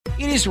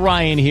It is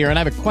Ryan here, and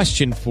I have a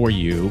question for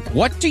you.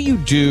 What do you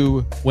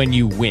do when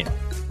you win?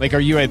 Like, are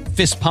you a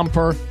fist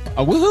pumper,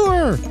 a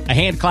woohooer, a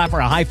hand clapper,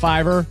 a high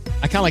fiver?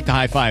 I kind of like the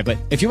high five, but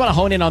if you want to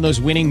hone in on those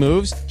winning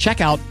moves,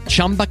 check out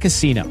Chumba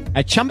Casino.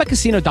 At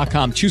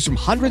ChumbaCasino.com, choose from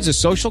hundreds of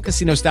social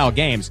casino-style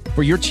games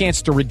for your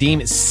chance to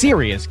redeem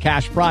serious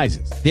cash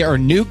prizes. There are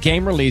new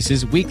game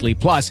releases weekly,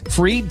 plus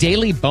free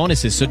daily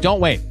bonuses. So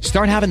don't wait.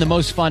 Start having the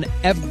most fun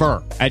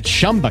ever at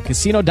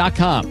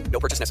ChumbaCasino.com.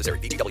 No purchase necessary.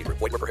 VGW Group.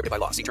 Void where prohibited by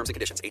law. See terms and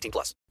conditions.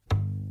 18+.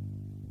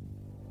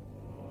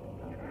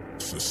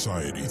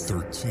 Society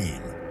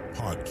 13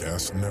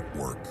 Podcast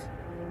Network.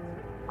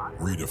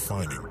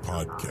 Redefining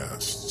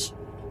podcasts.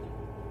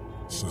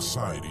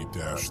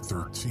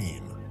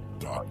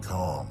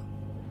 Society-13.com.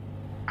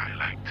 I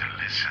like to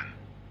listen.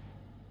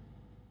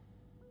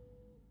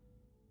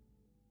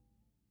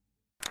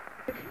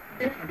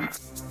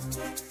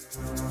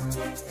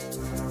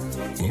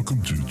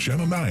 Welcome to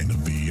Channel 9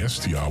 of the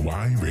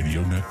STRY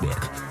Radio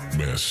Network,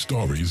 where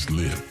stories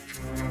live.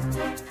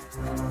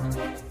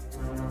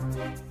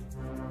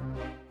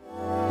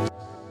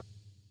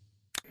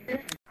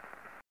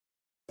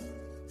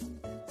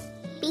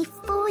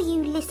 Before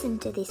you listen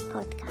to this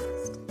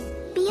podcast,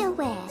 be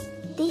aware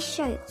this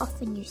show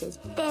often uses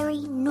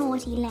very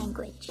naughty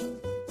language.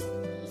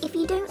 If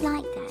you don't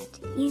like that,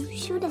 you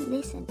shouldn't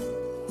listen.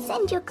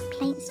 Send your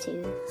complaints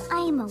to I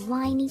am a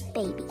whiny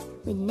baby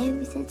with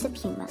no sense of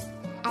humor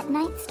at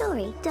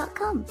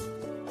nightstory.com,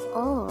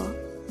 or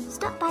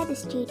stop by the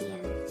studio.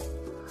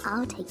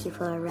 I'll take you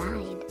for a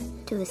ride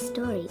to a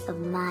story of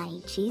my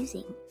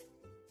choosing.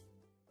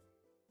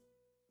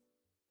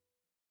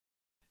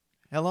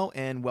 Hello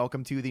and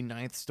welcome to the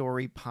Ninth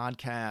Story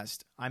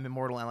Podcast. I'm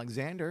Immortal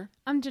Alexander.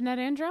 I'm Jeanette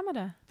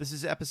Andromeda. This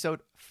is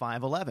episode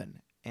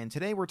 511, and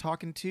today we're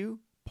talking to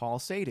Paul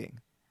Sading.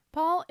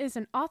 Paul is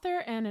an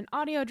author and an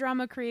audio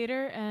drama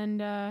creator,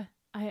 and I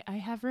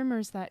have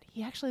rumors that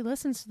he actually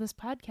listens to this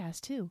podcast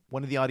too.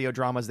 One of the audio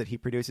dramas that he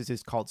produces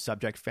is called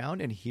Subject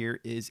Found, and here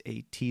is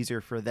a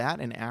teaser for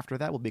that, and after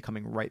that we'll be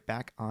coming right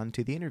back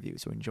onto the interview.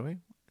 So enjoy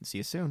and see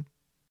you soon.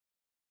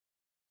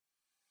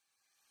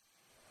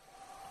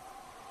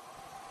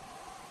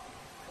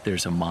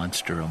 There's a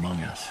monster among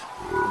us.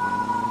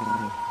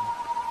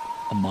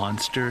 A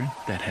monster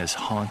that has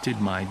haunted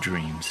my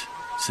dreams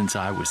since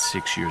I was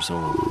 6 years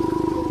old.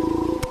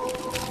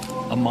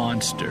 A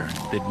monster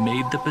that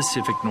made the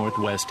Pacific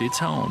Northwest its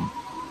home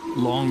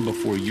long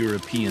before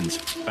Europeans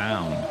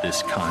found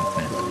this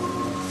continent.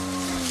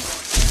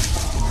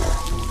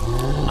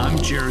 I'm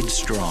Jared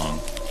Strong,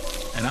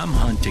 and I'm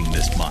hunting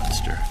this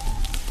monster.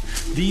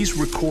 These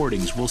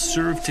recordings will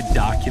serve to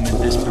document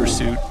this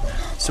pursuit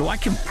so I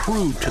can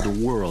prove to the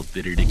world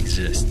that it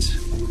exists.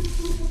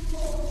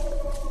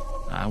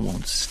 I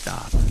won't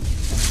stop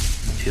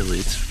till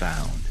it's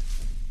found.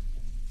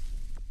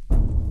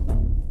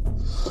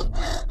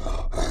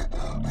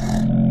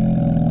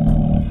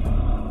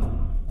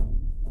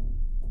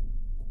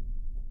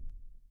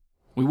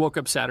 We woke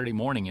up Saturday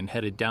morning and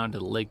headed down to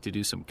the lake to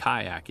do some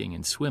kayaking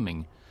and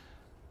swimming.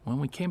 When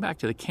we came back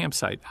to the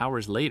campsite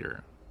hours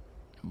later,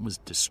 it was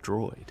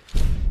destroyed.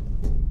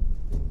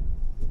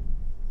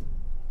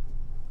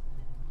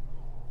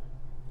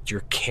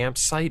 Your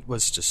campsite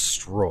was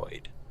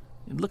destroyed.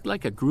 It looked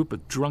like a group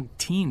of drunk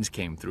teens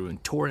came through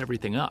and tore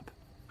everything up.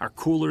 Our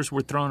coolers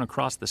were thrown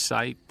across the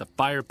site. The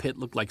fire pit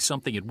looked like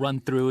something had run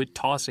through it,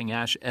 tossing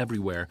ash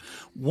everywhere.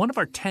 One of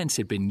our tents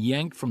had been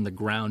yanked from the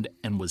ground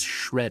and was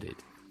shredded.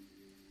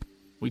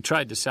 We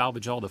tried to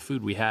salvage all the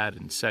food we had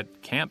and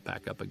set camp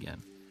back up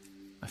again.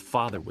 My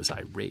father was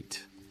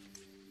irate.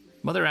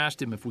 Mother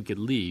asked him if we could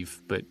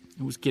leave, but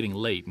it was getting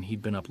late and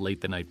he'd been up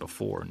late the night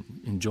before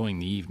and enjoying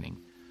the evening.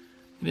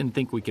 He didn't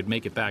think we could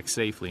make it back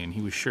safely, and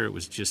he was sure it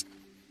was just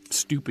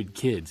stupid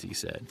kids, he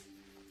said.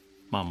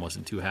 Mom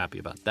wasn't too happy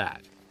about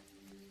that.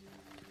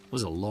 It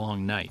was a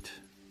long night.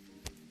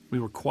 We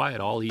were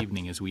quiet all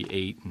evening as we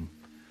ate and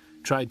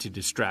tried to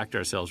distract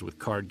ourselves with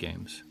card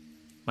games.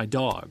 My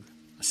dog,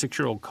 a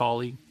 6-year-old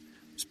collie,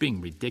 was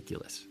being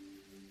ridiculous.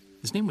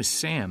 His name was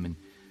Sam, and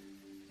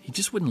he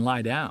just wouldn't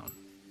lie down.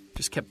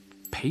 Just kept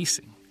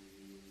pacing.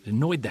 It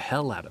annoyed the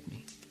hell out of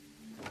me.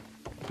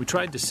 We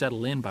tried to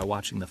settle in by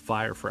watching the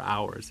fire for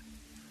hours.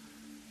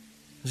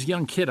 As a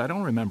young kid, I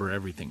don't remember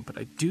everything, but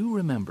I do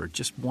remember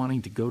just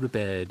wanting to go to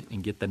bed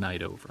and get the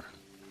night over.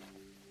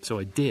 So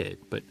I did,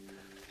 but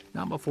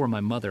not before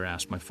my mother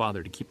asked my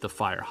father to keep the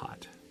fire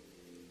hot.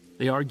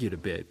 They argued a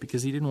bit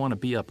because he didn't want to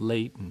be up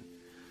late, and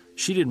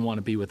she didn't want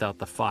to be without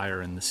the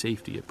fire and the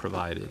safety it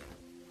provided.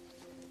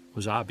 It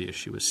was obvious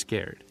she was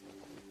scared.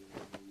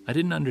 I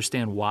didn't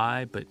understand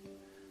why, but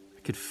I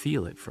could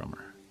feel it from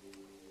her.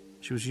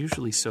 She was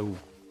usually so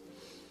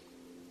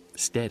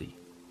steady.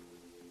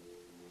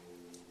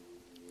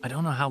 I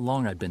don't know how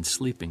long I'd been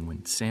sleeping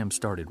when Sam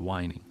started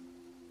whining.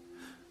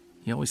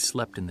 He always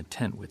slept in the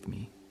tent with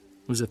me.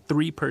 It was a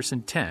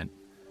 3-person tent,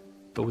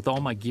 but with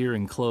all my gear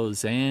and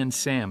clothes and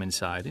Sam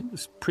inside, it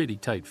was pretty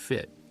tight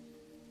fit.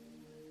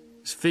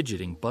 His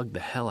fidgeting bugged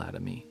the hell out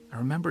of me. I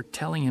remember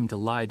telling him to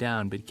lie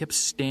down, but he kept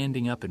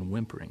standing up and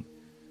whimpering.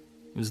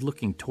 He was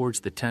looking towards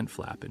the tent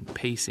flap and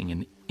pacing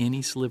in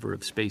any sliver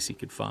of space he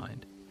could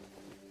find.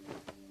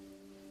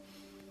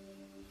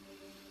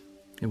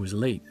 It was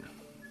late,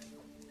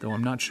 though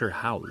I'm not sure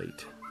how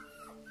late.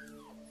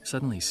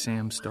 Suddenly,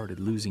 Sam started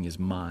losing his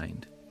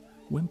mind,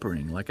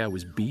 whimpering like I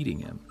was beating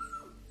him.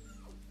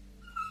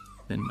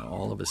 Then,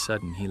 all of a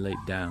sudden, he laid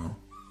down,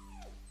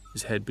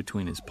 his head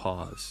between his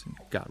paws, and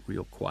got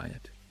real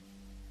quiet.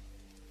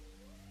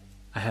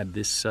 I had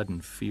this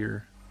sudden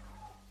fear.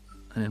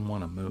 I didn't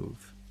want to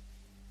move.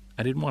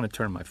 I didn't want to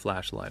turn my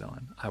flashlight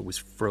on. I was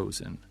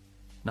frozen,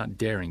 not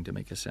daring to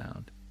make a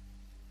sound.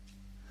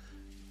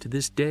 To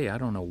this day, I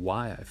don't know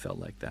why I felt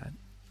like that.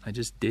 I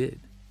just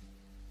did.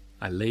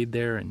 I laid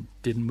there and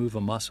didn't move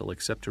a muscle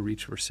except to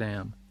reach for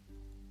Sam.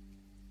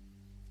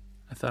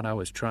 I thought I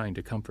was trying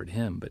to comfort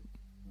him, but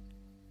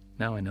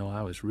now I know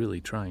I was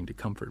really trying to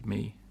comfort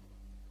me.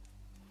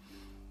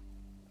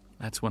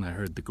 That's when I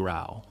heard the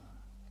growl.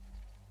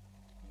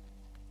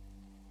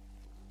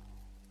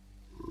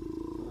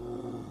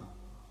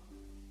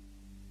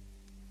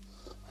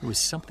 There was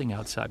something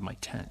outside my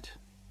tent.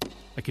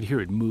 I could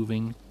hear it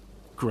moving,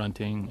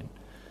 grunting,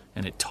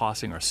 and it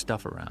tossing our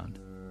stuff around.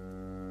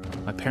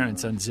 My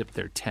parents unzipped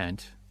their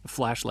tent, the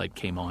flashlight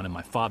came on, and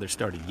my father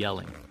started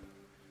yelling.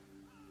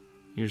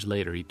 Years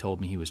later, he told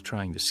me he was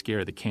trying to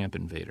scare the camp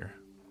invader.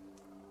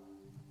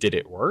 Did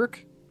it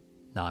work?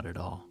 Not at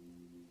all.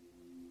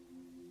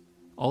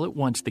 All at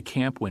once, the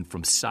camp went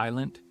from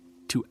silent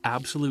to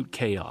absolute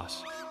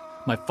chaos.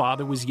 My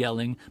father was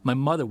yelling, my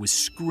mother was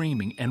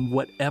screaming, and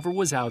whatever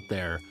was out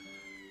there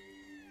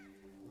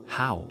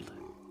howled.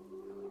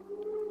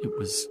 It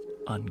was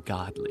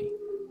ungodly.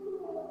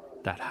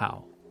 That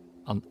howl.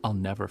 I'll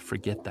never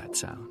forget that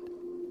sound.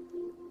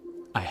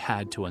 I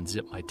had to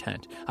unzip my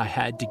tent. I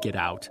had to get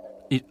out.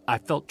 I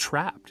felt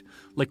trapped.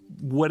 Like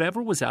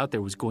whatever was out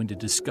there was going to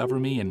discover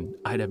me and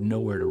I'd have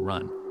nowhere to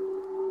run.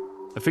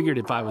 I figured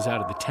if I was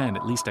out of the tent,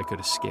 at least I could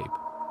escape.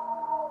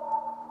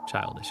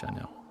 Childish, I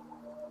know.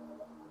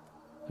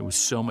 There was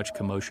so much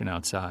commotion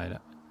outside.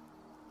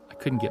 I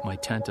couldn't get my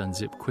tent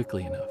unzipped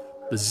quickly enough.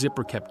 The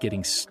zipper kept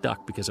getting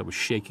stuck because I was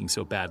shaking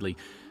so badly.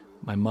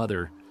 My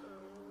mother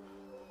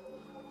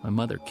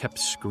kept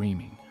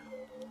screaming.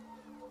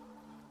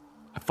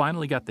 I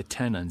finally got the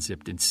tent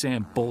unzipped and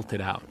Sam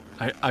bolted out.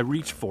 I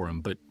reached for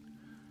him, but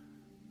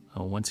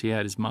once he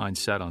had his mind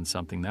set on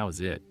something, that was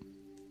it.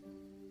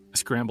 I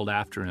scrambled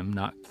after him,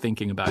 not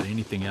thinking about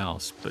anything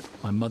else, but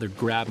my mother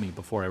grabbed me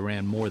before I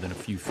ran more than a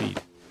few feet.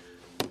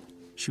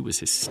 She was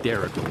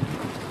hysterical.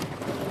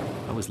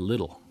 I was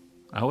little.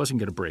 I wasn't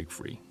going to break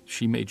free.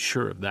 She made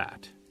sure of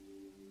that.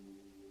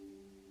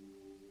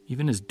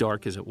 Even as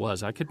dark as it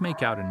was, I could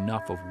make out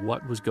enough of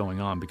what was going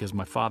on because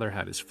my father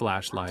had his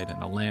flashlight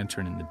and a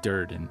lantern in the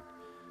dirt, and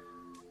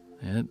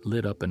it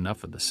lit up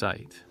enough of the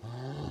site.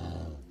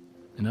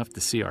 Enough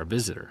to see our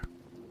visitor.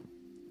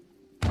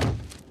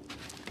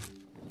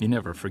 You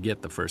never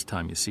forget the first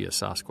time you see a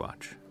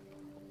Sasquatch.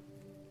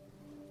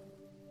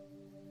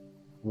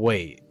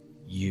 Wait,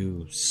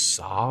 you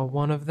saw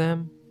one of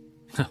them?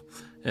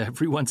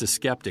 Everyone's a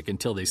skeptic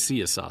until they see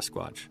a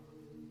Sasquatch.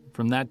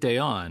 From that day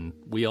on,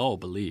 we all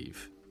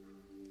believe.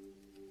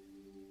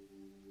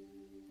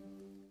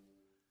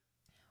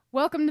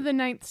 Welcome to the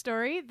 9th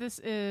story. This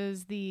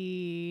is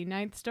the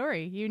 9th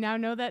story. You now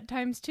know that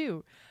times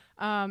 2.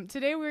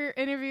 Today we're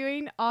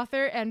interviewing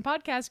author and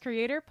podcast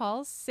creator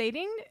Paul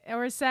Sading,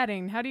 or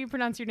Sading. How do you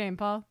pronounce your name,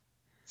 Paul?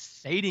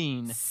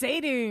 Sading.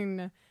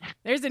 Sading.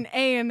 There's an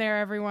A in there,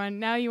 everyone.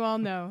 Now you all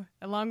know,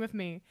 along with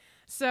me.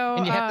 So,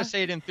 and you have to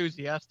say it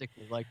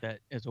enthusiastically like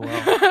that as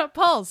well.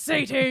 Paul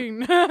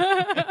Sading.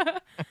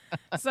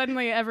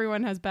 Suddenly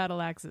everyone has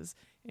battle axes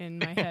in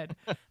my head.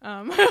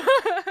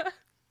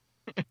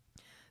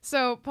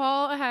 So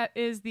Paul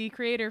is the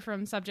creator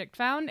from Subject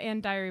Found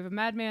and Diary of a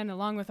Madman,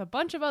 along with a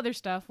bunch of other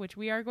stuff, which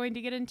we are going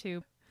to get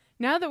into.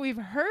 Now that we've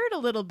heard a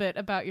little bit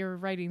about your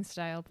writing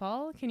style,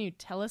 Paul, can you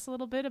tell us a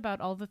little bit about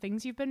all the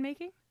things you've been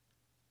making?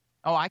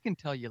 Oh, I can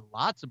tell you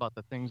lots about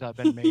the things I've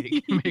been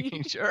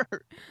making. Sure.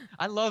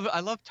 I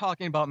love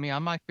talking about me.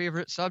 I'm my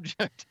favorite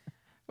subject.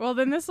 Well,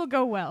 then this will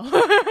go well.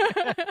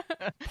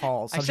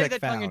 Paul, I say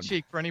that tongue in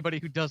cheek for anybody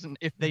who doesn't.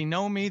 If they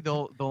know me,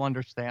 they'll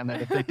understand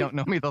that. If they don't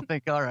know me, they'll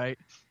think, all right,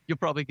 you'll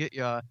probably get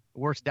your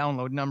worst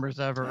download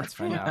numbers ever. That's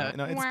fine.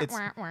 No,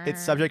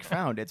 it's Subject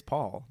Found. It's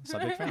Paul.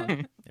 Subject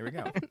Found. There we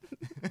go.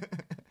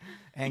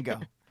 And go.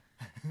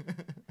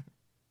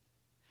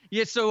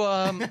 Yeah. So,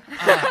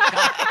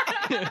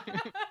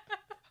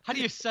 how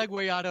do you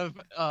segue out of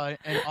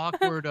an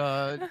awkward,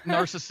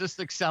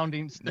 narcissistic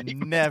sounding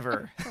statement?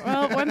 Never.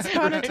 Well, once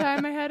upon a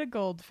time, I had a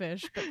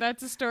goldfish, but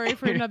that's a story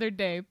for another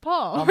day.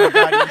 Paul. Oh my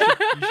God,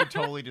 you should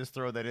totally just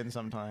throw that in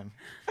sometime.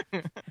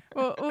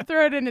 We'll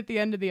throw it in at the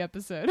end of the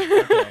episode.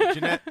 Okay.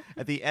 Jeanette,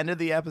 at the end of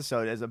the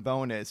episode, as a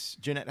bonus,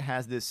 Jeanette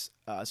has this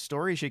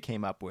story she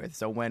came up with.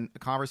 So when a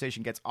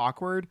conversation gets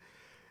awkward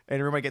and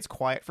everybody gets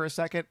quiet for a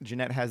second,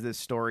 Jeanette has this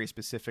story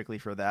specifically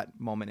for that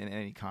moment in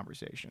any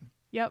conversation.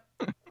 Yep.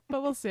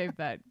 But we'll save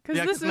that because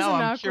yeah, this isn't now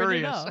I'm awkward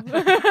curious. at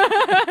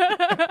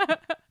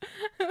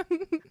all.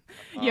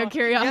 Your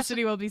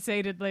curiosity will be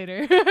sated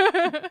later.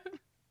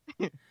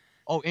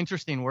 Oh,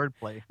 interesting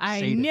wordplay.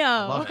 I Sated.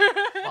 know. Love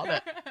it. Love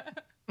it.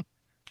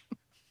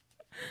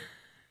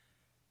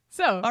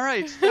 So, All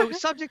right. So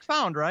subject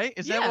found, right?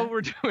 Is that Yeah. what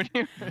we're doing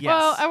here? Yes.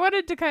 well, I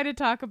wanted to kind of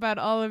talk about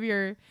all of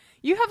your.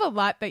 You have a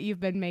lot that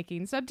you've been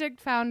making. Subject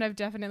found, I've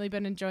definitely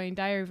been enjoying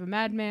Diary of a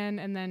Madman,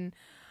 and then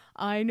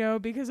I know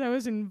because I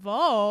was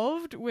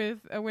involved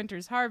with A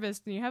Winter's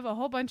Harvest, and you have a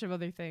whole bunch of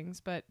other things.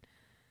 But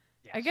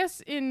I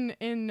guess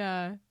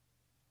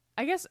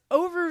I guess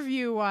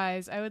overview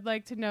wise, I would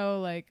like to know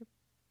like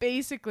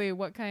basically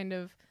what kind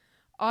of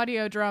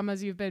audio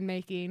dramas you've been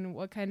making,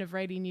 what kind of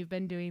writing you've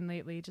been doing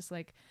lately. Just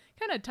like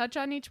kind of touch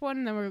on each one,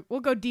 and then we'll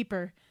go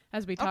deeper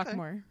as we talk Okay.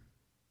 more.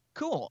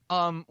 Cool.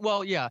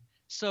 Well, yeah.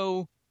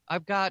 So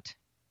I've got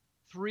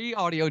 3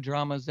 audio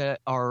dramas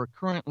that are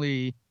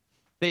currently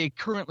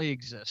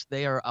exist.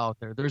 They are out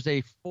there. There's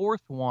a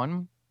 4th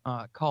one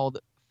called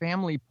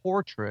Family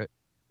Portrait,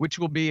 which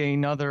will be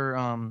another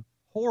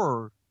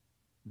horror.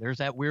 There's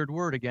that weird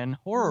word again.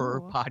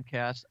 Horror Ooh.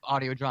 podcast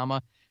audio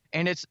drama,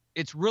 and it's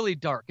really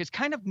dark. It's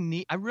kind of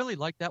neat. I really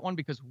like that one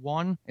because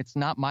 1, it's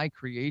not my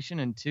creation,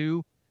 and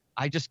 2,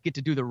 I just get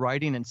to do the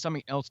writing and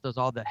somebody else does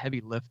all the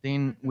heavy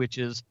lifting, which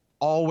is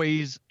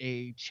always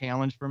a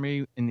challenge for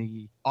me in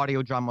the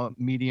audio drama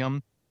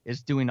medium,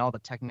 is doing all the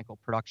technical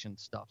production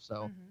stuff.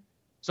 So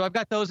I've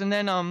got those, and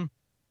then I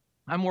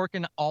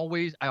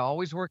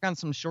always work on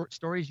some short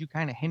stories. You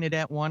kind of hinted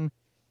at one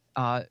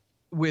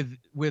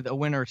with A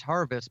Winter's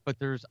Harvest, but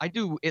I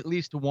do at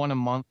least one a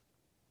month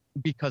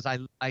because I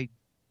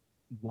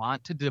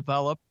want to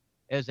develop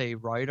as a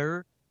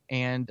writer,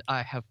 and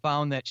I have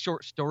found that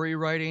short story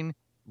writing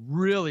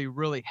really,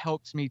 really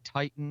helps me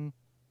tighten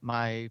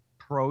my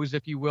prose,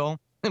 if you will.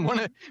 And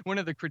one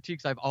of the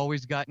critiques I've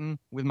always gotten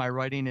with my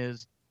writing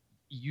is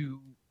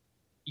you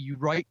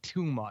write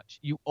too much,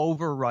 you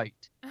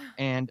overwrite.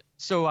 And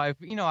so I've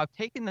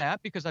taken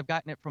that because I've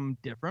gotten it from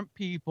different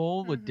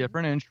people with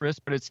different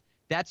interests, but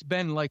that's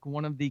been like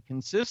one of the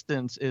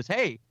consistents is,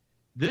 hey,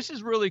 this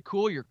is really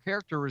cool. Your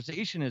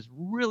characterization is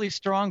really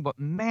strong, but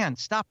man,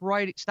 stop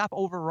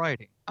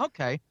overwriting.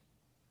 Okay.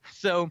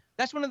 So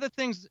that's one of the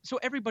things. So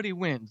everybody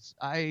wins.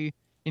 I've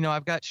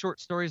got short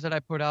stories that I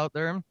put out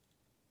there.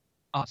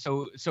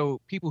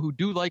 So people who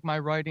do like my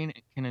writing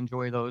can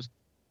enjoy those,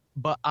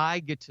 but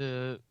I get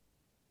to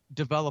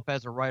develop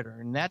as a writer,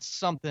 and that's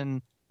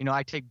something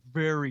I take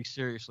very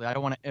seriously. I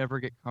don't want to ever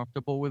get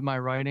comfortable with my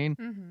writing,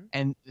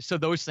 and so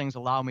those things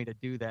allow me to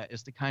do that,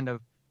 is to kind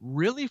of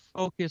really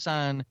focus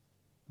on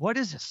what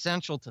is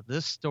essential to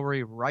this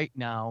story right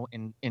now,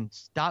 and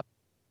stop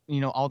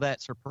all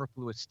that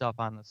superfluous stuff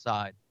on the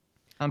side.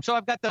 So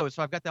I've got those.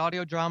 So I've got the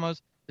audio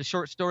dramas, the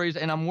short stories,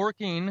 and I'm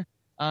working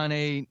on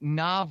a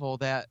novel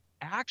that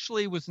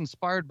actually was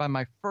inspired by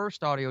my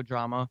first audio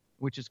drama,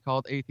 which is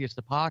called Atheist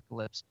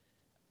Apocalypse.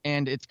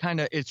 And it's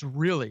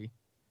really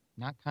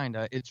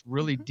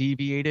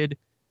deviated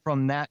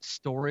from that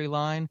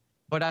storyline.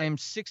 But I am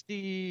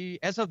 60,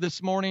 as of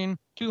this morning,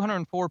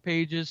 204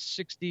 pages,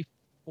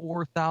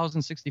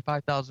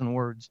 65,000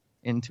 words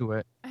into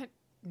it.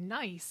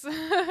 Nice.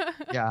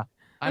 Yeah.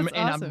 I'm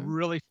awesome.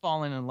 really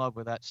falling in love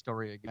with that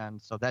story again.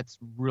 So that's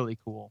really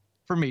cool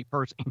for me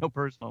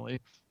personally.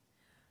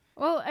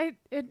 Well,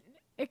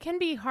 it can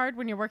be hard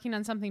when you're working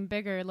on something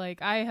bigger.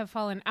 Like I have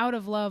fallen out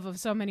of love of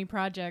so many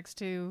projects,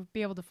 to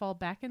be able to fall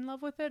back in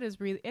love with it is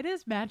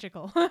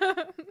magical.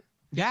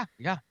 Yeah,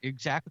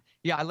 exactly.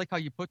 Yeah, I like how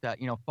you put that,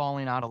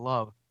 falling out of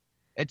love.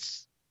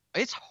 It's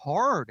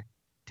hard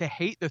to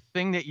hate the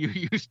thing that you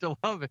used to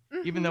love,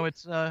 even though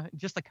it's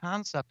just a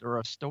concept or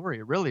a story.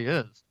 It really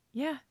is.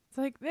 Yeah, it's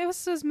like,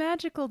 this was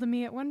magical to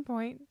me at one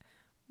point.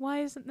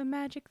 Why isn't the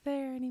magic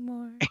there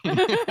anymore?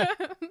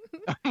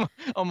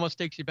 Almost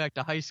takes you back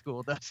to high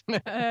school, doesn't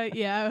it?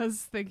 Yeah, I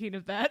was thinking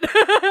of that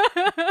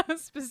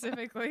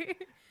specifically.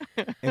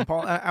 And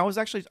Paul, I was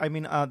actually,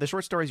 the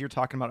short stories you're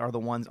talking about are the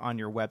ones on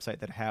your website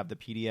that have the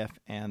PDF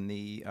and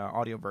the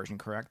audio version,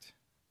 correct?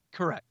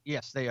 Correct.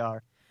 Yes, they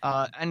are.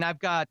 And I've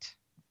got,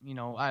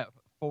 4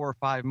 or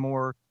 5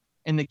 more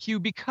in the queue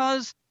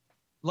because,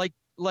 like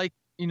a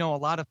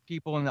lot of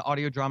people in the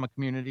audio drama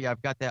community,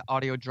 I've got that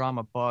audio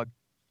drama bug.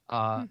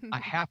 I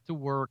have to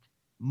work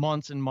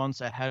months and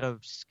months ahead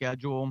of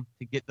schedule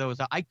to get those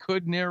out. I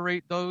could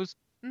narrate those.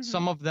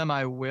 Some of them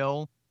I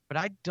will, but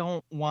I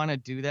don't want to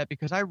do that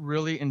because I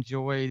really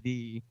enjoy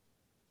the,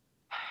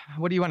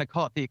 what do you want to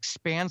call it? The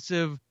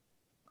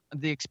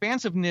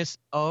expansiveness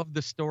of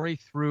the story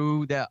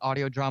through that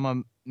audio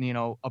drama,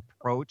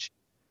 approach.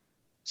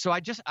 So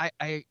I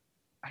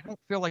don't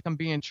feel like I'm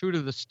being true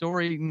to the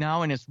story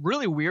now. And it's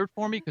really weird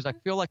for me because I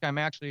feel like I'm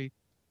actually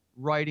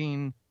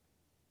writing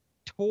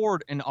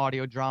toward an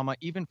audio drama,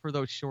 even for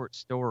those short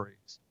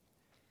stories.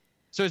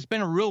 So it's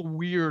been a real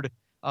weird,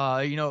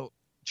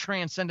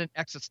 transcendent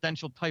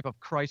existential type of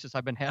crisis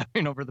I've been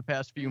having over the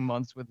past few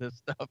months with this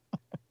stuff.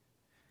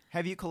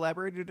 Have you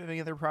collaborated on any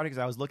other projects?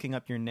 I was looking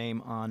up your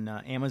name on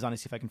Amazon to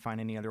see if I can find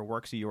any other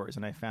works of yours,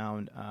 and I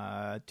found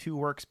 2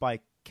 works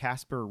by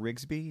Casper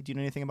Rigsby. Do you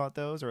know anything about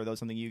those, or are those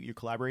something you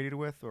collaborated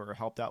with or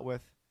helped out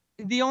with?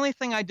 The only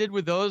thing I did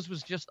with those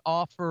was just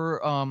offer,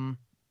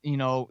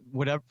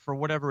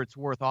 whatever it's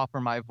worth,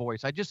 offer my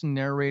voice. I just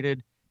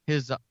narrated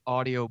his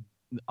audio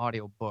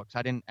books.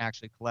 I didn't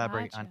actually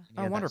collaborate on any of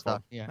that wonderful.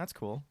 stuff. Yeah, That's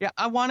cool. yeah.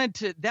 I wanted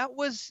to. That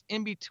was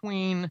in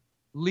between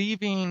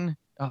leaving,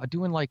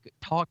 doing like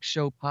talk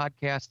show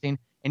podcasting,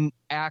 and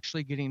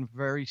actually getting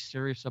very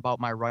serious about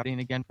my writing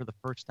again for the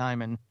first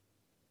time in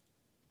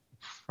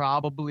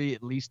probably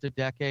at least a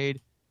decade.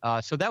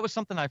 So that was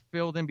something I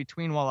filled in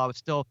between while I was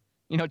still,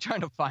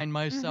 trying to find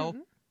myself,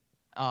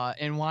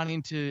 and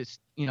wanting to,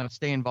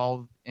 stay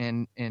involved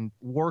and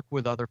work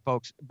with other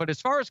folks. But as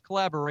far as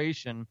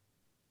collaboration,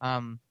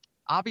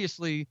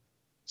 obviously,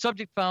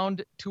 Subject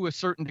Found to a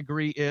certain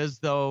degree is,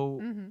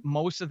 though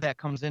most of that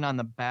comes in on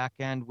the back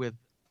end with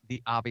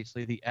the actors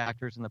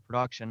and the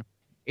production.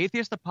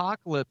 Atheist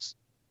Apocalypse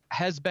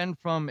has been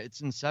from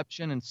its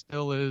inception and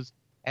still is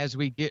as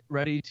we get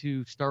ready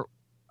to start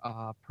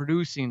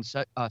producing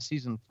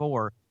season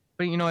 4.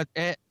 But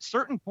at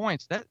certain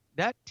points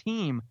that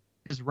team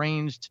has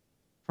ranged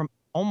from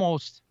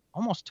almost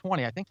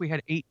 20. I think we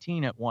had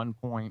 18 at one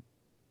point,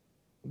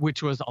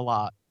 which was a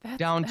lot.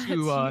 That's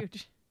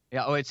huge.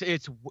 Yeah,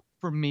 it's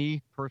for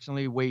me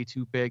personally way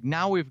too big.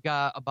 Now we've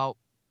got about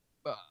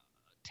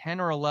 10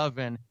 or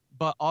 11,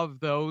 but of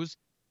those,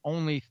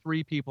 only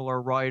 3 people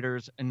are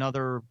writers.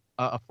 Another,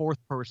 a fourth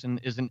person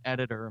is an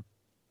editor.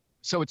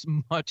 So it's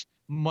much,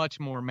 much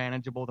more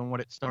manageable than what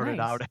it started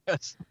out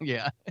as.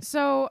 Yeah.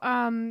 So,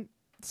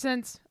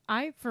 since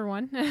I, for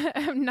one,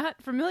 am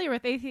not familiar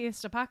with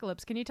Atheist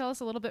Apocalypse, can you tell us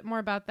a little bit more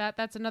about that?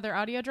 That's another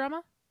audio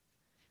drama?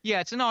 Yeah,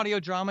 it's an audio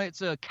drama.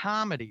 It's a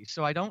comedy.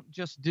 So I don't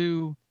just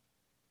do,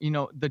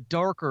 the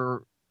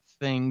darker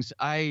things.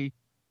 I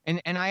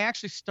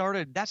actually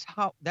started,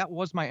 that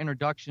was my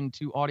introduction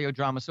to audio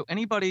drama. So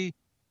anybody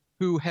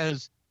who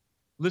has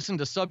listened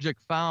to Subject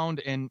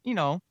Found and,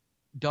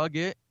 dug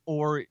it,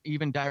 or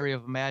even Diary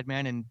of a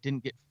Madman and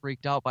didn't get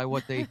freaked out by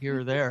what they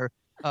hear there.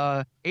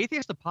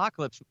 Atheist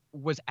Apocalypse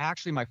was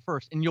actually my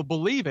first, and you'll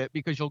believe it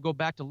because you'll go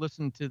back to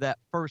listen to that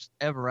first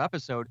ever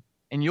episode,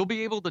 and you'll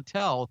be able to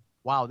tell,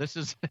 wow, this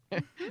is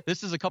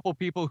this is a couple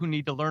people who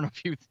need to learn a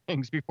few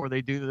things before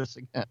they do this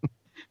again.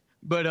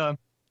 But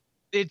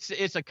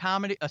it's a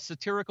comedy, a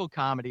satirical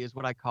comedy is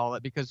what I call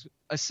it, because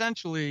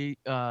essentially,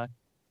 like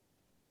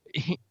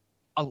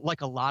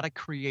a lot of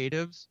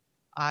creatives,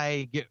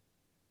 I get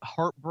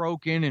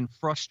heartbroken and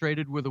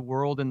frustrated with the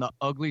world and the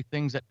ugly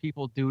things that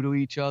people do to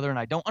each other, and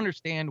I don't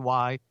understand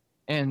why.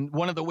 And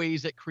one of the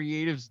ways that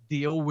creatives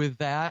deal with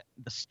that,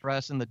 the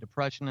stress and the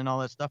depression and all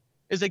that stuff,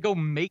 is they go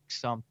make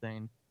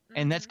something.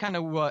 And that's kind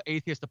of what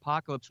Atheist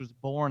Apocalypse was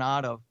born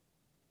out of.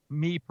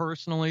 Me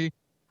personally,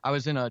 I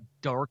was in a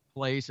dark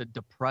place, a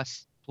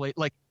depressed place,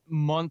 like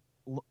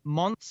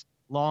months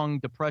long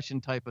depression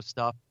type of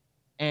stuff,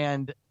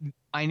 and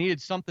I needed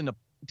something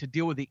to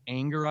deal with the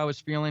anger I was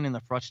feeling and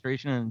the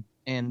frustration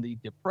and the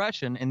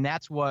depression, and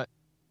that's what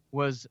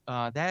was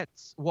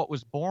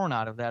born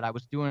out of that. I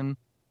was doing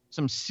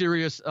some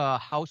serious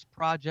house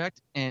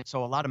project, and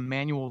so a lot of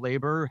manual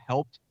labor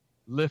helped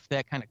lift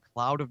that kind of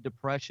cloud of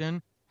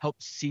depression,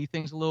 helped see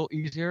things a little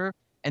easier.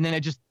 And then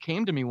it just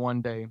came to me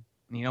one day,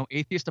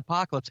 Atheist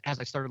Apocalypse, as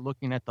I started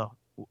looking at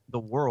the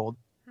world,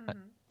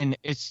 and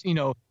it's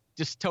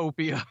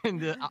dystopia and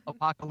the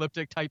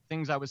apocalyptic type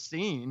things I was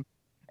seeing.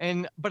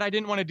 But I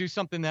didn't want to do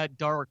something that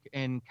dark,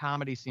 and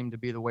comedy seemed to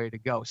be the way to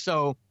go.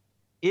 So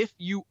if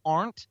you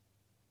aren't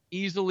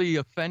easily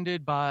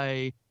offended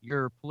by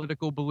your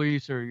political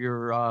beliefs or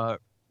your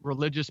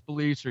religious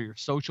beliefs or your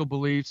social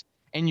beliefs,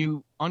 and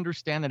you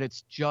understand that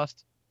it's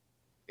just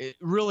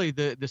really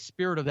the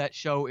spirit of that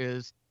show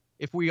is,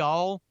 if we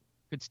all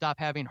could stop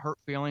having hurt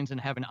feelings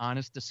and have an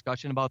honest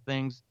discussion about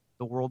things,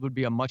 the world would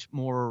be a much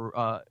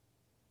more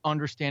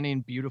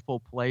understanding, beautiful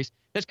place.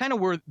 That's kind of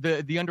where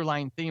the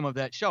underlying theme of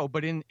that show.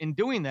 But in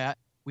doing that,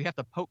 we have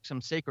to poke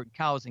some sacred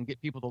cows and get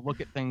people to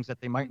look at things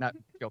that they might not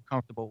feel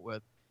comfortable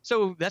with.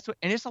 So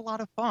and it's a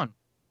lot of fun.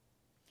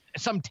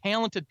 Some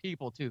talented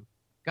people too.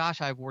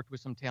 Gosh, I've worked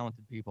with some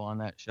talented people on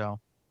that show.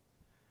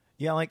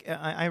 Yeah, like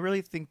I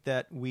really think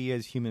that we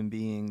as human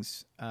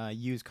beings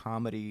use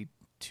comedy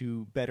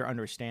to better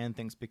understand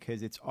things,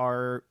 because it's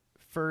our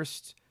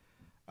first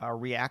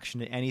reaction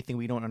to anything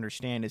we don't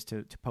understand is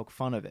to poke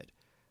fun of it.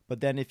 But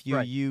then if you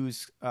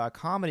use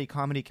comedy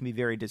can be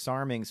very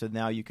disarming, so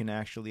now you can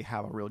actually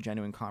have a real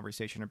genuine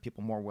conversation, or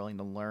people more willing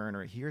to learn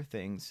or hear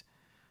things.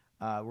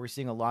 We're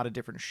seeing a lot of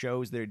different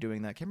shows that are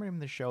doing that. I can't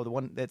remember the show, the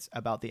one that's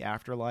about the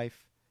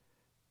afterlife.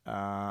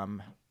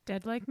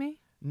 Dead Like Me?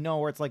 No,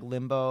 where it's like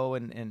limbo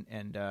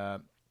and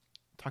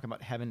talking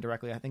about heaven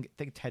directly. I think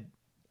Ted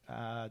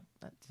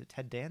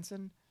Ted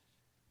Danson,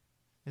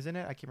 isn't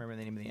it? I can't remember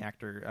the name of the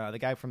actor. The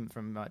guy from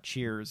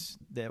Cheers,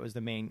 that was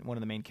one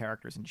of the main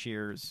characters in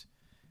Cheers.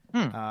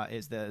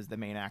 Is the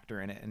main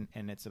actor in it,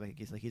 and it's like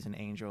he's an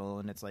angel,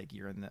 and it's like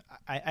you're in the.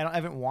 I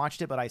haven't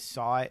watched it, but I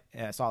saw it.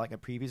 I saw like a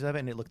previews of it,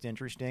 and it looked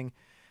interesting.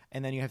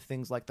 And then you have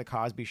things like the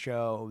Cosby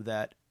Show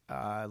that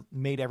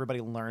made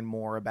everybody learn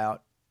more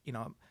about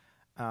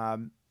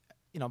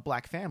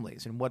black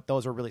families and what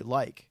those are really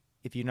like.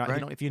 If you not,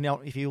 Right. if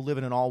you live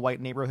in an all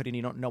white neighborhood and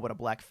you don't know what a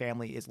black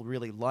family is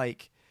really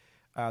like,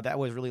 that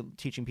was really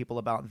teaching people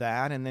about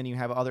that. And then you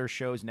have other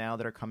shows now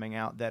that are coming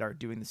out that are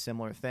doing the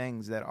similar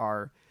things that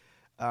are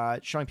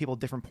showing people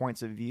different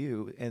points of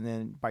view. And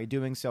then by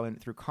doing so and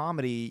through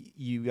comedy,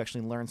 you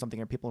actually learn something,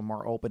 and people are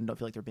more open, don't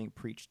feel like they're being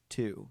preached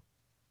to.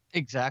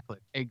 Exactly.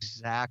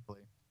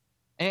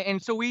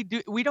 And so we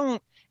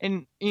don't,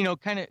 and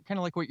kind of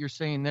like what you're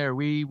saying there,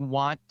 we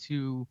want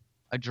to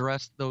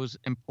address those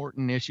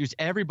important issues.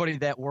 Everybody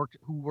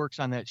who works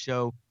on that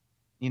show,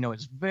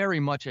 is very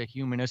much a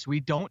humanist. We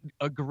don't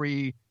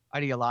agree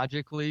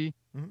ideologically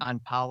on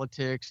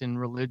politics and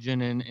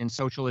religion and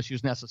social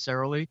issues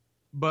necessarily,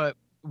 but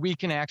we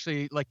can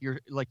actually, like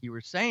you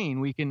were saying,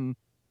 we can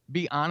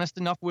be honest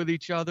enough with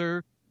each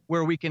other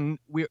where we can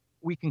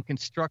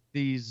construct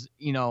these,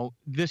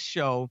 this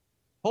show,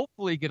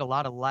 hopefully get a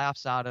lot of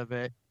laughs out of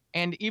it.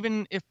 And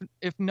even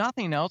if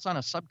nothing else, on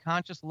a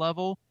subconscious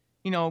level,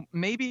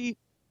 maybe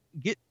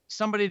get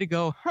somebody to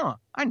go,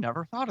 I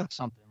never thought of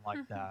something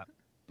like that,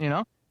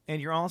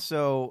 And you're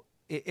also,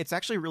 it's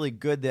actually really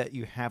good that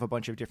you have a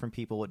bunch of different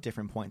people with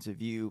different points of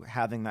view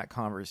having that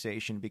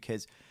conversation,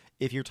 because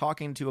if you're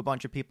talking to a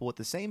bunch of people with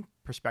the same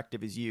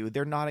perspective as you,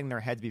 they're nodding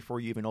their heads before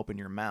you even open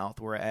your mouth.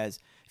 Whereas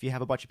if you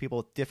have a bunch of people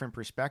with different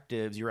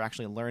perspectives, you're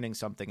actually learning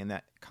something in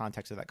that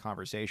context of that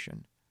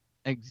conversation.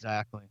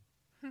 Exactly.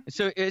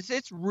 So it's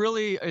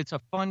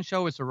a fun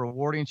show. It's a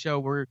rewarding show.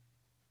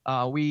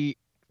 We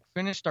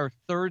finished our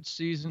third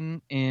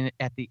season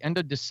at the end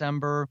of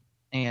December,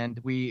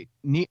 and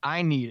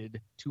I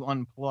needed to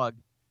unplug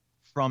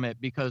from it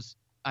because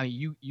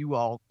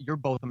you're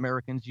both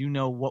Americans. You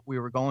know what we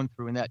were going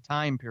through in that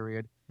time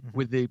period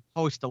with the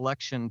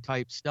post-election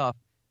type stuff.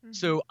 Mm-hmm.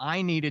 So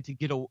I needed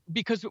to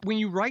because when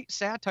you write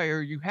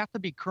satire, you have to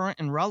be current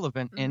and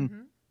relevant.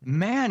 And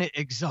man, it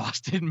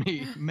exhausted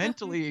me,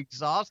 mentally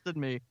exhausted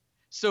me.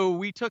 So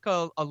we took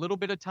a little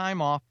bit of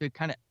time off to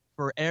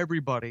for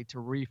everybody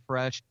to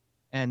refresh.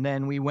 And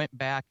then we went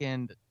back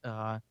and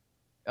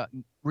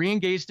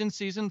re-engaged in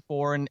season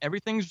 4, and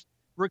everything's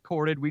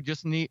recorded.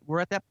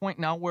 We're at that point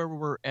now where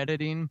we're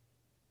editing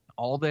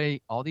all the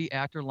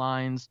actor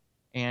lines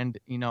and,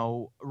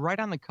 right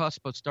on the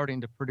cusp of starting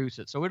to produce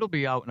it. So it'll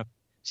be out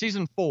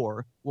season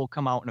 4 will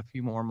come out in a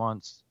few more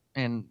months.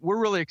 And we're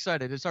really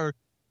excited. It's our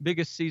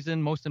biggest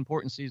season, most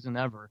important season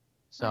ever.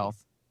 So,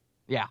 nice.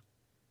 Yeah.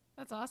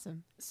 That's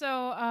awesome. So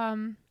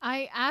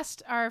I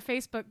asked our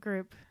Facebook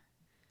group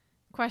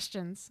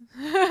questions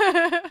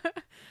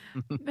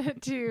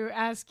to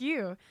ask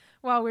you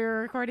while we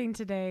were recording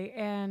today.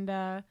 And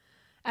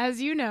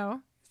as you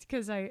know,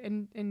 because I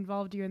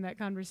involved you in that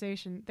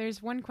conversation,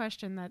 there's one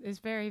question that is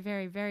very,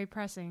 very, very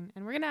pressing.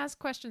 And we're going to ask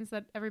questions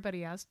that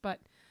everybody asked. But,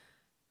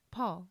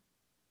 Paul.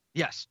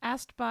 Yes.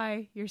 Asked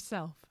by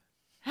yourself.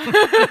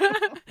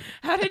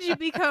 How did you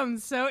become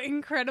so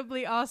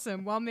incredibly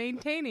awesome while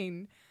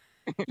maintaining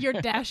your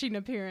dashing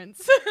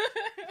appearance?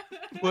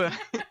 Well,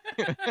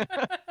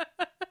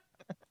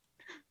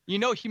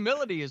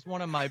 humility is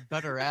one of my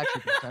better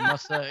attributes, I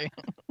must say.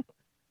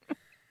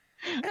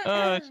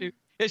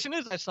 As soon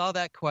as I saw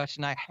that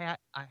question, I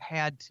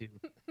had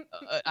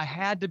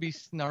to be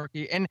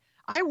snarky, and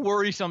I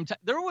worry sometimes.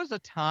 There was a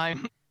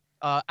time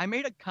I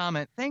made a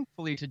comment,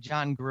 thankfully, to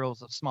John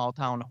Grills of Small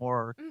Town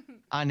Horror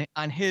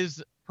on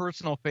his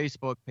personal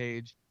Facebook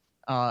page,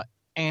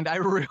 and I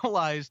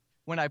realized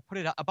when I put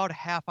it out about a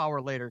half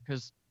hour later,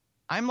 because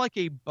I'm like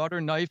a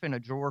butter knife in a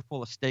drawer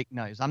full of steak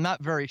knives. I'm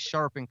not very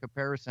sharp in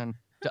comparison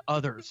to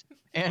others.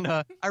 And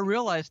I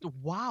realized,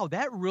 wow,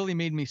 that really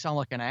made me sound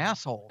like an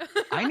asshole.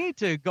 I need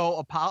to go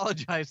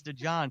apologize to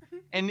John.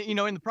 And,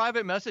 in the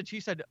private message, he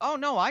said, oh,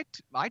 no, I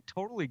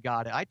totally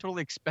got it. I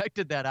totally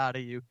expected that out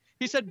of you.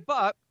 He said,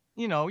 but,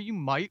 you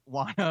might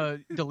want to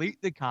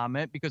delete the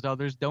comment because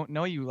others don't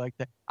know you like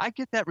that. I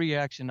get that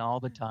reaction all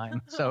the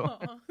time. So.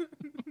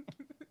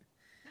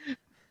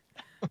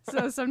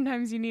 So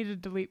sometimes you need a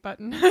delete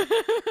button.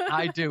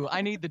 I do.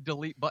 I need the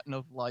delete button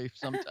of life.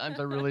 Sometimes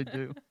I really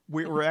do.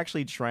 We're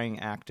actually trying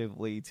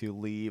actively to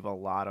leave a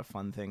lot of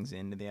fun things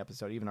into the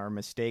episode, even our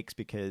mistakes,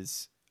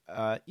 because,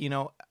 I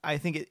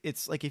think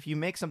it's like if you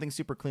make something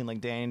super clean, like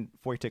Dan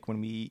Foytik,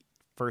 when we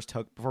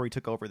before we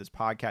took over this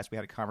podcast, we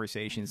had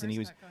conversations, and he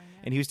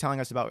was telling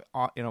us about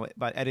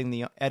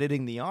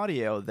editing the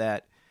audio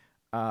that,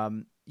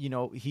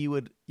 he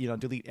would,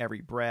 delete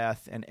every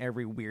breath and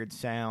every weird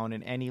sound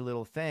and any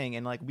little thing.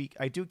 And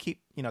I do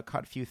keep,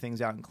 cut a few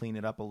things out and clean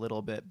it up a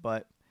little bit.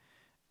 But,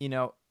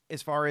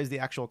 as far as the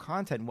actual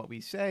content, what we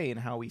say and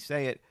how we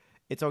say it,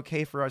 it's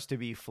okay for us to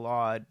be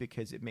flawed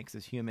because it makes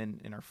us human,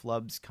 and our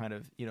flubs kind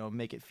of,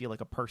 make it feel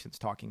like a person's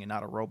talking and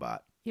not a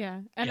robot.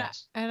 Yeah. And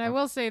yes. I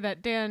will say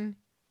that Dan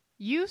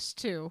used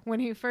to, when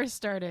he first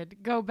started,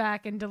 go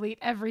back and delete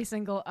every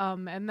single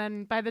and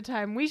then by the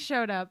time we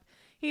showed up,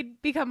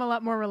 he'd become a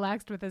lot more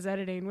relaxed with his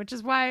editing, which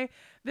is why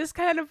this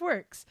kind of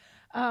works.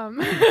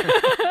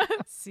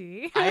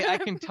 See, I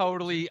can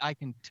totally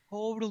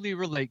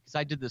relate, because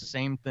I did the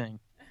same thing.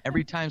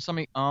 Every time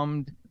somebody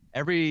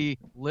every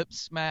lip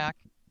smack,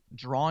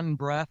 drawn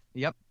breath,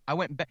 yep, I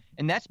went back,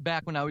 and that's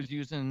back when I was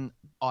using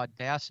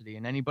Audacity,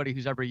 and anybody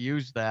who's ever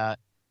used that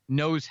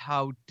knows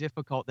how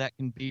difficult that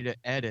can be to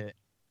edit.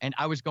 And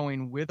I was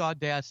going with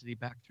Audacity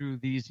back through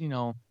these,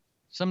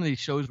 some of these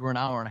shows were an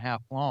hour and a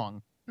half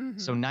long. Mm-hmm.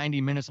 So 90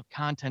 minutes of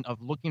content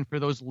of looking for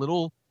those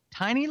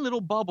tiny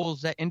little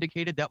bubbles that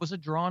indicated that was a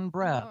drawn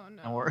breath. Oh,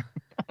 no. Or,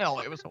 I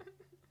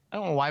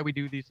don't know why we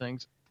do these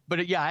things.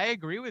 But yeah, I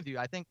agree with you.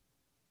 I think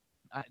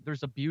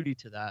there's a beauty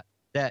to that,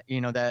 that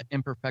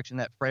imperfection,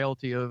 that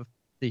frailty of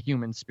the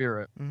human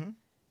spirit. Mm-hmm.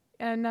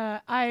 And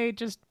I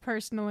just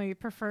personally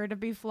prefer to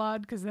be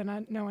flawed because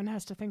then no one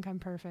has to think I'm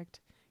perfect.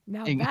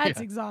 Now that's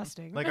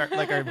exhausting. Like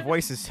our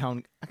voices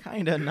sound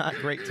kind of not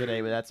great today,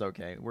 but that's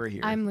okay. We're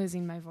here. I'm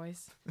losing my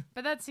voice,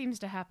 but that seems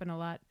to happen a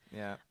lot.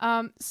 Yeah.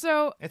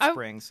 So it's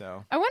spring,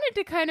 so I wanted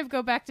to kind of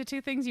go back to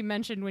two things you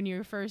mentioned when you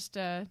were first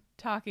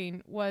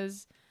talking.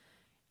 Was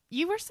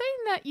you were saying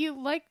that you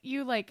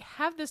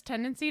have this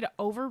tendency to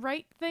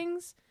overwrite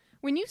things.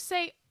 When you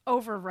say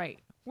overwrite,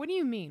 what do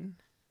you mean?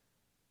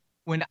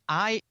 When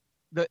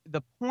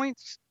the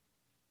points.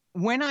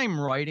 When I'm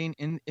writing,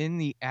 in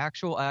the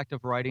actual act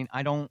of writing,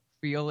 I don't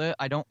feel it.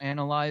 I don't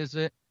analyze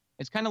it.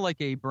 It's kind of like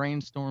a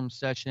brainstorm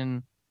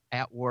session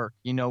at work,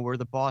 where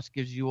the boss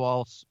gives you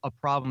all a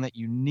problem that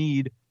you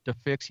need to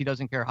fix. He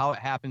doesn't care how it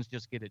happens,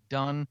 just get it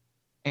done.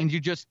 And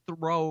you just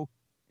throw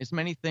as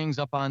many things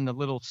up on the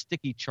little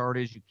sticky chart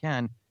as you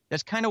can.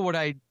 That's kind of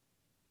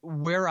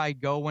where I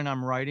go when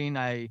I'm writing.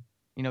 I,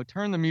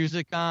 turn the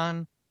music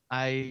on.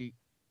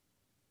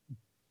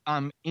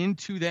 I'm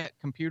into that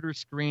computer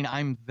screen.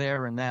 I'm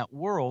there in that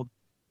world,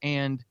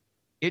 and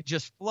it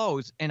just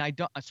flows. And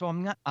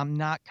I'm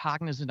not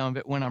cognizant of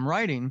it when I'm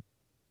writing.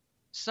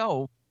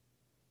 So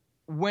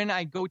when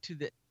I go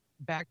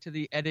back to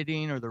the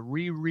editing or the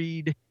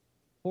reread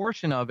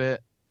portion of it,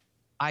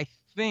 I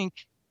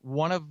think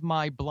one of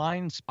my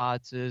blind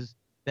spots is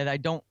that I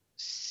don't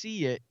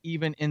see it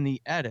even in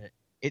the edit.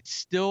 It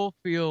still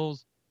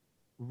feels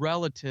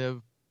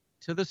relative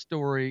to the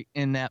story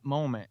in that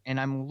moment. And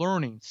I'm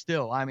learning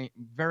still. I mean,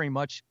 very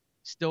much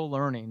still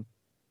learning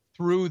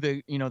through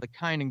the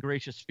kind and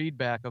gracious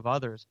feedback of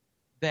others,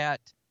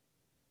 that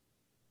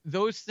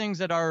those things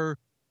that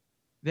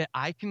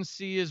I can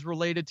see as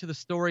related to the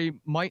story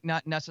might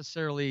not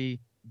necessarily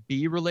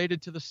be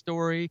related to the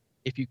story.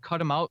 If you cut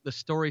them out, the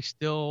story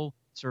still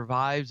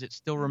survives. It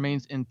still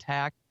remains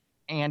intact,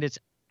 and it's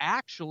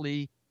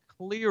actually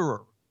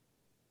clearer.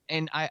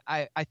 And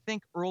I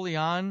think early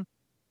on,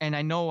 and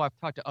I know I've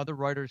talked to other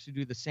writers who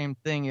do the same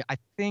thing, I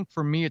think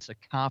for me it's a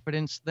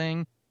confidence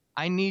thing.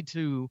 I need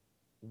to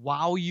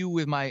wow you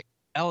with my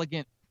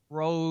elegant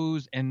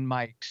prose and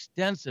my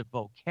extensive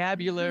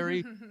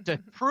vocabulary to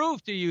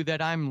prove to you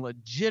that I'm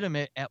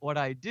legitimate at what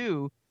I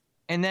do.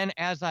 And then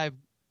as I've,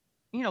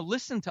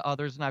 listened to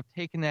others and I've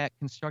taken that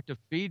constructive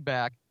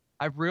feedback,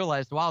 I've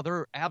realized, wow,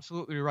 they're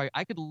absolutely right.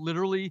 I could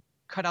literally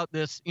cut out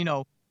this,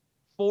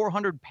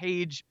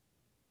 400-page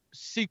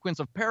sequence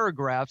of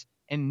paragraphs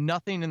and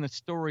nothing in the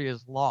story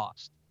is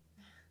lost.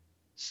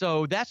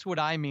 So that's what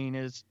I mean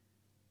is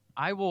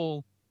I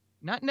will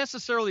not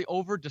necessarily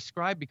over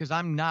describe, because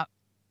I'm not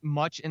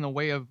much in the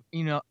way of,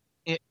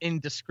 in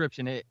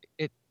description.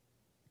 It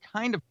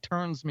kind of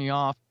turns me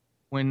off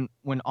when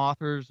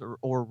authors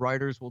or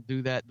writers will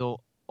do that.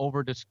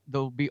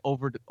 They'll be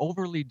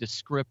overly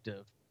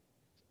descriptive.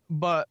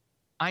 But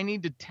I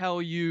need to tell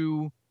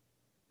you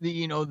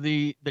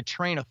the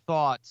train of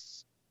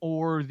thoughts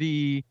or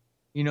the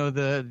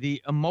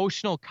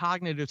emotional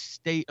cognitive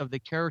state of the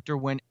character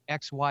when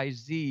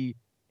XYZ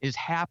is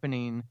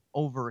happening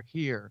over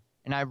here.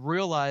 And I've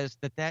realized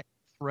that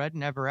thread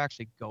never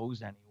actually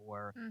goes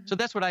anywhere. Mm-hmm. So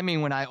that's what I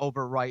mean when I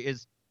overwrite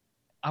is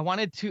I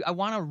want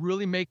to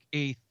really make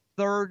a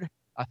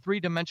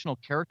three-dimensional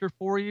character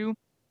for you,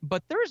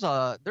 but there's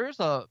a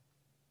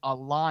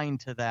line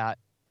to that.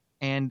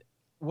 And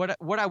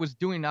what I was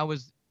doing, I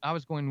was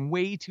going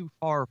way too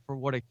far for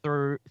what a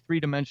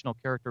three-dimensional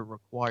character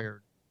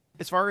required.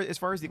 As far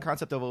as the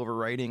concept of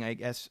overwriting, I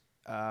guess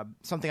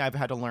something I've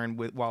had to learn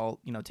while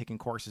taking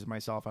courses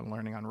myself on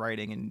learning on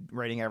writing and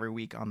writing every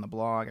week on the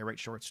blog. I write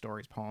short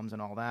stories, poems,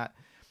 and all that.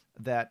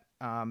 That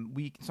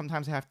we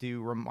sometimes have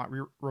to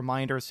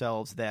remind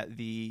ourselves that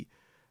the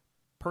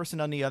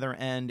person on the other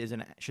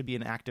end should be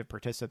an active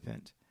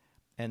participant,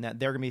 and that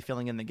they're going to be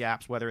filling in the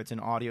gaps, whether it's in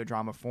audio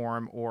drama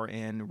form or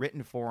in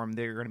written form.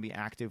 They're going to be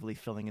actively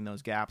filling in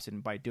those gaps,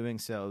 and by doing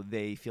so,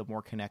 they feel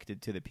more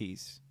connected to the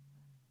piece.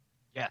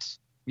 Yes.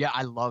 Yeah,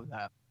 I love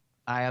that.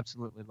 I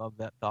absolutely love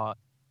that thought.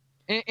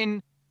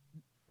 And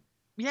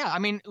yeah, I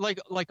mean, like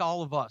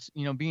all of us,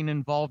 being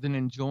involved and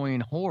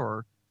enjoying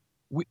horror,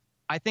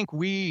 I think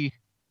we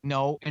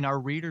know, and our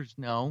readers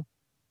know,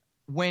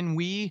 when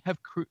we have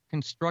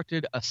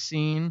constructed a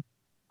scene,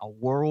 a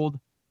world,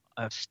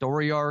 a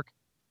story arc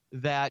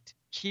that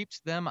keeps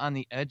them on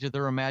the edge of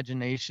their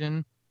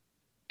imagination,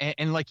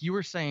 and like you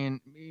were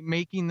saying,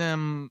 making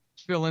them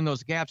fill in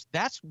those gaps,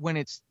 that's when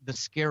it's the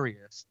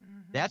scariest.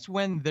 Mm-hmm. That's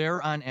when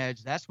they're on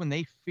edge. That's when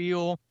they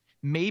feel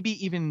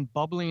maybe even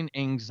bubbling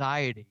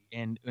anxiety.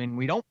 And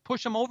we don't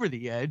push them over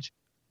the edge.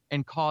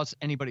 and cause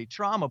anybody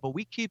trauma, but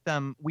we tease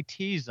them, we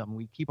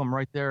keep them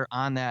right there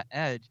on that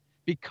edge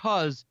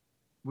because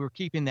we're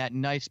keeping that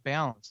nice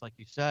balance, like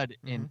you said,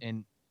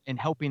 in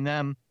helping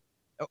them,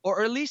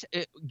 or at least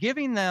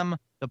giving them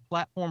the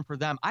platform for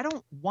them. I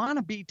don't want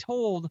to be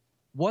told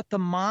what the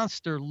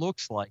monster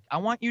looks like. I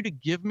want you to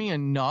give me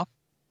enough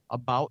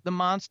about the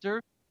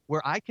monster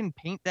where I can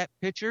paint that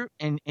picture,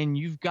 and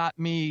you've got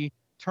me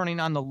turning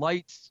on the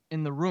lights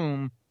in the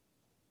room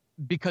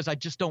because I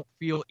just don't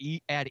feel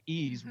at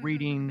ease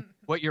reading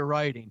what you're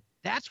writing.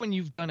 That's when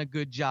you've done a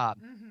good job.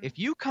 If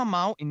you come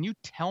out and you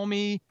tell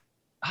me,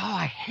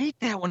 I hate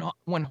that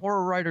when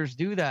horror writers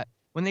do that.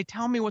 When they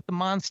tell me what the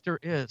monster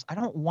is, I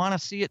don't want to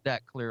see it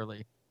that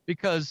clearly,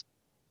 because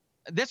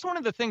that's one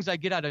of the things I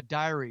get out of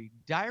Diary.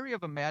 Diary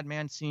of a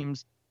Madman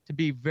seems to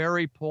be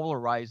very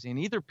polarizing.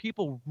 Either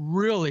people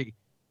really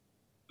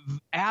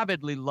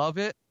avidly love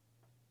it,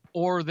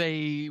 or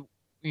they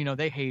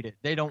hate it.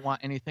 They don't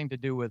want anything to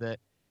do with it.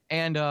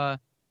 And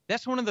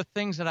that's one of the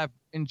things that I've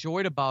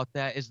enjoyed about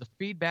that is the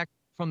feedback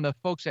from the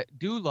folks that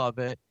do love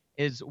it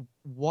is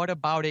what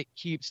about it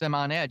keeps them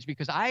on edge,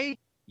 because I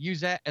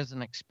use that as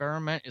an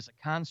experiment, as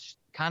a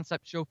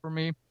concept show for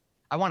me.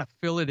 I want to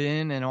fill it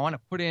in, and I want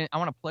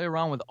to play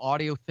around with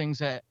audio things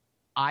that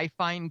I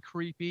find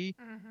creepy,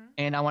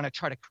 and I want to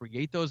try to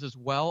create those as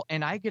well.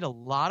 And I get a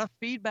lot of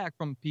feedback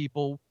from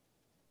people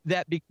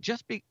that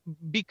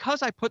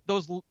because I put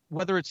those,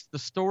 whether it's the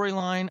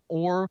storyline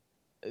or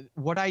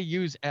what I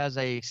use as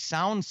a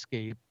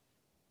soundscape,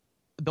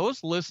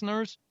 those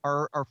listeners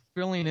are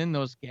filling in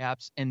those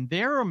gaps, and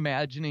they're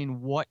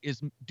imagining what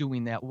is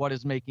doing that, what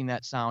is making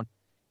that sound,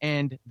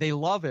 and they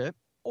love it,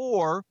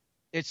 or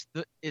it's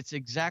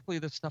exactly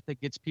the stuff that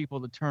gets people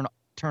to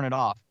turn it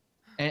off,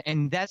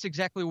 and that's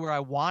exactly where I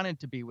wanted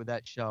to be with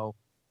that show,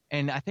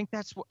 and I think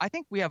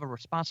we have a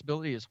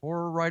responsibility as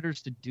horror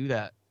writers to do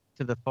that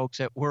to the folks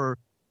that we're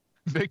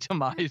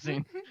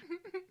victimizing.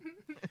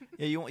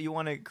 Yeah, you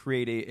want to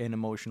create an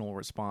emotional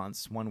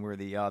response one way or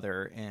the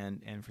other,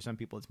 and for some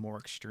people it's more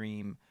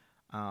extreme.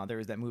 There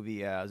was that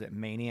movie, was it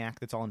Maniac,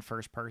 that's all in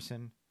first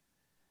person?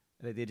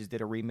 They just did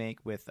a remake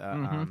with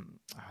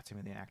what's the name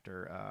of the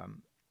actor?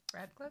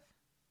 Radcliffe?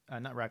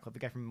 Not Radcliffe, the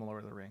guy from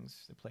Lord of the Rings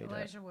that played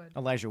Elijah Wood.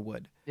 Elijah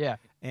Wood. Yeah,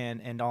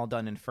 and all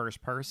done in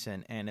first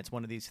person, and it's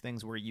one of these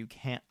things where you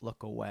can't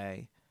look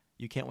away.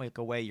 You can't look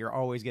away. You're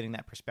always getting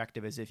that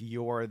perspective as if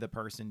you're the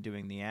person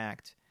doing the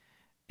act.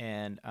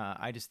 And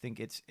I just think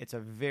it's a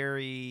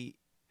very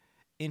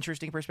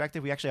interesting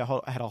perspective. We actually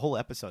had a whole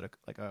episode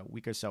like a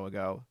week or so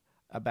ago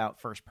about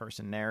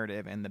first-person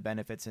narrative and the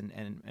benefits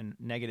and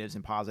negatives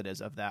and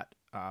positives of that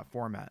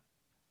format.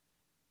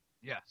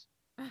 Yes.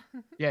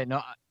 Yeah,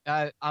 no,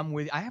 I'm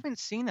with. I haven't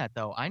seen that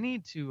though. I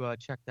need to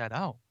check that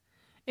out.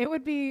 It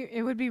would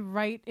be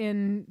right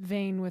in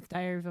vein with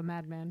Diary of a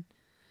Madman.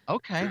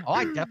 Okay. Oh,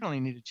 I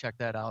definitely need to check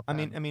that out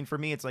then. I mean, for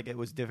me, it's like it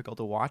was difficult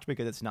to watch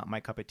because it's not my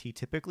cup of tea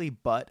typically,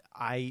 but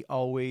I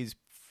always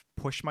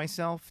push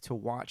myself to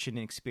watch and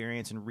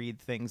experience and read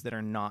things that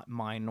are not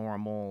my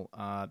normal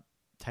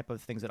type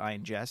of things that I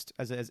ingest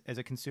as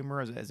a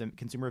consumer, as a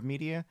consumer of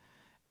media,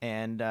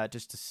 and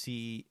just to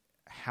see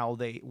how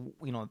they,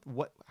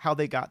 how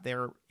they got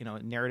there,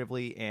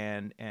 narratively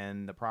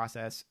and the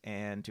process,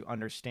 and to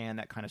understand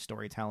that kind of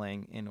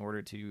storytelling in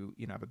order to,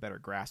 have a better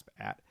grasp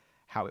at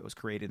how it was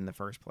created in the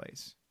first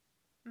place.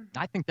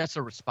 I think that's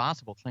a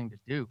responsible thing to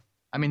do.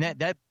 I mean,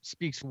 that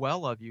speaks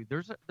well of you.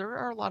 There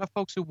are a lot of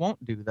folks who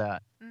won't do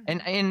that.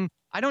 And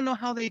I don't know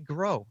how they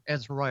grow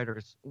as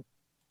writers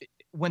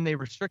when they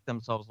restrict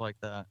themselves like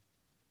that.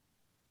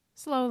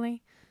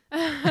 Slowly.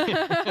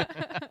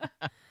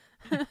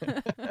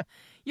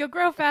 You'll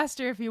grow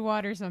faster if you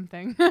water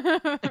something.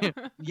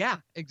 Yeah,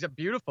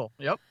 beautiful.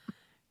 Yep.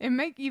 It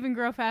might even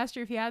grow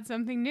faster if you add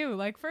something new,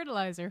 like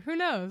fertilizer. Who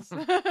knows?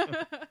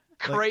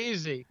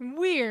 Crazy.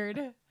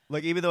 Weird.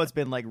 Like, even though it's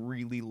been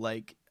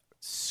really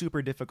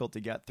super difficult to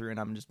get through and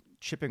I'm just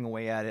chipping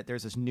away at it,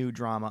 there's this new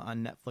drama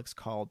on Netflix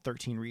called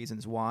 13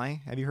 Reasons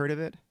Why. Have you heard of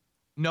it?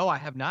 No, I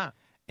have not.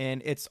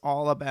 And it's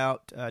all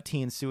about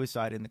teen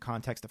suicide in the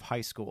context of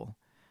high school.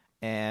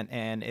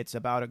 And it's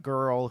about a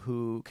girl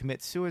who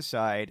commits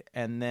suicide,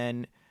 and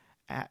then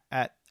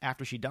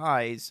after she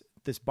dies,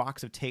 this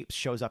box of tapes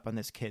shows up on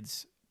this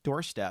kid's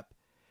doorstep,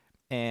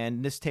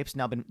 and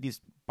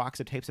these box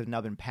of tapes have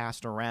now been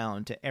passed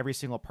around to every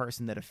single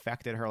person that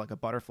affected her, like a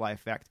butterfly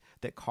effect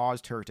that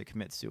caused her to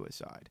commit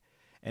suicide.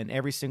 And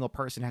every single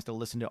person has to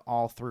listen to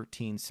all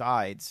 13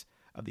 sides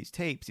of these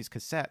tapes, these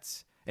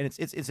cassettes. And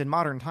it's in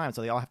modern times,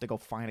 so they all have to go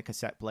find a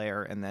cassette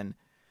player and then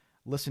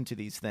listen to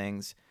these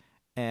things.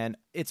 And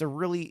it's a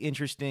really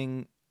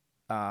interesting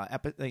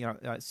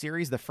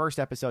series. The first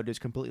episode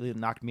just completely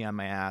knocked me on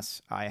my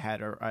ass. I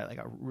had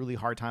a really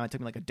hard time. It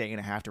took me like a day and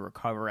a half to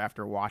recover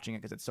after watching it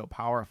because it's so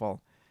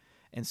powerful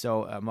and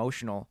so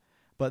emotional.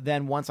 But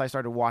then once I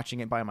started watching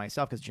it by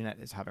myself, because Jeanette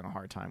is having a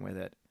hard time with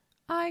it,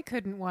 I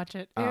couldn't watch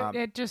it.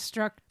 It just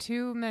struck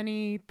too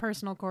many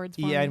personal chords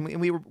for me. Yeah,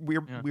 and we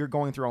were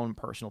going through our own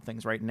personal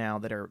things right now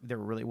that are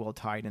really well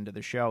tied into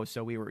the show.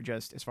 So we were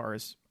just, as far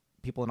as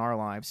people in our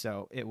lives.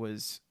 So it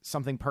was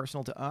something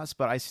personal to us,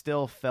 but I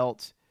still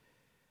felt,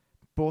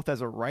 both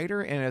as a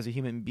writer and as a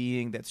human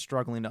being that's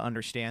struggling to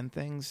understand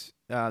things,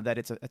 that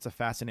it's a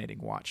fascinating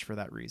watch for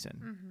that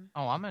reason. Mm-hmm.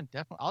 Oh, I'm gonna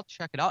I'll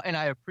check it out, and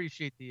I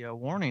appreciate the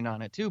warning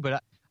on it too.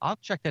 But I'll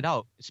check that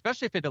out,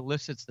 especially if it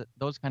elicits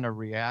those kind of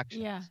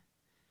reactions. Yeah.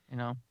 You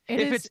know, It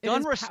it's is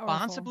done powerful.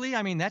 responsibly,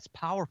 I mean, that's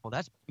powerful.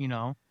 That's, you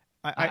know,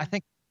 I I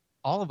think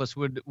all of us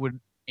would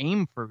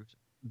aim for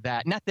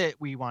that. Not that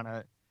we want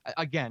to,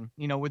 again,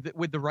 you know,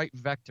 with the right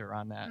vector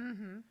on that.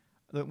 Mm-hmm.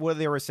 what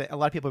they were saying, a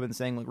lot of people have been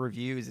saying, like,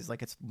 reviews is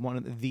like it's one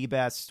of the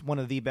best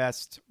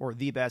or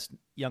the best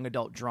young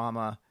adult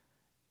drama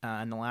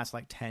in the last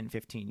like 10,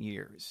 15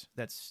 years.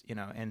 That's, you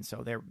know, and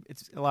so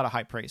it's a lot of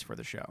high praise for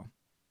the show.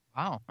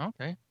 Wow.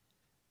 Okay.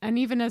 And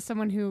even as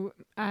someone who,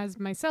 as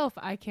myself,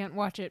 I can't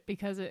watch it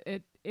because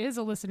it is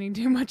eliciting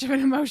too much of an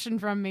emotion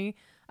from me.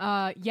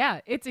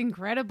 Yeah, it's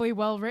incredibly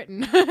well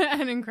written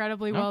and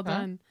incredibly well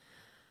done.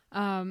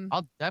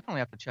 I'll definitely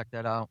have to check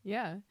that out.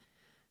 Yeah.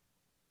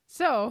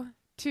 So,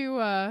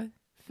 to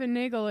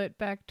finagle it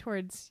back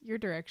towards your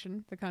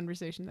direction, the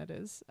conversation that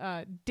is,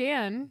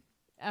 Dan,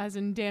 as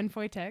in Dan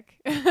Foytek,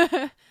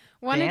 Dan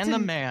the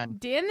man.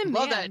 Dan the man.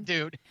 Love that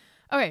dude.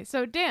 Okay,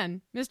 so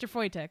Dan,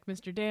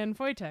 Mr. Dan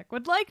Foytek,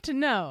 would like to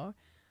know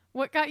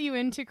what got you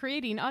into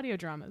creating audio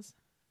dramas.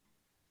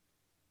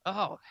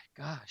 Oh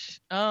gosh.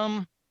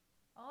 All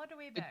the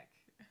way back.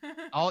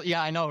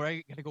 Yeah, I know,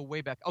 right? Gotta go way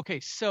back. Okay,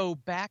 so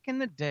back in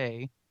the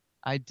day,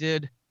 I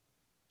did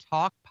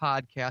talk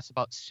podcasts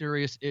about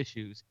serious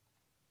issues.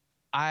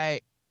 I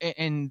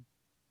don't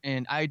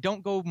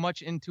go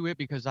much into it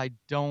because I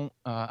want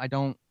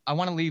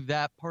to leave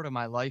that part of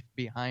my life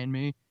behind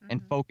me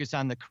and focus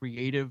on the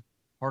creative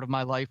part of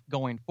my life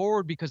going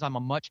forward, because I'm a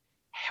much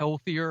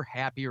healthier,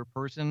 happier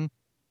person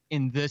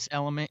in this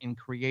element, in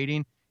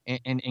creating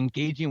and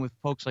engaging with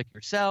folks like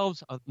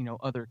yourselves, you know,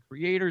 other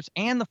creators,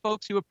 and the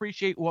folks who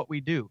appreciate what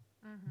we do.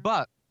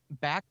 But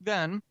back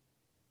then,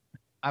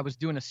 I was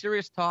doing a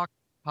serious talk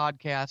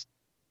podcast,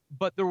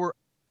 but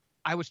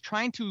I was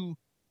trying to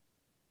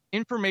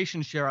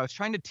information share. I was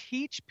trying to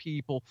teach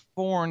people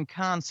foreign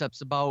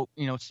concepts about,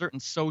 you know, certain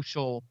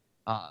social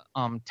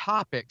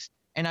topics,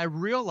 and I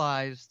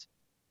realized,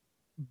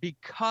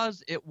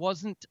 because it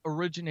wasn't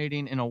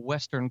originating in a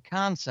Western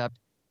concept,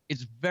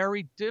 it's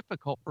very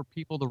difficult for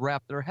people to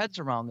wrap their heads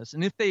around this.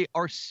 And if they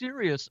are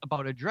serious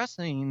about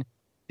addressing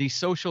the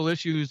social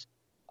issues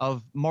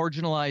of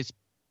marginalized,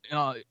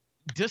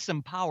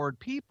 disempowered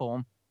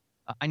people,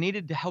 I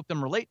needed to help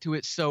them relate to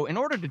it. So in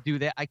order to do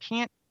that, I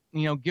can't,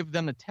 you know, give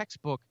them the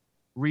textbook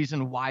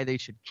reason why they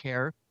should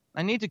care.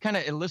 I need to kind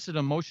of elicit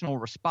emotional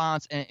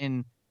response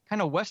and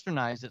kind of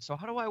westernize it. So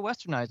how do I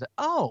westernize it?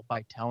 Oh,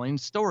 by telling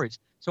stories.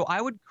 So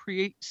I would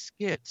create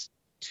skits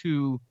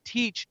to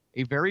teach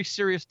a very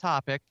serious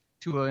topic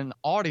to an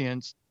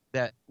audience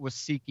that was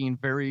seeking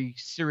very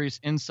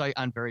serious insight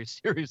on very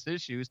serious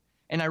issues.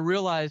 And I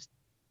realized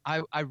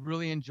I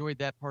really enjoyed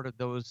that part of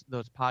those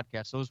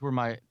podcasts. Those were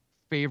my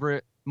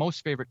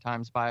most favorite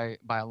times by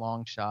a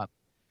long shot.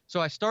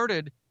 So I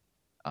started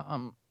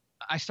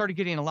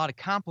getting a lot of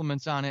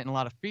compliments on it and a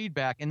lot of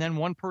feedback. And then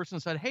one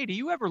person said, "Hey, do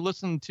you ever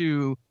listen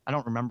to," I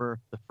don't remember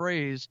the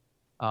phrase,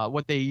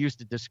 what they used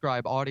to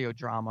describe audio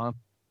drama.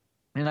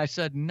 And I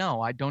said,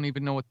 "No, I don't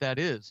even know what that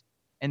is."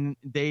 And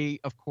they,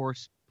 of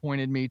course,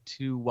 pointed me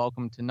to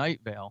Welcome to Night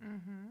Vale.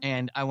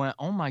 And I went,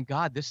 "Oh my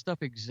God, this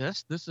stuff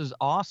exists? This is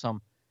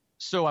awesome."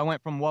 So I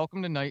went from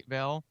Welcome to Night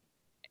Vale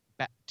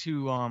back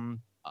to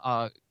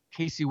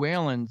Casey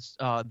Whalen's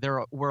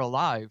We're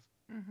Alive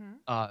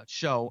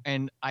show.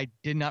 And I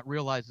did not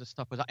realize this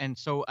stuff was, and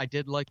so I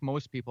did, like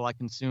most people, I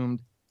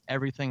consumed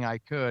everything I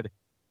could.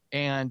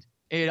 And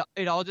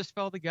it all just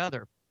fell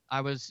together.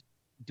 I was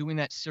doing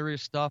that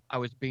serious stuff. I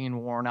was being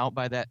worn out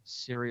by that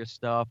serious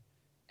stuff.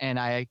 And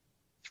I,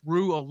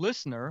 through a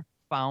listener,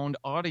 found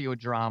audio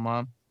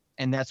drama.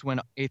 And that's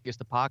when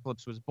Atheist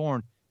Apocalypse was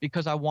born,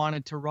 because I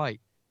wanted to write.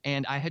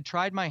 And I had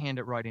tried my hand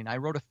at writing. I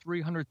wrote a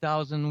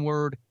 300,000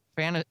 word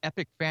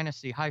epic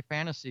fantasy, high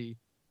fantasy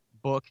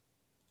book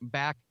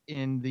back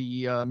in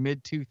the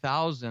mid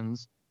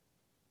 2000s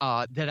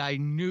that I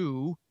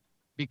knew,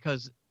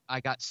 because I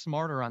got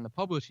smarter on the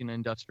publishing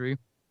industry,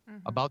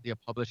 about the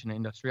publishing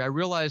industry. I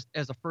realized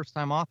as a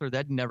first-time author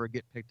that'd never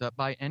get picked up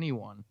by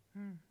anyone.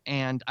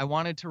 And I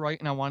wanted to write,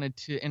 and I wanted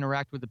to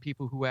interact with the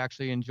people who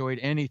actually enjoyed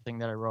anything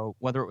that I wrote,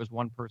 whether it was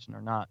one person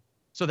or not.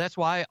 So that's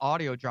why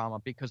audio drama,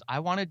 because I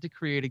wanted to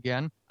create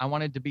again. I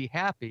wanted to be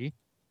happy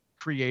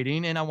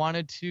creating, and I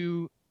wanted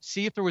to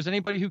see if there was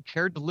anybody who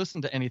cared to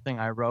listen to anything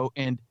I wrote.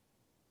 And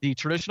the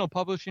traditional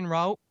publishing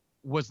route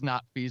was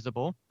not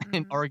feasible,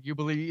 and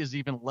arguably is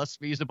even less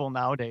feasible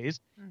nowadays.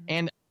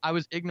 And I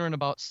was ignorant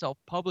about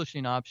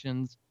self-publishing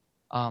options,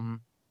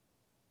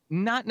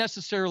 not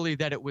necessarily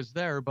that it was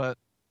there, but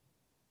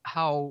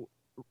how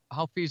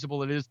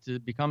feasible it is to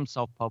become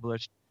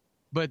self-published.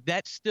 But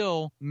that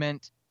still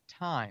meant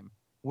time,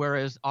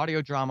 whereas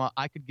audio drama,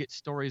 I could get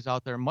stories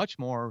out there much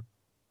more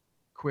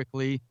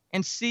quickly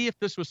and see if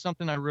this was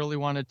something I really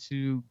wanted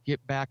to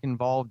get back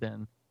involved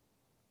in.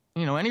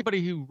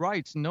 anybody who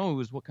writes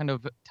knows what kind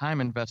of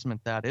time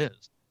investment that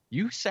is.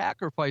 You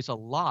sacrifice a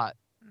lot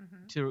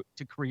to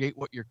create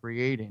what you're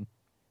creating.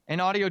 And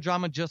audio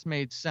drama just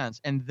made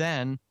sense. And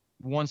then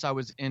once I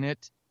was in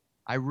it,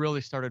 I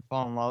really started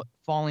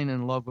falling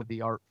in love with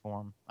the art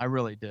form. I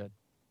really did.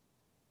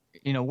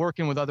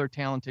 Working with other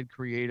talented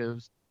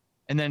creatives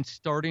and then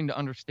starting to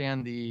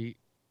understand the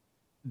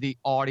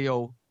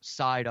audio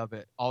side of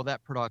it, all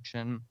that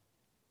production,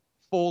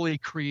 Foley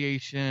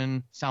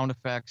creation, sound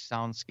effects,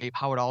 soundscape,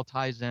 how it all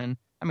ties in.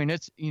 I mean,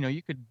 it's,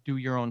 you could do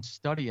your own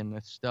study in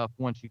this stuff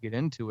once you get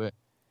into it.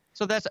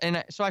 So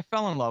so I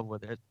fell in love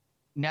with it.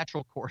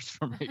 Natural course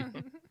for me.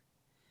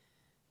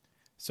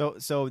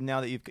 So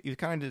now that you've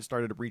kind of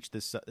started to reach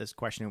this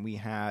question we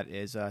had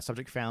is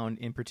Subject Found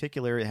in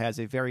particular, it has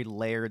a very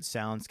layered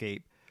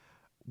soundscape.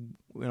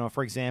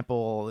 For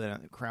example,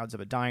 crowds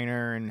of a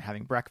diner and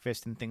having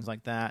breakfast and things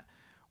like that.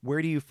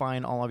 Where do you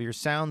find all of your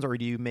sounds, or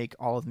do you make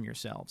all of them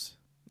yourselves?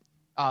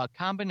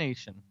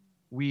 Combination.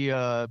 We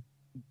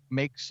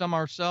make some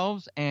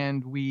ourselves,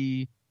 and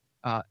we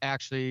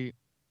actually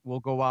will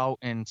go out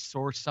and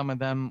source some of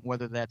them,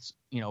 whether that's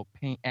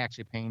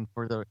paying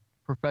for the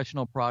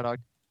professional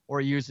product or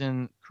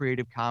using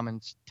Creative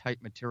Commons type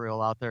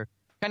material out there.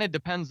 Kind of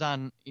depends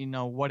on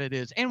what it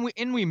is, and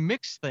we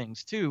mix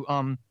things too.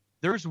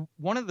 There's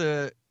one of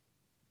the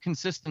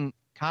consistent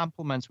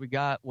compliments we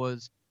got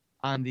was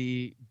on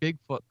the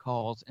Bigfoot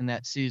calls in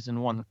that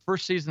season 1. The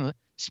first season,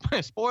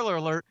 spoiler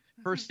alert,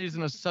 first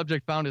season of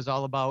Subject Found is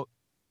all about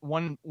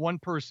one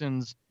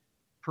person's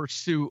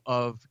pursuit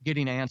of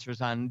getting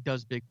answers on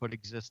does Bigfoot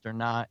exist or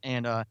not.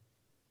 And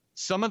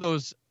some of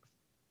those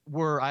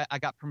I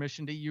got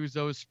permission to use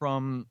those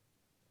from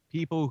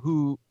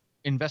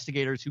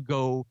investigators who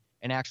go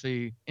and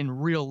actually in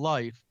real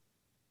life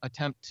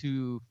attempt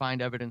to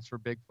find evidence for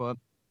Bigfoot. Cool.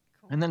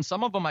 And then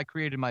some of them I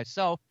created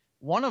myself.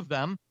 One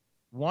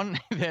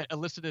that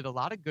elicited a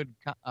lot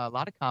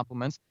of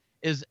compliments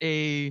is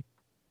a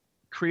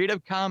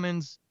Creative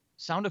Commons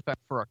sound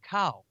effect for a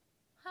cow.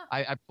 Huh.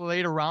 I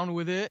played around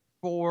with it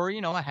for,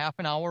 a half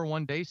an hour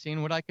one day,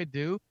 seeing what I could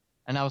do.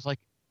 And I was like,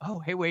 oh,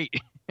 hey, wait,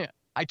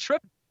 I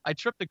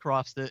tripped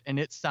across it, and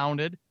it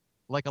sounded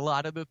like a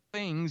lot of the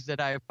things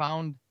that I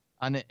found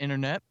on the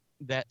internet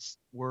that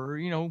were,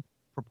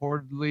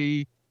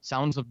 purportedly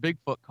sounds of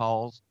Bigfoot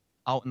calls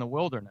out in the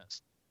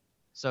wilderness.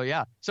 So,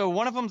 yeah. So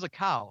one of them's a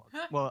cow.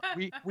 Well,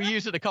 we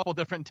use it a couple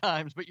different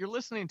times, but you're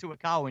listening to a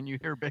cow when you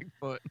hear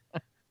Bigfoot.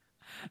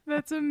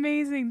 That's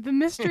amazing. The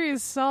mystery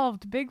is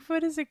solved.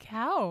 Bigfoot is a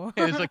cow.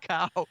 It's a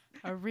cow.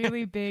 A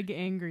really big,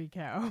 angry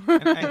cow.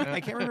 And I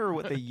can't remember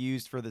what they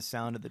used for the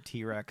sound of the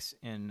T-Rex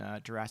in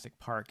Jurassic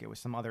Park. It was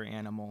some other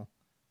animal.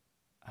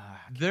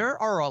 There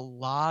are a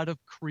lot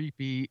of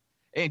creepy...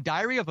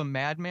 Diary of a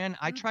Madman,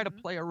 I try to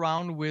play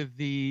around with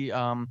the...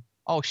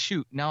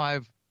 now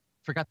I've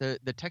forgot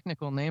the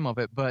technical name of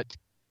it, but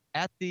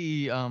at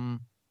the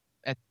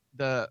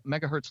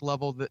megahertz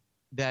level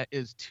that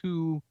is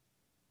too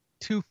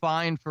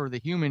fine for the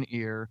human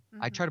ear,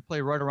 I try to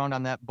play right around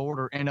on that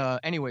border. And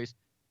anyways,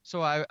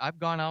 so I've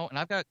gone out and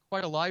I've got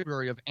quite a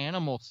library of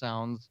animal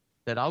sounds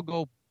that I'll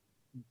go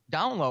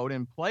download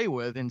and play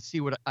with and see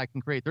what I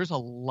can create. There's a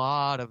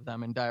lot of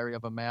them in Diary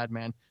of a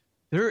Madman.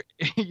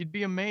 You'd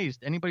be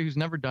amazed. Anybody who's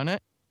never done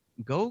it,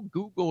 go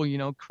Google,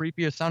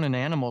 creepiest sounding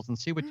animals and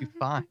see what you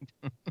find.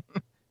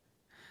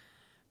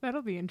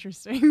 That'll be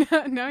interesting.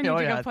 Now I need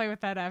to go play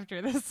with that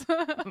after this.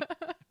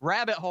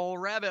 Rabbit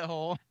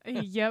hole.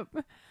 Yep.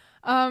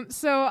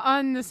 So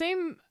on the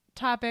same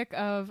topic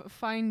of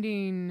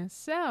finding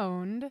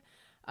sound,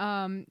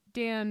 Dan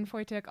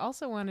Foytik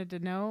also wanted to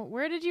know,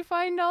 where did you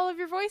find all of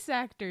your voice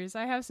actors?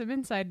 I have some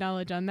inside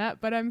knowledge on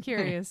that, but I'm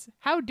curious.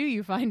 How do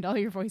you find all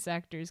your voice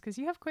actors? Because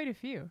you have quite a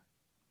few.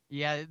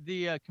 Yeah,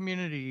 the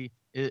community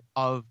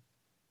of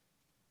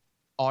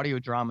audio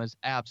drama is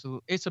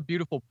it's a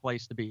beautiful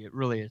place to be. It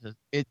really is.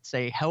 It's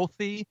a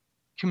healthy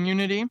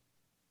community.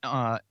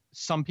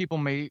 Some people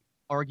may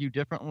argue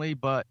differently,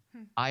 but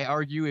I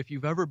argue if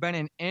you've ever been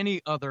in any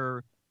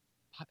other,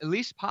 at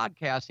least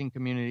podcasting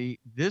community,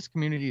 this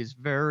community is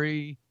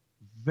very,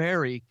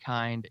 very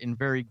kind and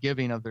very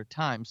giving of their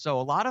time. So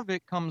a lot of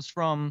it comes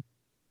from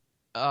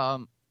that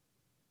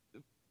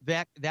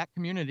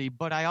community,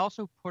 but I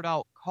also put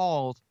out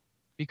calls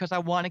because I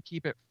want to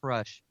keep it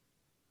fresh.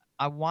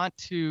 I want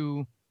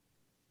to...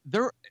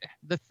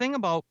 The thing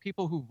about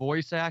people who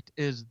voice act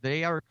is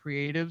they are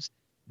creatives.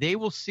 They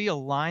will see a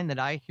line that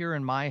I hear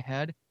in my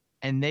head,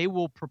 and they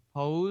will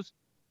propose,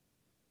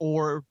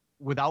 or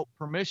without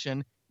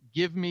permission,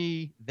 give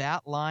me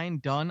that line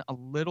done a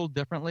little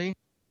differently.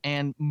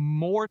 And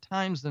more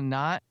times than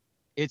not,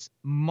 it's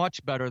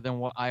much better than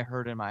what I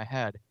heard in my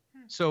head.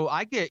 So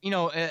I get,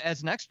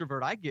 as an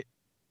extrovert,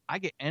 I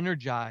get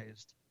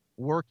energized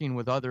working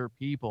with other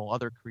people,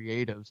 other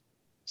creatives.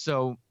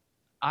 So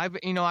I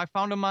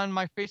found him on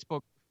my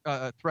Facebook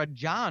thread,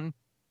 John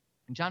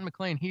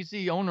McLean. He's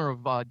the owner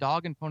of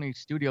Dog and Pony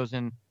Studios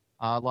in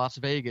Las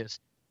Vegas.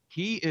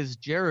 He is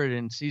Jared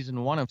in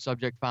season 1 of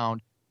Subject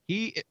Found.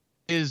 He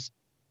is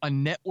a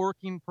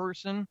networking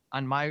person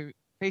on my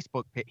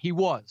Facebook page. He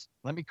was.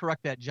 Let me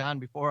correct that, John,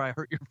 before I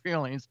hurt your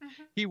feelings.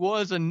 He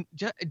was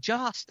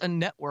just a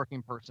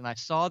networking person. I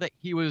saw that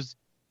he was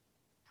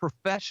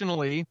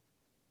professionally,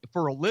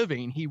 for a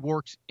living, he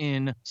works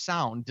in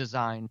sound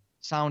design,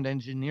 sound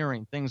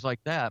engineering, things like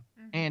that.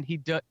 And he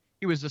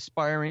was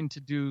aspiring to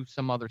do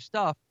some other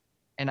stuff.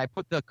 And I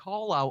put the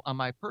call out on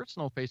my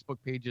personal Facebook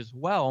page as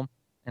well.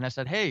 And I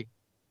said, hey,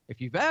 if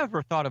you've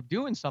ever thought of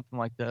doing something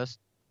like this,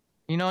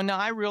 now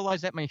I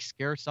realize that may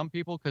scare some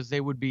people because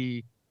they would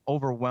be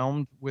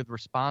overwhelmed with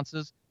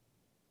responses.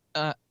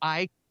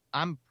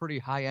 I'm pretty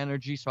high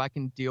energy, so I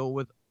can deal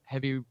with a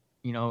heavy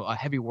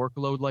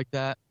workload like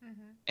that.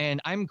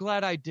 And I'm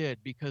glad I did,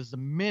 because the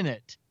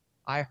minute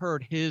I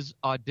heard his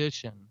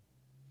audition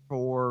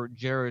for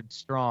Jared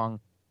Strong,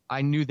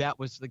 I knew that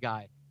was the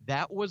guy.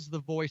 That was the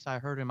voice I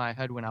heard in my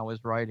head when I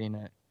was writing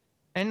it.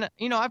 And,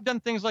 I've done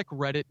things like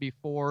Reddit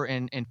before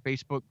and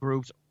Facebook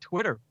groups,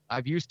 Twitter.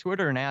 I've used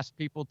Twitter and asked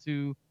people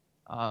to,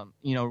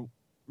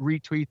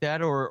 retweet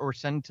that or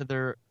send to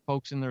their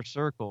folks in their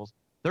circles.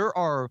 There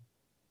are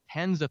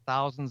tens of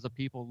thousands of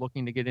people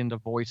looking to get into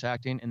voice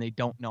acting, and they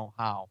don't know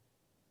how.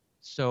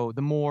 So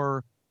the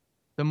more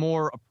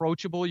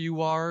approachable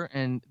you are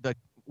and the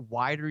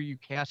wider you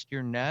cast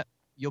your net,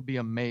 you'll be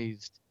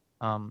amazed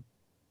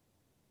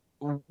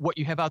what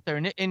you have out there.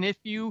 And if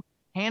you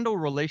handle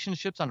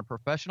relationships on a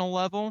professional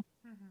level,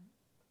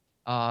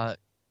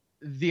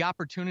 the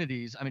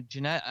opportunities. I mean,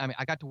 Jeanette.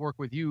 I got to work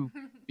with you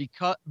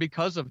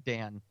because of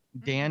Dan.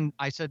 Dan,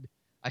 I said,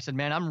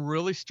 man, I'm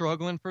really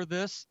struggling for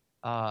this.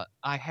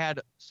 I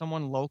had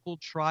someone local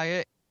try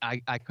it.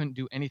 I couldn't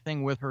do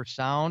anything with her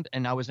sound,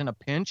 and I was in a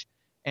pinch.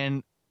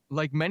 And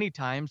like many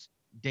times,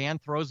 Dan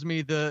throws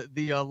me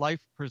the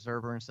life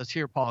preserver and says,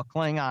 "Here, Paul,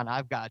 cling on.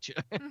 I've got you."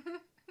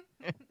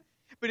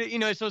 But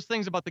it's those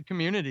things about the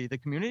community. The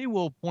community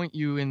will point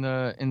you in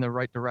the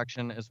right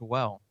direction as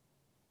well.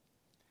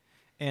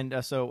 And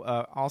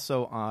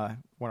also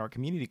one of our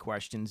community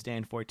questions,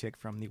 Dan Foytik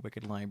from the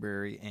Wicked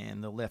Library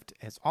and The Lift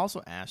has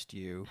also asked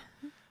you,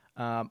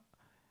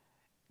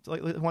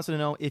 wants to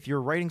know if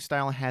your writing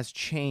style has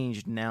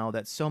changed now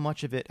that so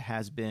much of it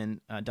has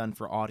been done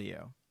for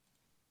audio.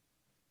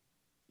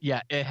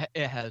 Yeah, it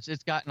has.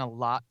 It's gotten a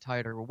lot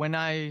tighter. When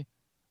I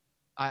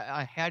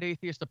had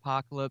Atheist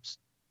Apocalypse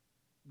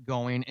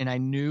going, and I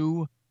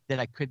knew that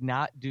I could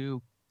not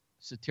do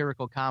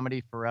satirical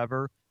comedy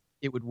forever.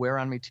 It would wear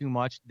on me too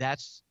much.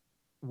 That's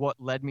what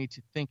led me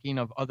to thinking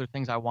of other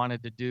things I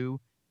wanted to do,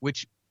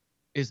 which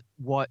is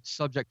what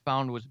Subject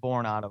Found was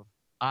born out of.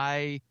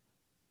 I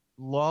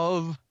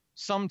love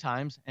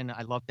sometimes, and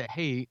I love to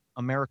hate,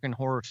 American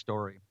Horror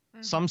Story.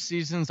 Some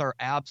seasons are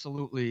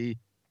absolutely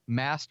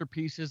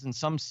masterpieces, and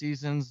some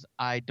seasons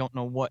I don't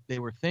know what they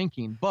were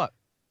thinking, but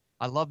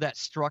I love that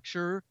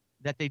structure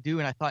that they do.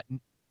 And I thought,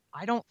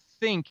 I don't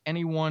think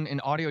anyone in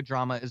audio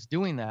drama is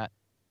doing that,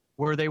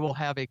 where they will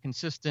have a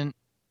consistent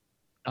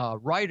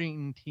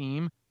writing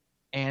team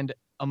and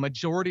a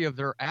majority of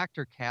their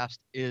actor cast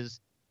is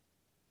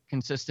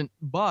consistent,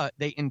 but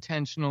they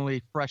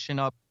intentionally freshen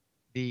up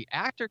the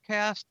actor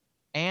cast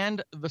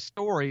and the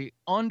story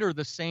under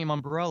the same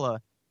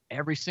umbrella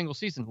every single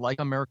season, like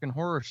American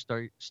Horror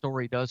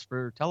Story does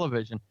for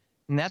television.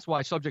 And that's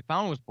why Subject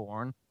Found was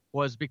born,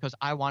 was because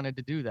I wanted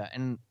to do that.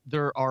 And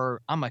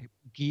I'm a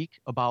geek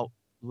about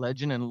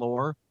legend and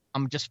lore.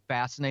 I'm just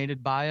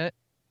fascinated by it.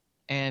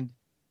 And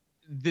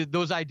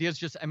those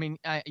ideas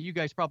you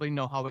guys probably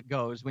know how it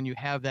goes when you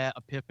have that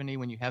epiphany,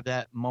 when you have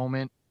that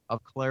moment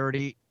of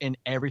clarity and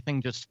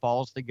everything just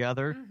falls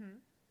together.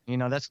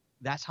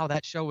 That's how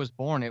that show was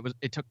born.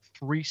 It took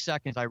 3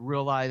 seconds. I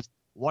realized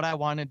what I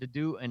wanted to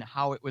do and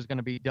how it was going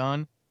to be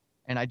done.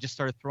 And I just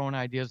started throwing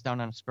ideas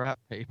down on scrap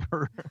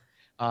paper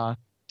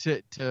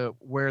to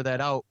wear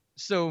that out.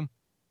 So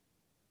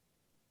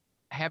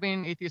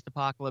having Atheist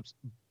Apocalypse,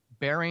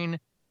 bearing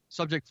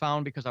Subject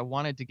Found because I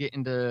wanted to get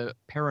into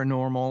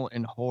paranormal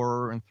and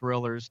horror and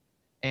thrillers,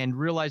 and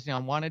realizing I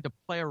wanted to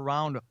play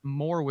around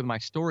more with my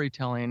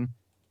storytelling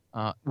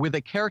with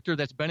a character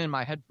that's been in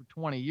my head for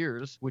 20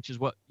 years, which is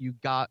what you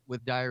got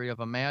with Diary of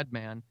a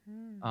Madman.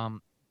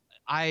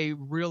 I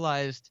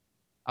realized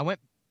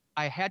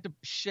I had to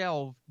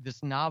shelve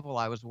this novel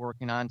I was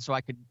working on so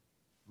I could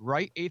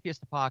write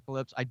Atheist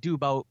Apocalypse. I do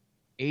about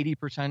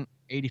 80%,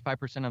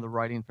 85% of the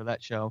writing for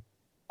that show,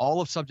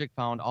 all of Subject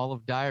Found, all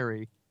of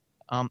Diary.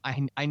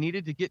 I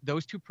needed to get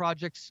those two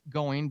projects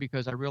going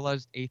because I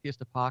realized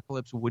Atheist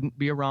Apocalypse wouldn't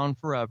be around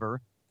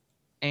forever.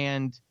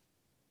 And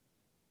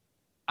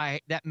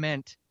that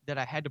meant that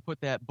I had to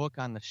put that book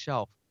on the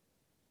shelf.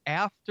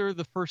 After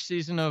the first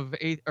season of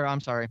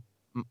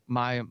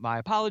my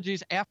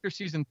apologies. After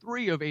season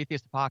 3 of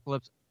Atheist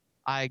Apocalypse,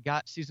 I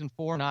got season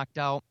 4 knocked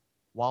out.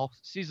 While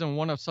season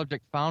 1 of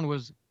Subject Found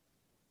was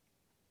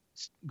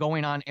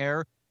going on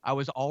air, I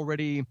was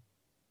already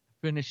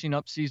finishing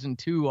up season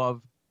 2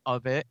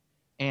 of it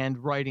and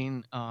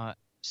writing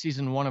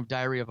season 1 of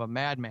Diary of a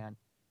Madman.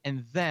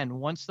 And then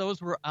once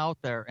those were out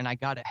there and I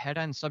got ahead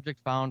on Subject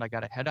Found, I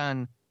got ahead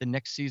on the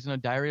next season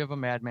of Diary of a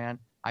Madman,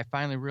 I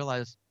finally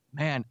realized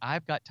man,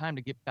 I've got time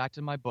to get back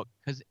to my book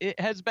because it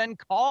has been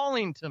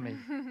calling to me.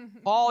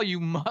 Paul, you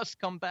must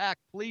come back.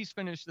 Please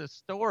finish this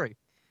story.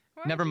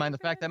 Never mind the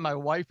fact that my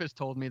wife has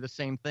told me the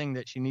same thing,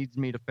 that she needs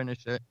me to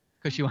finish it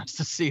because she wants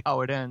to see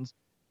how it ends.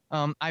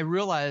 I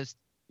realized,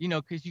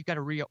 because you got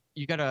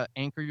to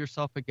anchor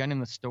yourself again in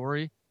the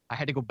story. I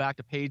had to go back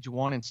to page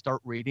 1 and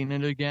start reading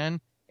it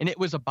again. And it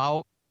was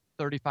about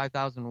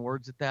 35,000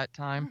 words at that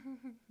time.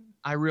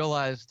 I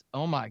realized,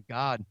 oh my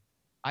God,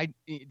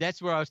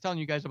 that's where I was telling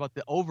you guys about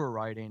the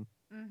overwriting.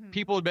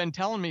 People had been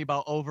telling me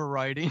about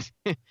overwriting.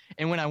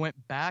 And when I went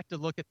back to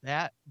look at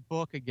that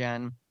book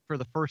again for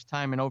the first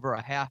time in over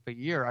a half a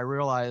year, I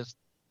realized,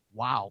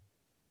 wow,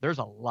 there's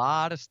a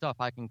lot of stuff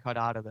I can cut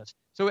out of this.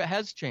 So it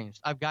has changed.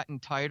 I've gotten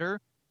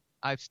tighter.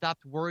 I've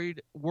stopped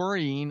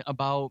worrying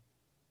about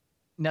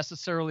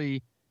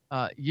necessarily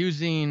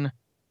using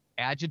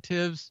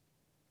adjectives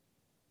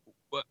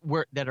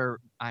that are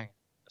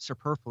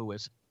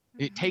superfluous.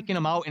 Taking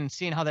them out and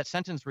seeing how that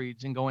sentence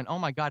reads and going, oh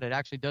my God, it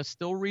actually does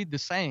still read the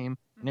same,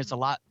 and it's a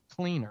lot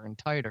cleaner and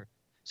tighter.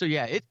 So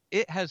yeah,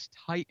 it has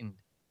tightened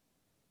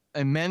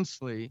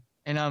immensely,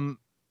 and I'm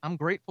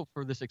grateful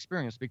for this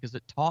experience because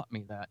it taught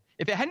me that.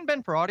 If it hadn't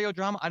been for audio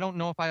drama, I don't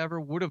know if I ever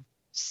would have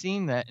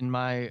seen that in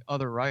my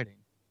other writing.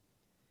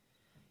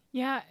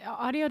 Yeah,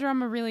 audio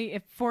drama really,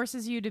 it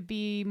forces you to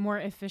be more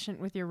efficient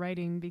with your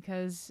writing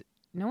because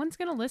no one's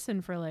going to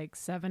listen for like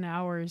 7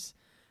 hours.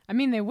 I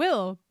mean, they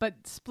will,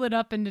 but split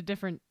up into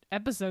different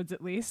episodes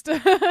at least.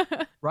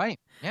 Right.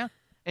 Yeah.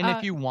 And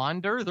if you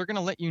wander, they're going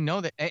to let you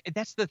know that.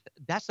 That's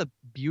the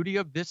beauty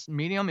of this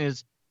medium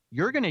is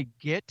you're going to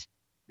get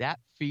that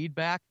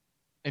feedback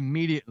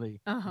immediately.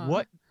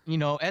 What,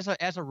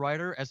 as a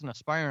writer, as an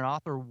aspiring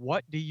author,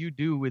 what do you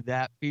do with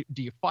that? Do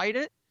you fight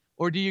it,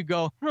 or do you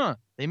go,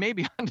 they may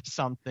be onto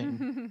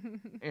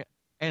something?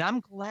 And I'm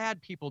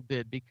glad people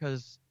did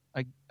because,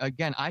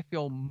 again, I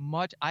feel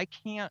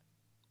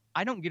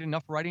I don't get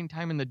enough writing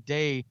time in the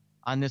day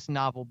on this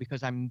novel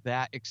because I'm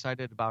that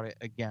excited about it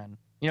again.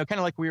 Kind of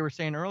like we were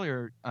saying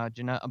earlier,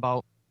 Jeanette,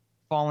 about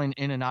falling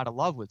in and out of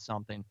love with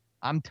something.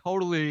 I'm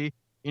totally,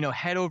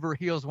 head over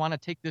heels, want to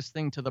take this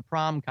thing to the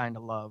prom kind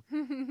of love.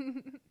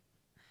 I'm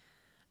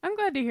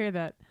glad to hear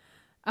that.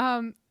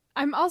 I'm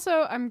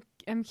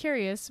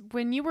curious,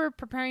 when you were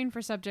preparing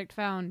for Subject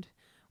Found,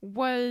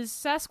 was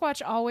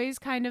Sasquatch always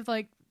kind of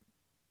like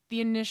the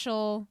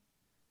initial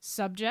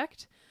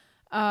subject?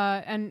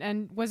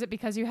 And was it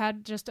because you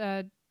had just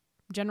a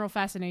general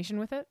fascination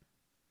with it?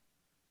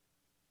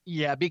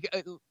 Yeah,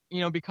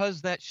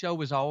 because that show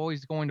was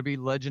always going to be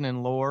legend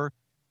and lore.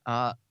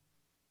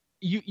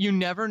 You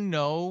never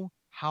know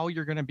how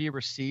you're going to be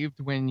received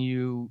when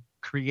you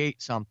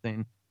create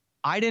something.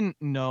 I didn't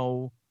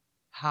know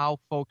how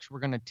folks were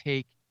going to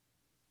take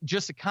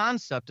just the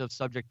concept of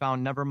Subject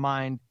Found, never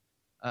mind,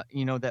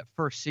 that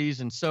first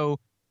season. So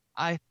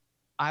I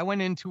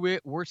went into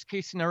it worst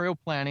case scenario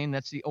planning.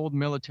 That's the old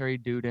military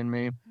dude in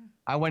me.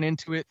 I went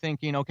into it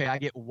thinking, okay, I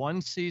get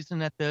one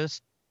season at this,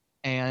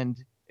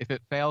 and if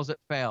it fails, it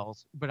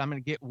fails. But I'm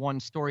going to get one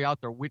story out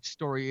there. Which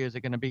story is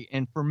it going to be?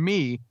 And for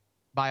me,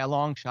 by a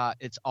long shot,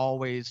 it's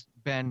always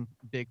been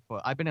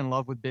Bigfoot. I've been in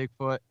love with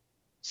Bigfoot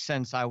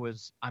since I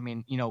was,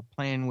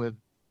 playing with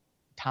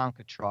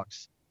Tonka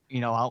trucks,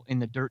 out in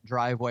the dirt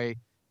driveway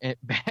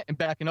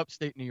back in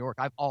upstate New York.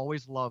 I've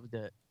always loved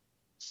it.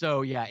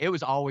 So, yeah, it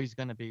was always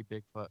going to be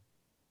Bigfoot.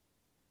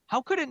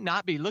 How could it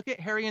not be? Look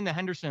at Harry and the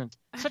Hendersons.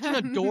 Such an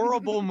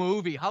adorable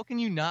movie. How can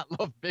you not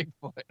love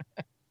Bigfoot?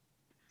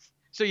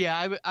 So,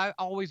 yeah, I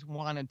always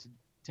wanted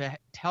to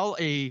tell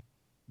a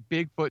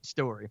Bigfoot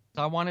story.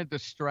 So I wanted to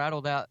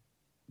straddle that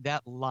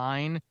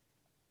line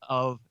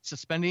of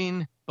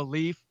suspending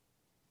belief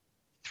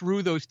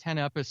through those 10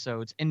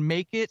 episodes and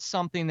make it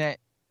something that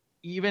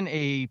even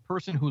a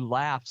person who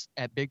laughs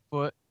at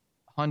Bigfoot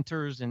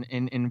hunters and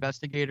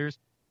investigators,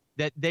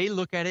 that they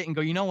look at it and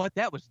go, you know what,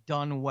 that was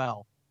done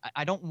well.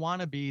 I don't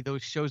want to be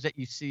those shows that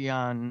you see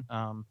on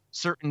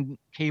certain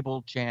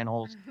cable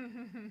channels.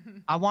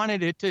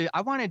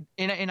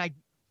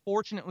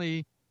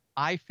 Fortunately,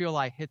 I feel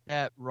I hit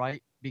that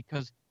right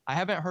because I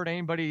haven't heard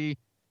anybody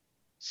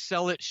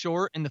sell it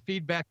short. And the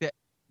feedback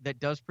that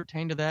does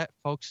pertain to that,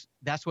 folks,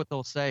 that's what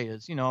they'll say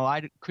is,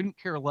 I couldn't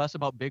care less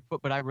about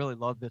Bigfoot, but I really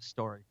love this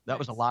story. That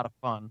was a lot of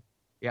fun.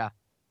 Yeah.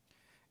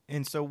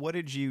 And so what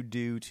did you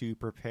do to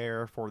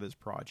prepare for this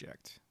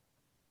project?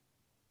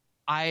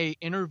 I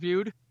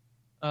interviewed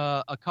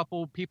a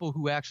couple people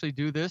who actually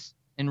do this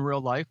in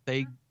real life.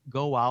 They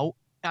go out.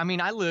 I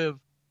mean, I live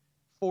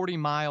 40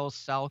 miles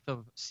south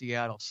of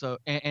Seattle. So,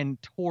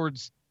 and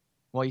towards,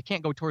 well, you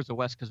can't go towards the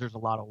west because there's a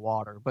lot of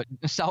water, but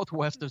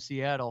southwest of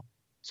Seattle.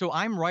 So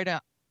I'm right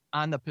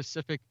on the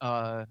Pacific,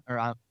 or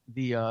on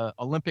the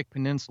Olympic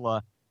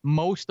Peninsula,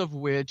 most of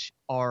which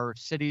are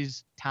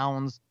cities,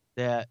 towns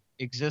that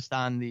exist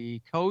on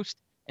the coast,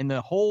 and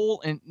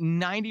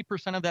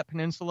 90% of that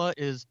peninsula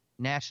is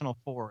national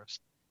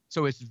forest.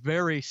 So it's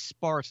very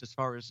sparse as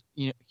far as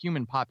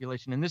human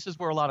population, and this is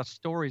where a lot of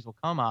stories will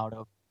come out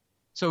of.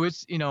 So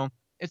it's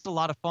a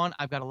lot of fun.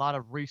 I've got a lot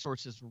of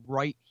resources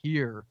right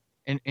here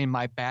in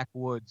my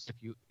backwoods,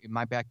 in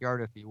my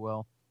backyard, if you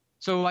will.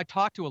 So I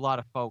talked to a lot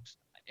of folks.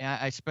 And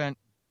I spent,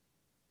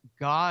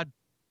 God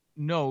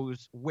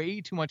knows,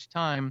 way too much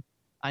time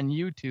on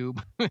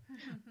YouTube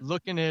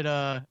looking at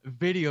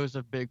videos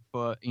of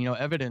Bigfoot,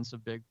 evidence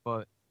of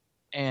Bigfoot,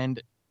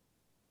 and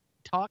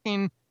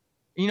talking.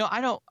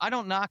 I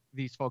don't knock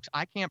these folks.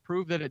 I can't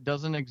prove that it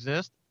doesn't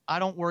exist. I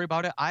don't worry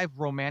about it. I've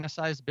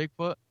romanticized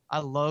Bigfoot. I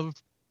love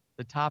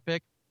the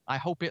topic. I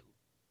hope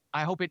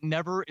it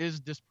never is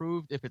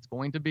disproved if it's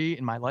going to be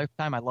in my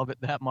lifetime. I love it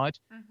that much.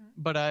 Mm-hmm.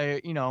 But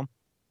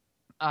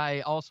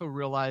I also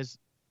realize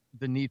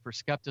the need for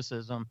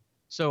skepticism.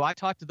 So I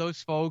talked to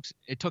those folks.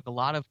 It took a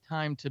lot of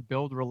time to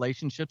build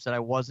relationships that I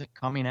wasn't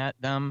coming at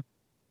them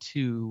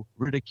to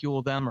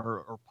ridicule them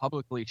or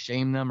publicly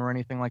shame them or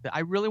anything like that.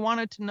 I really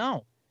wanted to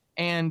know.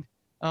 And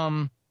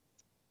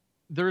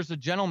there's a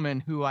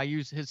gentleman who I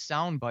use his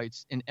sound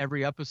bites in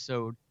every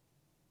episode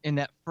in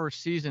that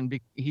first season.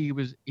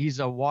 He's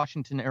a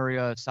Washington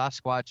area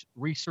Sasquatch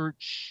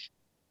research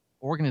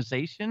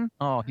organization.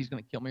 Oh, he's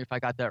going to kill me if I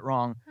got that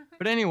wrong.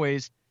 But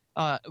anyways,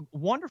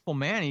 wonderful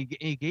man.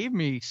 He gave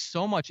me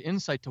so much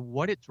insight to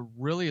what it's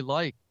really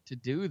like to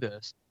do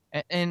this.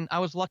 And I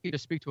was lucky to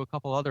speak to a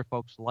couple other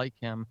folks like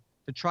him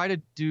to try to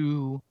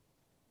do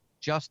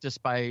justice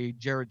by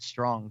Jared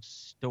Strong's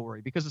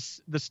story,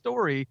 because the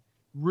story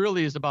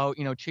really is about,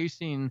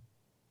 chasing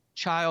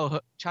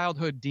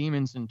childhood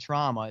demons and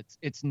trauma.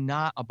 It's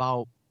not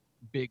about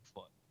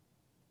Bigfoot.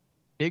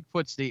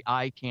 Bigfoot's the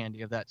eye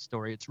candy of that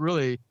story. It's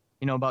really,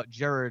 about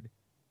Jared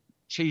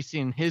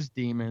chasing his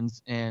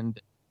demons, and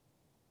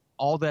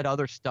all that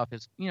other stuff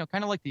is,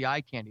 kind of like the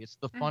eye candy. It's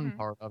the fun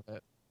part of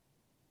it.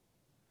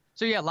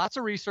 So yeah, lots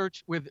of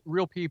research with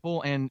real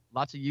people and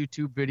lots of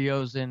YouTube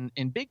videos and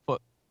Bigfoot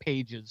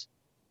pages.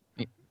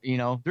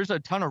 There's a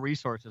ton of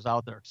resources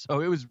out there.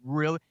 So it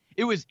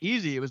was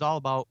easy. It was all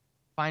about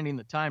finding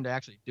the time to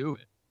actually do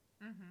it.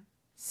 Mm-hmm.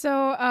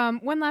 So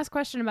one last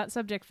question about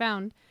Subject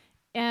Found.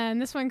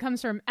 And this one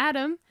comes from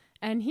Adam.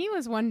 And he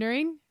was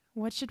wondering,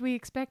 what should we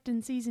expect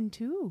in season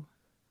 2?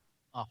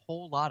 A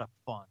whole lot of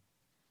fun.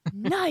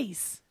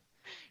 Nice.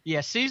 Yeah,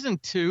 season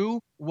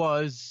 2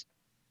 was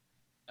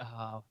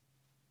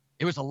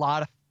it was a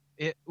lot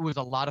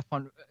of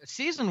fun.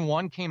 Season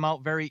 1 came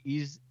out very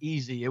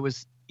easy. It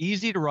was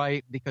easy to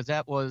write because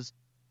that was,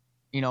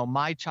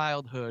 my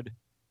childhood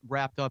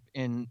wrapped up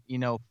in,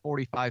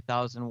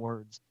 45,000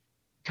 words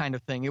kind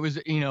of thing. It was,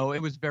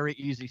 it was very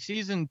easy.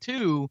 Season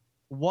 2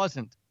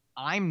 wasn't.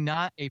 I'm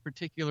not a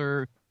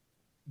particular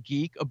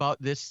geek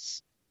about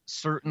this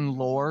certain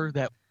lore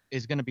that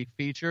is going to be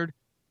featured.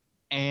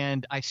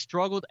 And I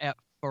struggled at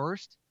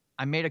first.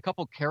 I made a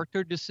couple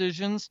character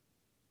decisions.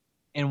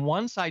 And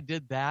once I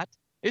did that,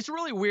 it's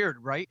really weird,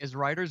 right? As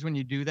writers, when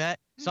you do that,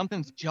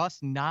 something's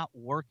just not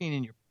working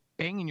and you're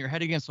banging your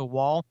head against a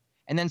wall.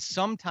 And then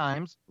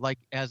sometimes, like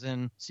as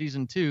in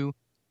season 2,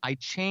 I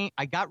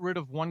got rid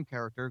of one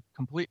character,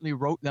 completely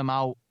wrote them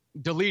out,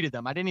 deleted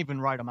them. I didn't even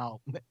write them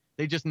out.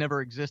 They just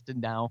never existed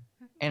now.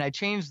 And I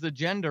changed the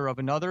gender of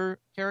another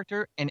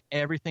character, and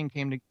everything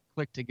came to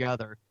click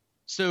together.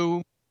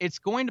 So it's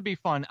going to be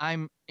fun.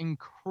 I'm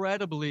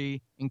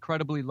incredibly,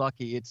 incredibly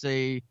lucky. It's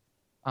an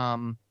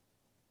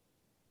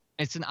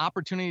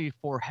opportunity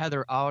for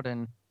Heather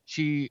Auden.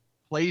 She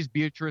plays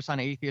Beatrice on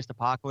Atheist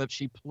Apocalypse.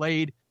 She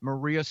played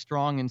Maria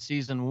Strong in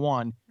season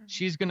 1. Mm-hmm.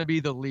 She's going to be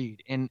the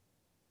lead. And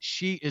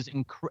she is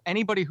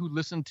anybody who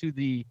listened to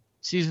the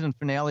season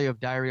finale of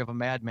Diary of a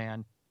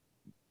Madman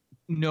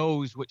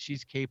knows what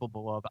she's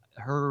capable of.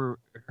 Her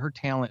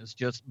talent is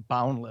just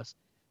boundless.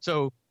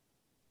 So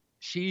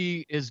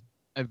she is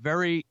a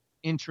very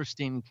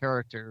interesting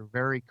character,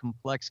 very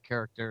complex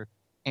character.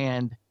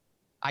 And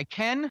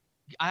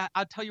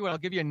I'll tell you what, I'll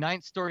give you a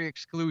 9th Story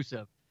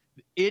exclusive.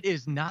 It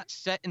is not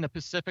set in the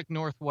Pacific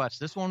Northwest.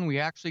 This one, we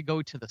actually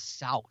go to the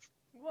South.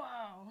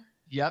 Wow.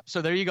 Yep.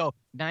 So there you go.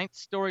 9th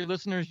Story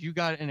listeners, you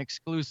got an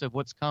exclusive.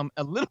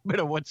 A little bit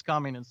of what's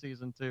coming in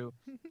season 2.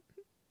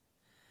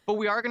 But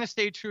we are going to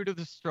stay true to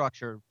the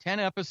structure. 10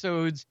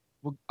 episodes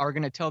are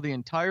going to tell the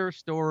entire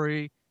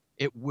story.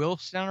 It will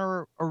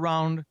center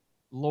around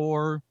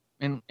lore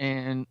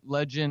and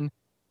legend,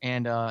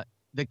 and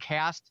the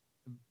cast,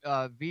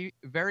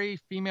 very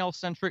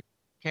female-centric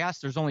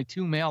cast. There's only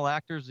 2 male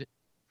actors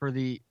for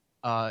the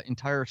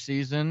entire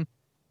season,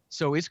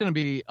 so it's going to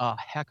be a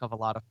heck of a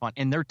lot of fun,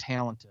 and they're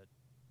talented.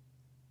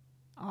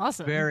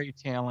 Awesome. Very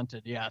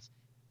talented, yes.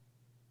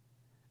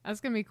 That's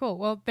going to be cool.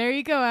 Well, there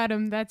you go,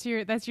 Adam. That's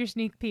your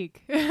sneak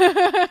peek.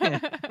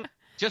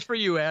 Just for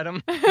you,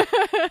 Adam.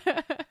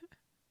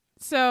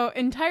 So,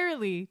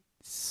 entirely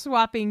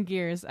swapping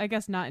gears, I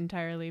guess not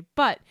entirely,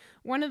 but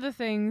one of the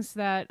things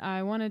that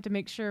I wanted to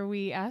make sure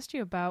we asked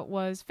you about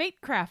was Fate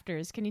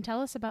Crafters. Can you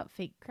tell us about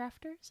Fate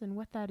Crafters and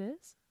what that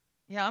is?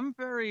 Yeah, I'm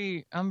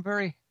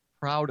very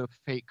proud of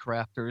Fate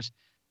Crafters.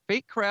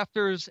 Fate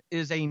Crafters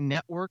is a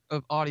network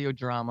of audio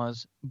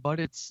dramas, but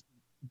it's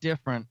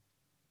different.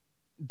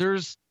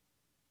 This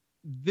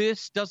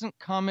doesn't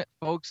come at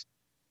folks,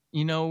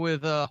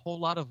 with a whole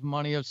lot of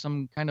money of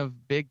some kind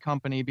of big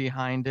company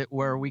behind it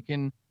where we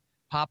can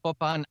pop up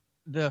on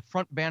the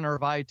front banner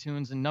of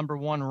iTunes and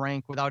 #1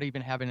 rank without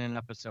even having an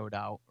episode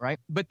out, right?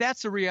 But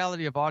that's the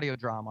reality of audio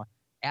drama.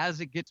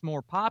 As it gets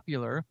more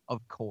popular,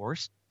 of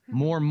course,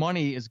 more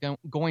money is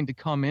going to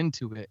come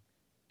into it.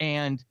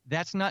 And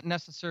that's not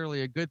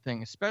necessarily a good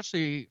thing,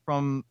 especially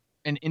from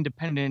an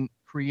independent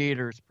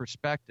creator's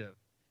perspective.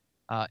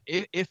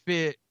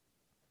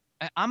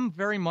 I'm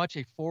very much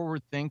a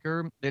forward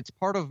thinker. It's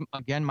part of,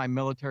 again, my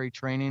military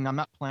training. I'm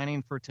not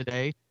planning for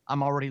today.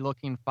 I'm already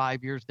looking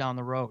 5 years down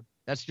the road.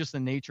 That's just the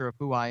nature of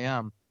who I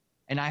am.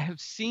 And I have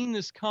seen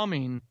this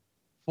coming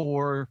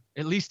for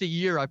at least a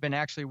year. I've been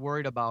actually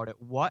worried about it.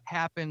 What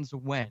happens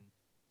when?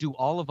 Do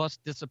all of us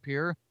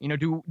disappear?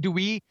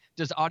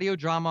 Does audio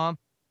drama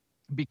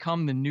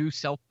become the new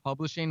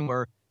self-publishing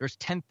where there's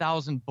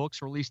 10,000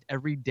 books released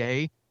every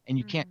day and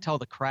you can't tell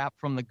the crap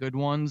from the good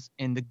ones,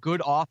 and the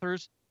good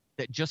authors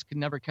that just could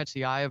never catch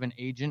the eye of an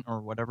agent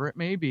or whatever it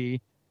may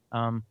be,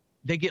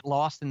 they get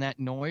lost in that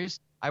noise?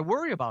 I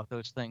worry about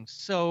those things.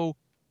 So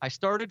I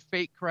started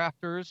Fate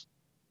Crafters,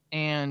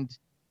 and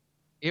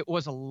it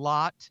was a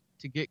lot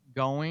to get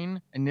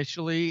going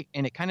initially,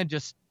 and it kind of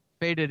just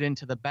faded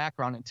into the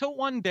background until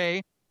one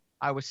day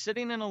I was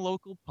sitting in a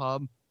local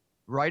pub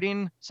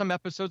writing some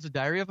episodes of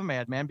Diary of a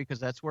Madman, because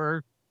that's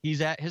where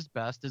he's at his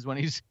best, is when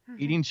he's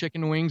eating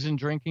chicken wings and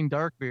drinking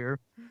dark beer.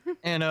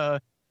 And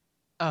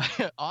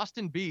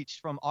Austin Beach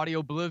from Audio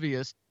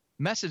Oblivious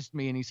messaged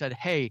me, and he said,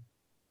 "Hey,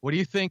 what do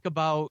you think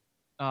about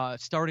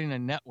starting a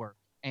network?"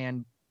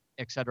 and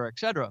et cetera, et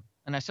cetera.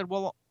 And I said,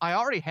 "Well, I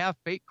already have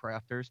Fate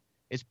Crafters.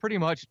 It's pretty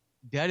much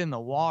dead in the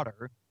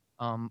water.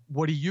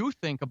 What do you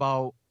think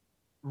about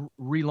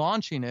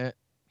relaunching it?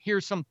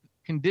 Here's some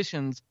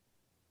conditions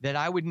that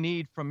I would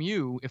need from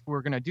you if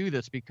we're going to do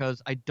this,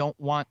 because I don't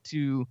want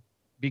to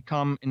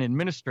become an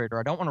administrator.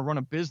 I don't want to run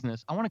a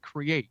business. I want to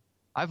create.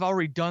 I've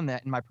already done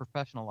that in my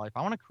professional life.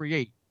 I want to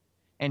create."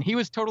 And he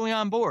was totally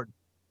on board.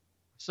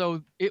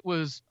 So it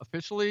was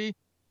officially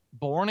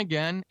born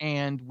again,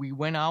 and we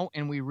went out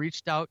and we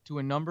reached out to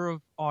a number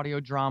of audio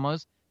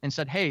dramas and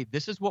said, "Hey,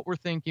 this is what we're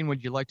thinking.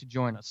 Would you like to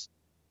join us?"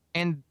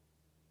 And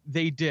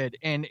they did,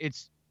 and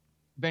it's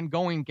been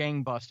going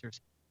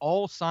gangbusters.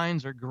 All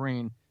signs are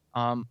green.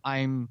 I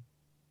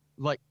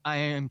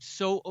am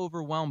so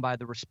overwhelmed by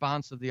the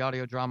response of the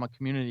audio drama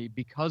community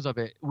because of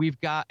it. We've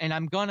got, and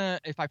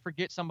if I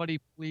forget somebody,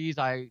 please,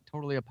 I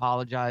totally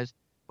apologize,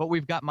 but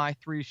we've got my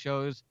 3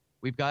 shows.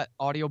 We've got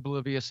Audio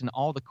Oblivious and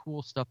all the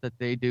cool stuff that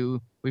they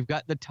do. We've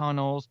got The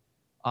Tunnels.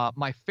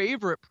 My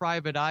favorite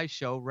Private Eye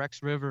show,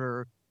 Rex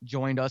Riveter,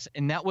 joined us,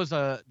 and that was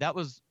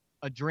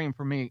a dream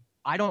for me.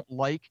 I don't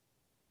like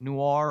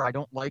noir. I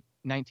don't like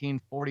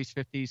 1940s,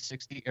 50s,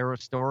 60s era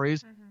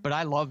stories, but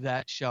I love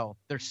that show.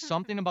 There's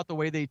something about the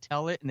way they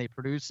tell it and they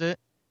produce it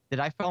that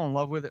I fell in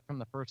love with it from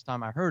the first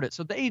time I heard it.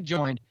 So they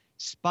joined.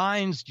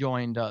 Spines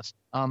joined us.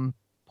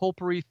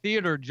 Pulpery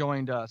Theater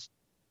joined us.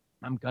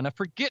 I'm going to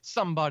forget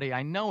somebody.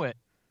 I know it.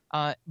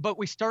 But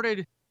we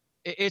started,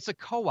 it's a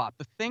co-op.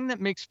 The thing that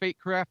makes Fate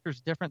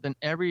Crafters different than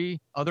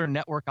every other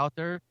network out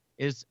there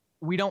is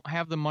we don't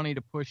have the money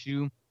to push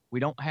you. We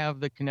don't have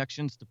the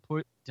connections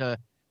to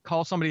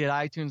call somebody at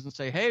iTunes and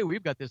say, "Hey,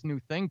 we've got this new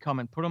thing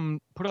coming. Put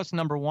us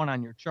 #1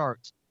 on your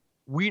charts."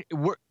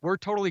 We're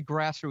totally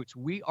grassroots.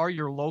 We are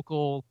your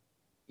local,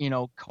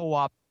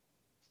 co-op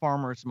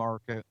farmers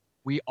market.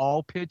 We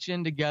all pitch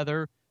in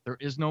together. There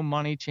is no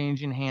money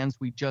changing hands.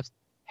 We just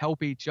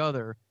help each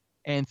other.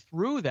 And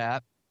through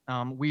that,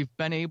 we've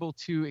been able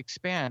to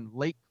expand.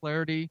 Lake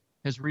Clarity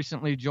has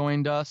recently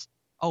joined us.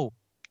 Oh,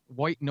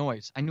 White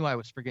Noise. I knew I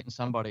was forgetting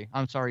somebody.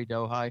 I'm sorry,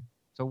 Dohai.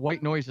 So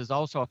White Noise is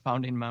also a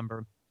founding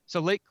member. So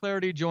Lake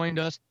Clarity joined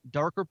us.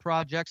 Darker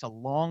Projects, a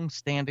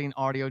long-standing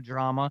audio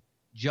drama,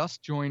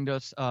 just joined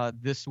us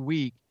this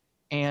week.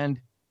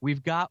 And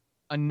we've got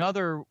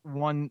another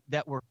one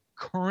that we're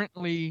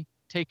currently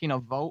taking a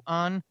vote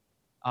on.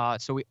 I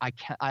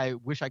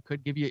wish I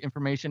could give you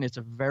information. It's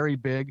a very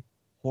big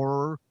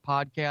horror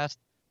podcast,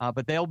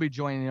 but they'll be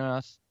joining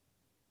us.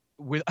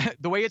 With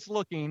the way it's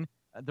looking,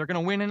 they're going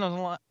to win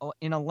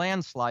in a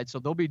landslide, so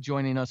they'll be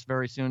joining us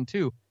very soon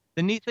too.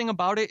 The neat thing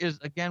about it is,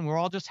 again, we're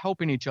all just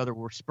helping each other.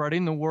 We're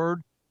spreading the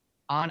word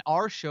on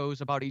our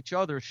shows about each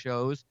other's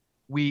shows.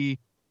 We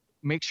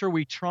make sure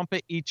we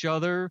trumpet each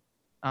other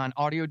on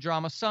Audio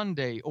Drama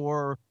Sunday,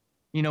 or,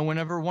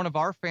 whenever one of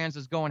our fans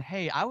is going,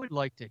 "Hey, I would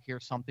like to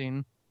hear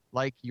something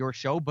like your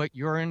show, but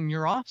you're in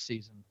your off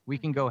season." We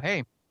can go,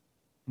 "Hey,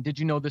 did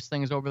you know this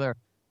thing is over there?"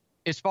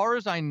 As far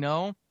as I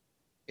know,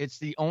 it's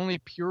the only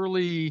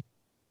purely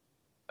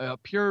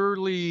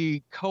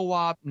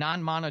co-op,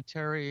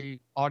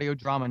 non-monetary audio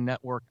drama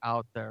network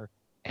out there.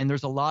 And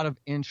there's a lot of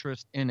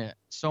interest in it,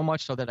 so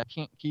much so that I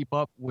can't keep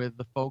up with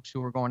the folks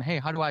who are going, "Hey,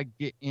 how do I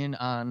get in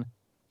on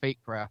Fate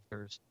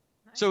Crafters?"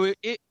 Nice. So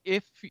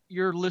if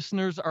your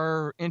listeners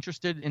are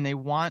interested and they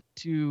want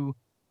to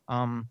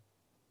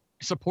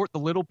support the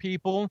little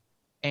people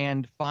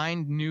and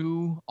find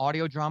new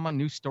audio drama,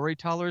 new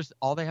storytellers,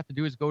 all they have to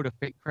do is go to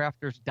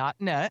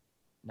fatecrafters.net,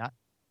 not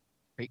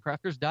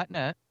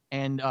fatecrafters.net,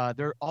 and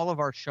all of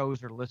our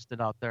shows are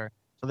listed out there,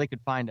 so they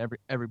could find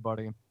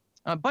everybody.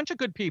 A bunch of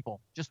good people,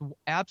 just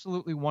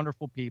absolutely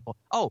wonderful people.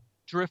 Oh,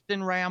 Drift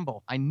and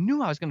Ramble. I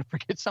knew I was going to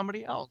forget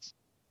somebody else.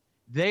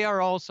 They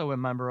are also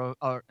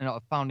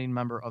a founding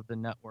member of the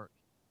network.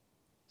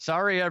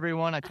 Sorry,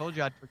 everyone. I told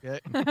you I'd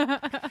forget.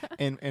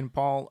 And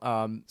Paul,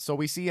 so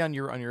we see on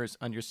your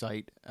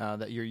site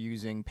that you're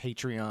using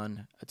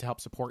Patreon to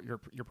help support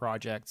your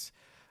projects.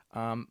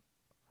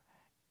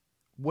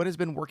 What has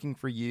been working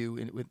for you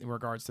in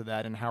regards to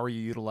that, and how are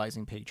you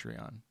utilizing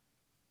Patreon?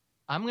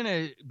 I'm going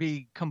to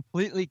be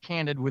completely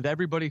candid with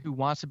everybody who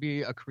wants to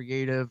be a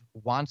creative,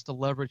 wants to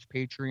leverage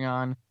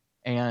Patreon,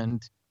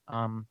 and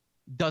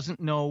doesn't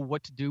know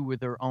what to do with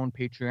their own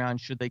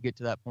Patreon should they get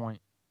to that point.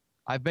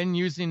 I've been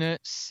using it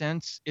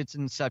since its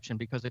inception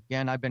because,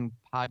 again, I've been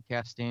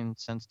podcasting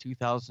since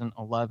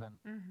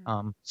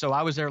 2011. So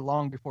I was there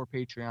long before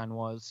Patreon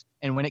was.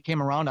 And when it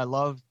came around, I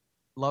loved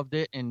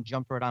it and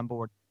jumped right on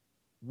board.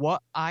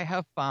 What I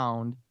have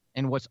found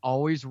and what's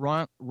always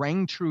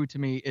rang true to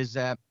me is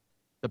that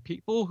the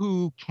people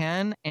who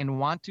can and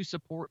want to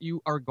support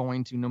you are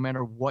going to, no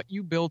matter what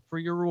you build for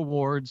your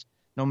rewards,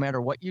 no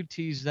matter what you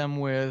tease them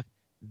with,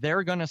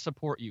 they're going to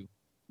support you.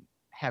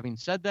 Having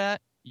said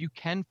that, you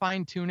can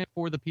fine-tune it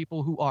for the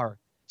people who are.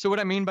 So what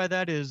I mean by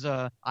that is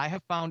I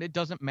have found it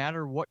doesn't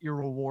matter what your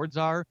rewards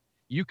are.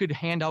 You could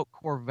hand out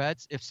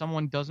Corvettes. If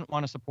someone doesn't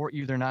want to support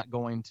you, they're not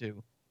going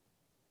to.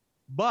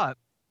 But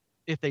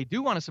if they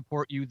do want to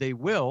support you, they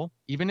will.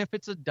 Even if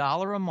it's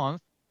 $1 a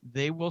month,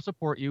 they will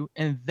support you.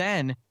 And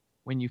then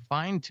when you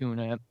fine-tune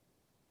it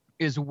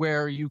is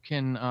where you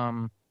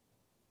can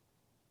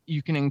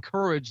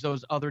encourage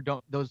those other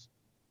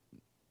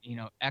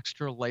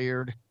extra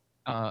layered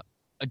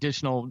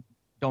additional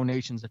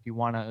donations, if you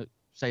want to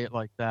say it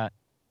like that.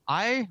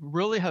 I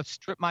really have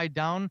stripped mine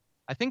down.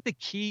 I think the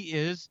key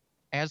is,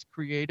 as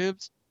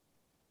creatives,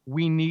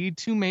 we need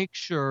to make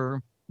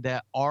sure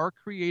that our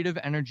creative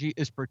energy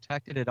is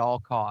protected at all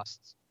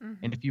costs.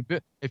 And if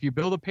you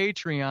build a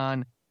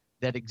Patreon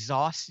that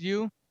exhausts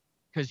you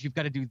because you've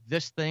got to do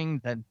this thing,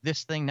 then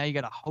this thing, now you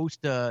got to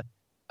host a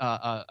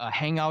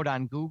hangout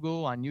on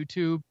Google, on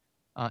YouTube,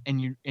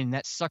 and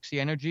that sucks the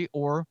energy,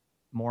 or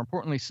more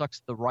importantly,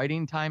 sucks the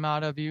writing time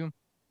out of you.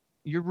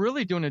 You're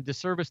really doing a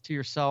disservice to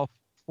yourself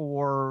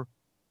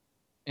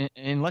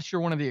unless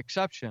you're one of the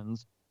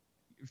exceptions,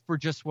 for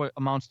just what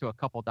amounts to a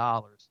couple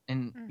dollars.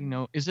 And,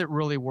 is it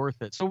really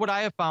worth it? So what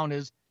I have found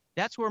is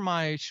that's where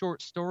my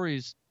short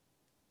stories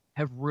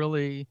have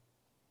really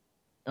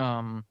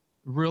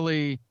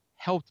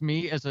helped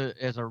me as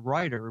a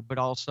writer, but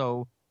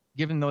also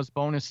given those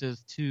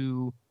bonuses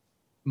to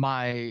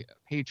my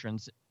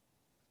patrons.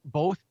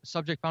 Both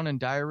Subject Found and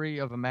Diary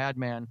of a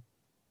Madman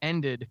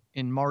ended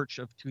in March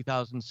of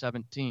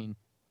 2017.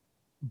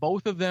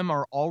 Both of them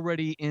are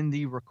already in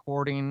the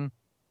recording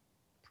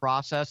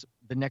process.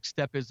 The next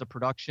step is the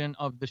production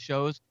of the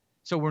shows.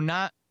 So we're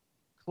not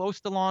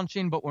close to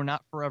launching, but we're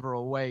not forever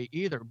away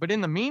either. But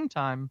in the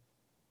meantime,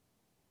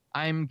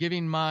 I'm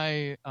giving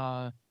my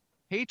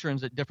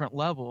patrons at different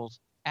levels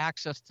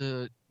access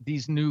to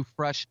these new,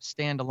 fresh,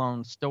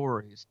 standalone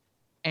stories.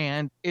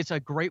 And it's a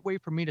great way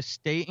for me to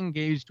stay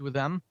engaged with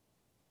them,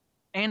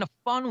 and a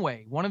fun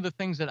way. One of the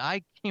things that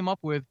I came up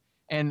with,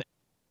 and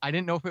I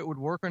didn't know if it would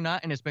work or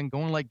not, and it's been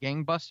going like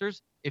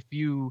gangbusters. If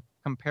you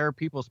compare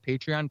people's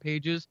Patreon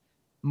pages,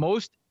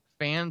 most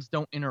fans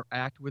don't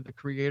interact with the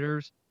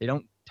creators. They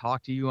don't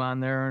talk to you on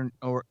there,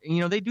 or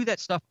they do that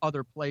stuff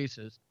other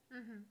places.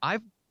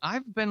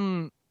 I've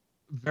been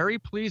very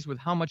pleased with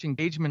how much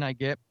engagement I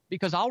get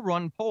because I'll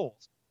run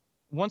polls.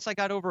 Once I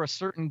got over a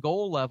certain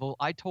goal level,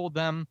 I told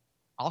them,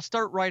 I'll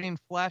start writing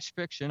flash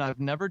fiction. I've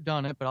never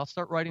done it, but I'll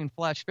start writing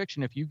flash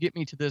fiction if you get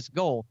me to this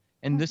goal.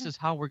 And this is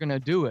how we're going to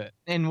do it.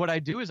 And what I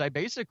do is I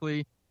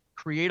basically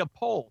create a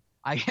poll.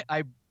 I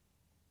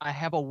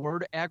have a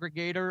word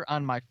aggregator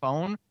on my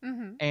phone,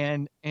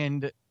 and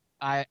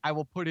I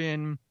will put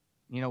in,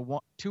 2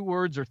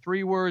 words or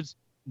 3 words,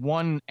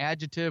 1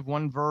 adjective,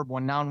 1 verb,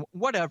 1 noun,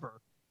 whatever.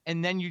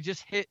 And then you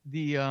just hit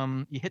the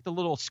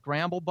little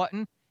scramble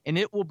button, and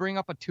it will bring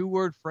up a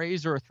 2-word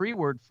phrase or a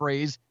 3-word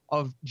phrase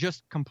of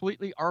just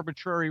completely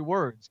arbitrary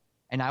words.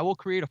 And I will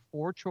create a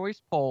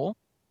 4-choice poll.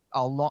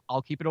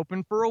 I'll keep it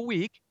open for a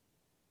week.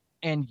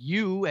 And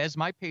you, as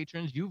my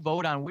patrons, you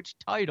vote on which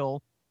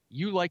title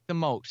you like the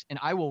most. And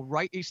I will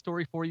write a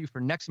story for you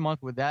for next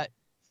month with that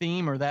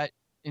theme or that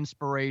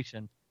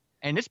inspiration.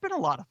 And it's been a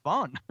lot of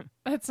fun.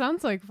 That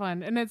sounds like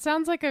fun. And it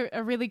sounds like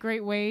a really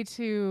great way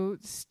to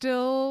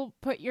still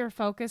put your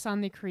focus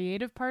on the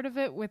creative part of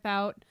it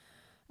without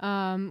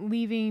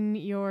leaving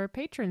your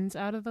patrons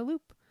out of the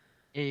loop.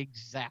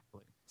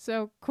 Exactly.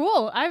 So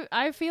cool.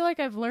 I feel like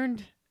I've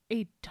learned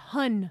a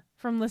ton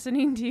from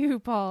listening to you,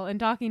 Paul, and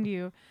talking to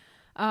you.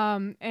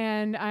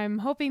 And I'm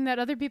hoping that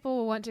other people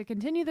will want to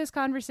continue this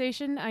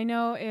conversation. I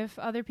know if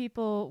other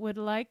people would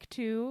like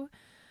to,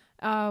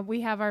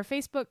 we have our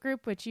Facebook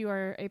group, which you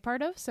are a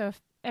part of. So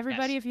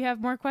if you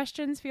have more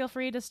questions, feel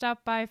free to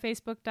stop by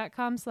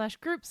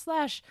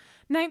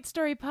facebook.com/group/Ninth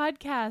Story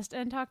Podcast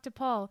and talk to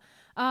Paul.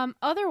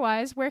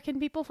 Otherwise, where can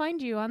people find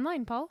you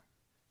online, Paul?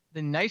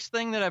 the nice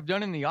thing that I've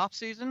done in the off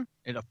season,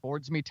 it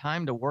affords me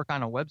time to work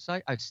on a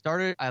website.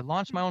 I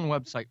launched my own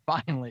website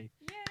finally.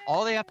 Yay!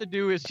 All they have to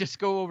do is just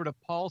go over to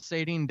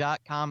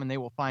paulsading.com and they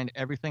will find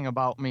everything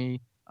about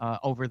me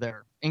over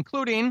there,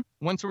 including,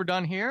 once we're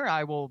done here,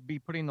 I will be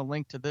putting the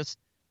link to this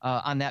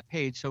on that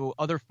page so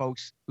other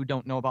folks who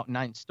don't know about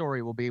Ninth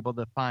Story will be able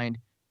to find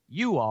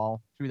you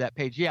all through that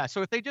page. Yeah,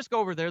 so if they just go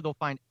over there, they'll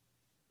find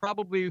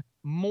probably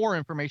more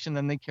information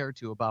than they care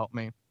to about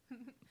me.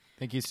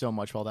 Thank you so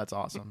much, Paul. That's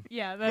awesome.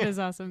 Yeah, that is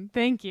awesome.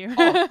 Thank you.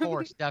 Oh, of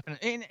course,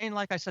 definitely. And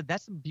like I said,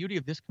 that's the beauty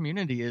of this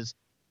community is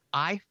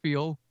I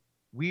feel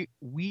we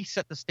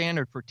set the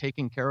standard for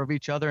taking care of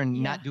each other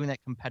and not doing that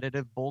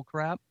competitive bull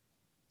crap.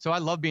 So I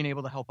love being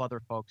able to help other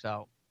folks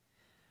out.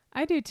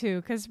 I do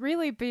too, because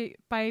really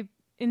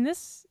in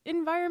this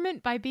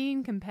environment, by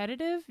being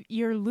competitive,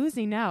 you're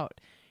losing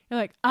out. You're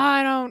like,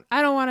 I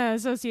don't want to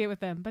associate with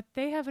them, but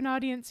they have an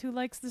audience who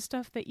likes the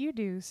stuff that you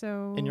do.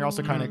 So and you're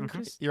also kind of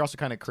creating you're also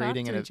kind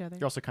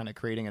of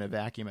creating in a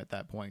vacuum at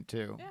that point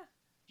too. Yeah.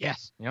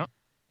 Yes. Yep.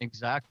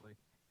 Exactly.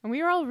 And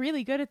we were all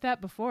really good at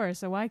that before,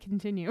 so why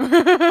continue?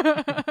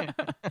 I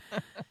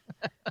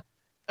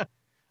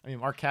mean,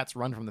 our cats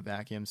run from the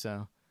vacuum,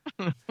 so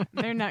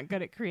they're not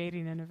good at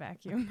creating in a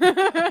vacuum.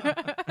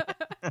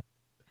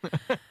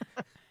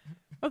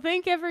 Well,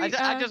 thank every.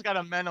 I just got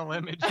a mental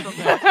image from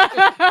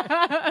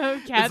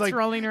that. Cats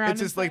rolling around.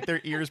 It's just like their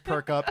ears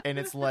perk up, and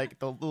it's like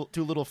the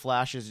two little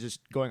flashes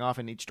just going off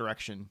in each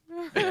direction.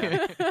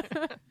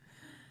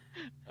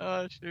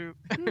 Oh, shoot.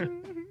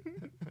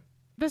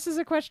 This is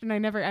a question I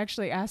never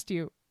actually asked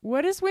you.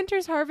 What is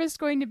Winter's Harvest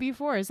going to be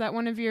for? Is that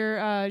one of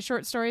your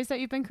short stories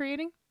that you've been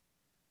creating?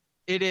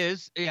 It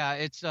is. Yeah,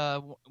 it's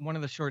one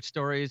of the short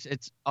stories.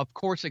 It's, of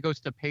course, it goes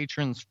to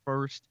patrons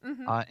first,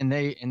 and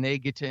they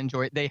get to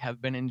enjoy it. They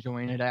have been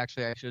enjoying it,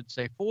 actually, I should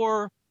say,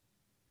 for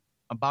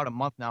about a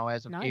month now,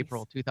 as of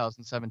April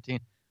 2017.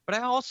 But I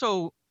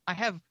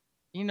have,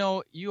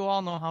 you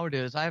all know how it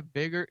is.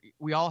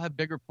 We all have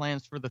bigger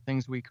plans for the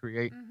things we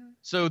create.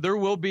 So there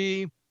will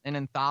be an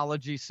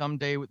anthology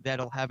someday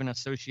that'll have an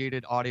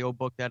associated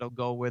audiobook that'll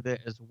go with it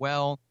as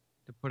well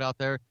to put out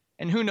there.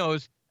 And who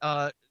knows,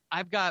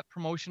 I've got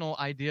promotional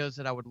ideas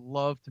that I would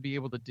love to be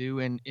able to do,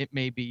 and it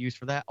may be used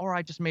for that, or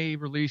I just may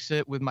release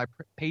it with my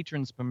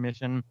patrons'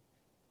 permission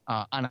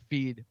on a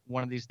feed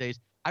one of these days.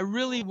 I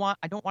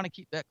don't want to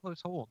keep that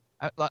close hold.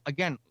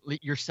 Again,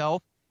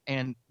 yourself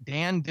and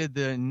Dan did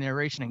the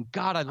narration, and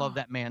God, I love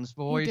that man's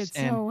voice. He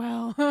did so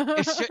well.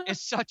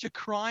 It's such a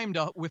crime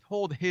to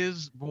withhold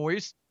his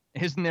voice,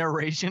 his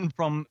narration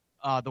from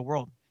the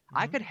world.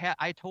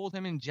 I told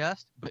him in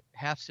jest, but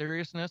half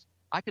seriousness,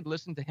 I could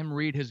listen to him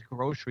read his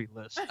grocery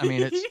list. I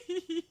mean, it's...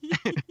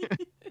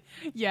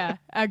 Yeah,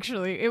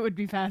 actually, it would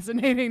be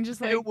fascinating. Just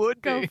like,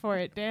 go for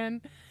it,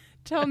 Dan.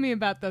 Tell me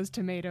about those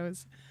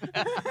tomatoes.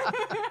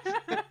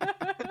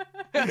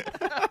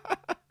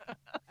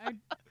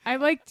 I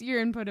liked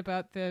your input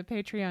about the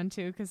Patreon,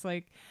 too, because,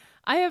 like,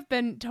 I have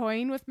been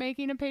toying with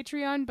making a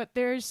Patreon, but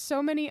there's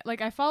so many...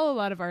 Like, I follow a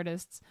lot of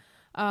artists,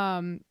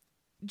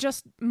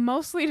 just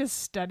mostly to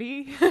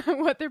study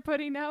what they're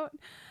putting out.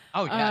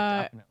 Oh,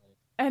 yeah, definitely.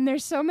 And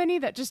there's so many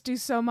that just do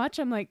so much.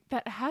 I'm like,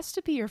 that has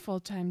to be your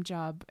full-time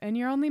job. And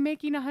you're only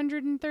making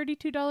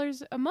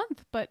 $132 a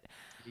month, but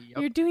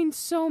you're doing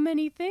so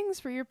many things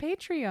for your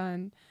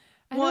Patreon.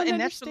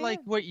 That's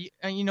like what,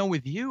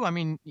 with you, I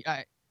mean,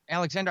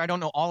 Alexander, I don't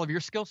know all of your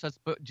skill sets,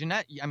 but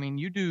Jeanette, I mean,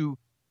 you do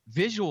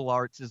visual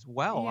arts as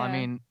well. Yeah. I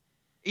mean,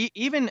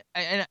 even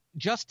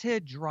just to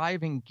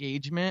drive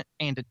engagement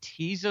and to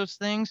tease those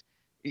things,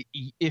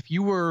 if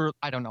you were,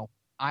 I don't know,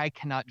 I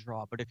cannot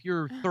draw, but if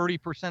you're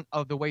 30%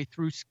 of the way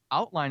through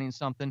outlining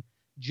something,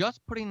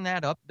 just putting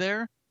that up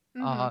there,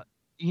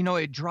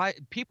 it drives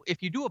people.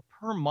 If you do a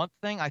per month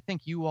thing, I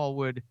think you all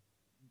would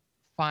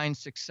find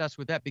success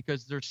with that,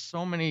 because there's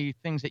so many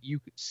things that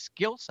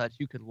skill sets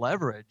you could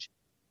leverage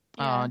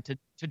to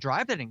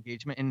drive that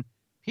engagement. And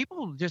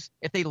people just,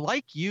 if they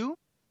like you,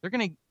 they're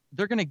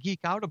gonna geek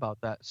out about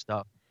that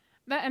stuff.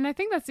 And I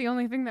think that's the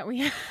only thing that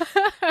we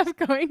have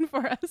going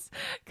for us,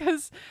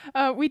 because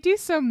we do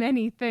so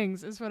many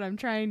things, is what I'm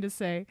trying to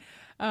say,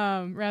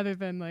 rather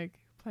than like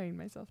playing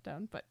myself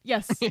down. But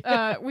yes,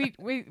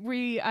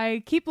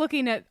 I keep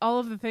looking at all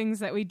of the things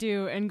that we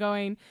do and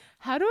going,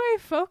 how do I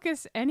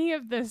focus any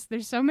of this?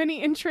 There's so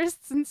many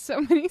interests and so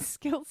many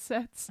skill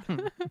sets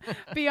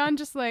beyond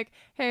just like,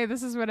 hey,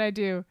 this is what I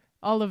do.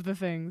 All of the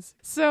things.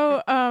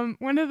 So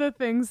one of the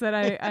things that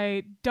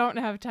I don't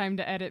have time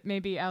to edit,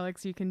 maybe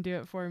Alex, you can do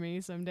it for me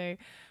someday,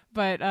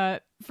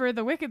 but for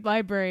the Wicked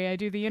Library, I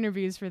do the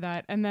interviews for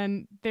that. And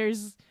then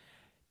there's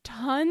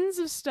tons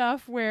of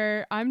stuff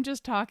where I'm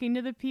just talking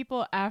to the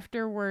people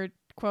after we're,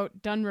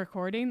 quote, done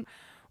recording,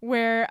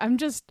 where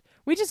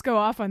we just go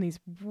off on these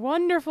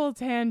wonderful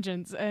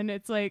tangents. And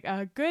it's like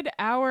a good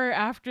hour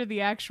after the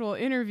actual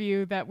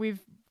interview that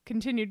we've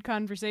continued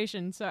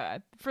conversation. So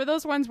for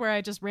those ones where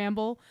I just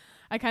ramble,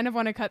 I kind of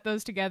want to cut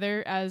those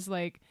together as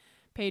like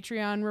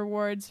Patreon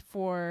rewards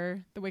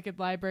for the Wicked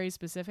Library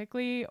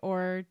specifically,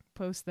 or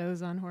post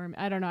those on Horror.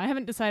 I don't know. I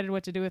haven't decided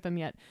what to do with them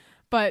yet,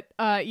 But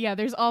yeah,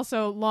 there's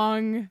also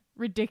long,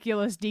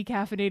 ridiculous,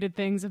 decaffeinated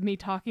things of me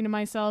talking to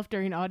myself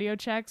during audio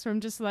checks where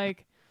I'm just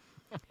like,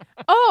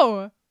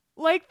 oh,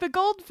 like the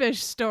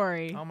goldfish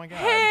story. Oh my God.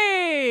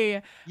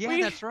 Hey! Yeah,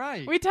 that's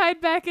right. We tied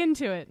back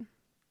into it.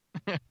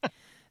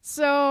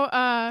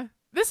 So,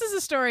 this is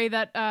a story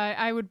that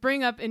I would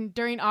bring up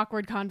during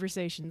awkward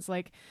conversations.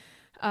 Like,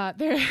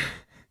 there.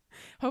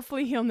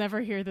 Hopefully, he'll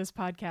never hear this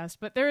podcast.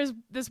 But there is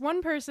this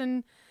one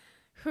person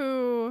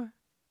who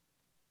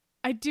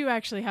I do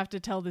actually have to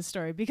tell this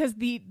story because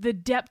the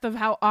depth of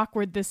how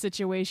awkward this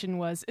situation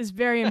was is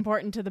very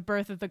important to the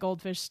birth of the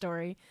goldfish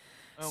story.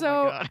 Oh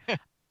So, my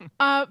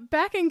God.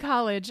 back in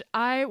college,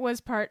 I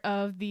was part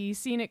of the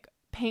scenic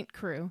paint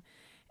crew,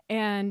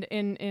 and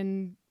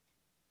in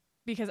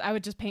because I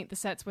would just paint the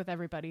sets with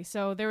everybody.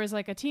 So there was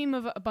like a team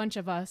of a bunch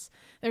of us.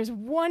 There's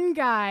one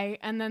guy,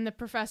 and then the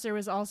professor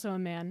was also a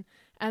man,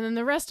 and then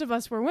the rest of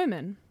us were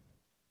women.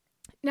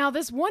 Now,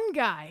 this one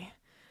guy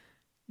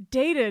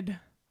dated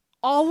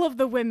all of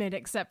the women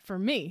except for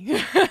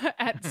me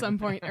at some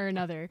point or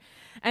another.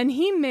 And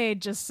he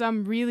made just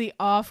some really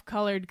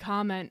off-colored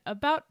comment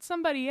about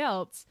somebody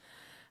else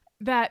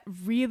that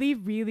really,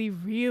 really,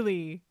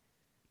 really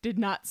did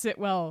not sit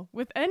well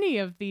with any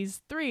of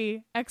these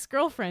 3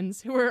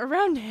 ex-girlfriends who were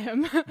around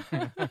him.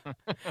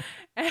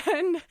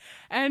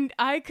 and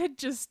I could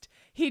just,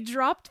 he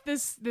dropped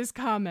this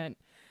comment,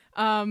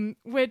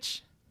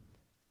 which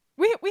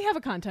we have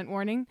a content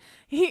warning.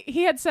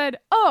 He had said,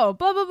 oh,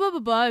 blah, blah, blah, blah,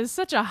 blah is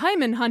such a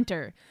hymen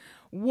hunter.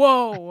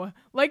 Whoa.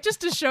 Like,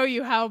 just to show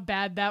you how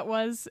bad that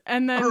was.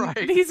 And then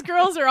these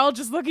girls are all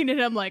just looking at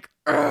him like,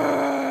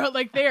 "Urgh,"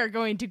 like they are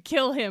going to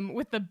kill him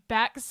with the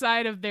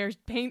backside of their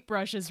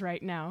paintbrushes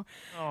right now.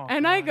 Oh,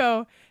 and I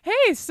go,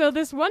 hey, so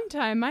this one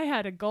time I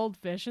had a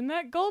goldfish, and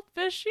that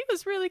goldfish, he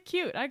was really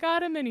cute. I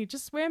got him, and he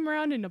just swam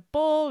around in a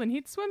bowl, and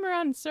he'd swim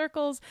around in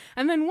circles.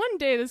 And then one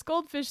day, this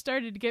goldfish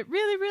started to get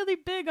really, really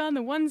big on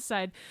the one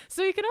side.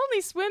 So he could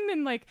only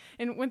swim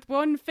with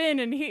one fin,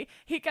 and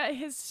he got,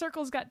 his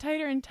circles got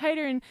tighter and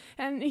tighter,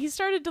 and he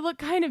started to look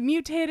kind of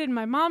mutated.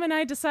 My mom and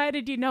I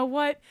decided, you know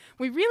what?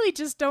 We really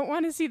just don't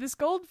want to see this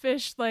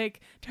goldfish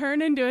like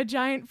turn into a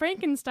giant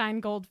Frankenstein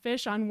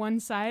goldfish on one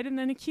side and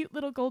then a cute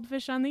little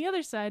goldfish on the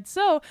other side.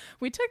 So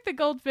we took the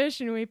goldfish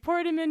and we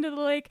poured him into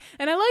the lake.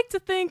 And I like to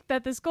think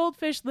that this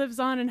goldfish lives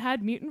on and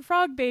had mutant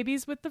frog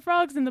babies with the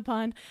frogs in the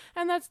pond.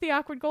 And that's the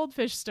awkward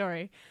goldfish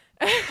story.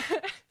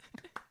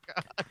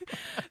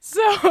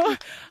 So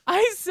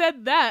I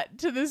said that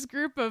to this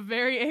group of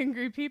very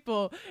angry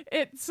people.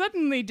 It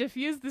suddenly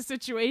diffused the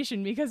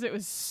situation because it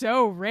was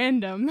so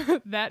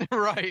random that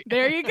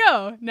there you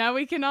go. Now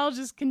we can all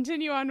just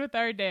continue on with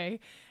our day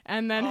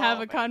and then have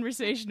a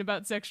conversation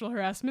about sexual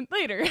harassment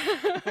later.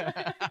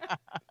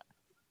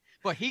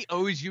 But he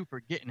owes you for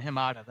getting him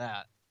out of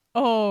that.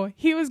 Oh,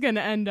 he was going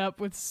to end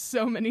up with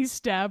so many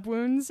stab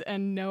wounds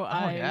and no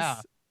eyes.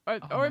 Yeah.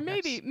 Or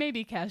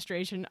maybe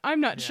castration. I'm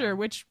not sure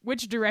which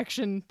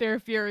direction their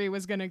fury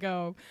was going to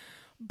go.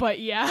 But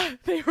yeah,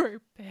 they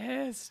were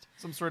pissed.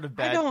 Some sort of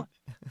bad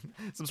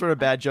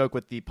joke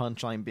with the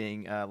punchline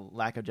being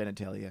lack of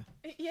genitalia.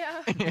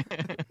 Yeah.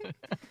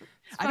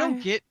 I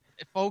don't get,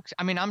 folks.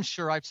 I mean, I'm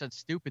sure I've said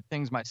stupid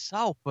things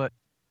myself, but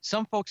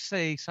some folks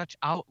say such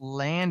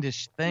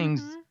outlandish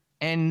things,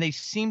 and they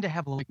seem to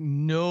have like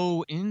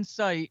no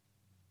insight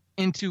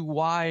into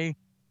why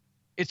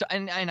it's.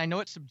 And I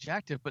know it's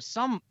subjective, but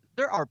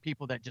there are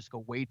people that just go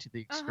way to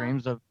the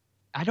extremes of.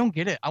 I don't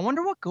get it. I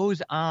wonder what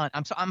goes on.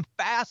 I'm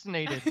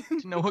fascinated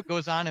to know what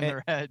goes on in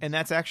their heads. And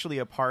that's actually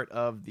a part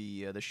of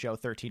the show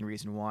 13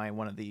 Reasons Why.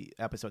 One of the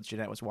episodes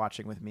Jeanette was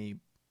watching with me,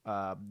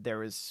 there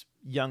was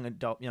young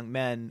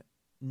men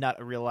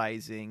not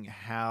realizing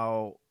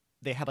how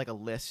they had like a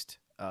list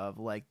of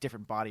like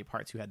different body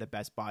parts who had the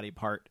best body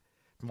part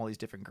from all these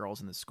different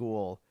girls in the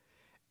school,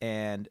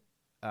 and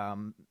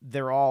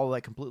they're all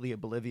like completely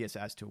oblivious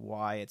as to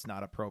why it's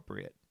not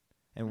appropriate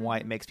and why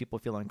it makes people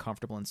feel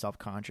uncomfortable and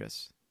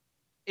self-conscious.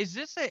 Is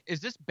this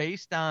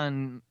based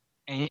on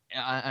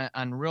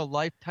real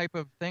life type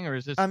of thing, or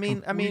is this? I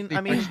mean,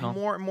 fictional?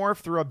 more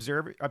through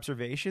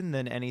observation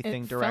than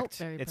anything direct.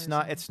 It's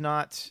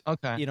not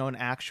okay. An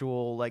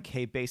actual like,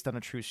 hey, based on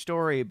a true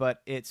story,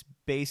 but it's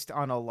based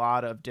on a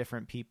lot of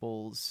different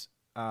people's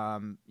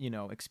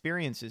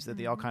experiences that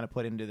they all kind of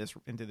put into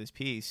this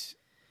piece,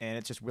 and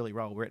it's just really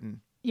well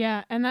written.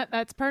 Yeah, and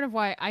that's part of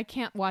why I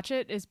can't watch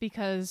it, is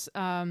because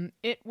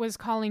it was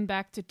calling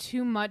back to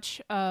too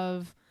much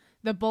of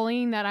the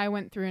bullying that I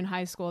went through in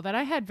high school that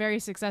I had very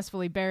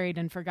successfully buried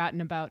and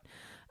forgotten about.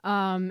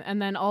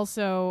 And then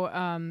also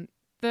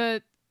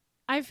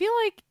I feel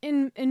like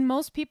in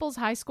most people's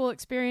high school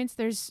experience,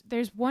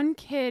 there's one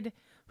kid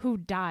who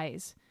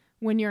dies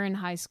when you're in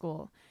high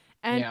school.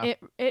 And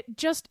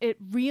it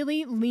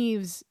really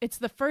leaves, it's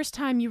the first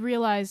time you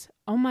realize,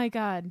 oh my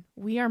God,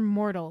 we are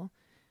mortal.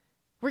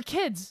 We're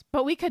kids,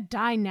 but we could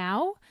die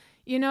now,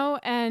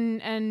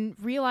 and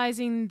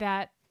realizing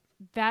that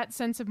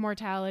sense of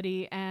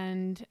mortality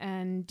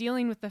and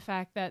dealing with the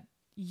fact that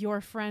your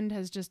friend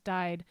has just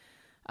died.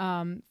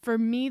 For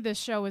me, this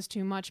show was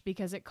too much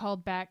because it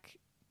called back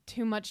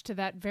too much to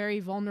that very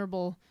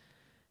vulnerable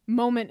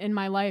moment in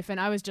my life, and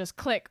I was just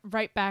click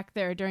right back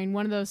there during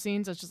one of those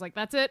scenes. I was just like,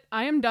 that's it,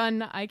 I am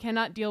done, I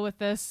cannot deal with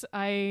this.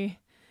 I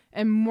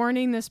am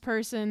mourning this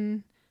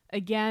person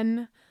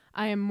again.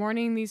 I am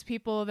mourning these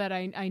people that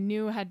I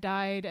knew had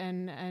died,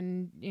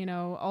 and you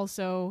know,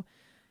 also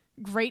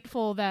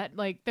grateful that,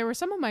 like, there were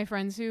some of my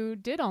friends who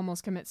did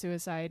almost commit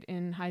suicide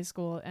in high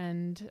school,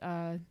 and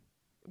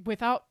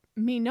without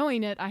me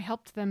knowing it, I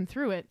helped them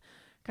through it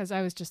because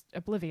I was just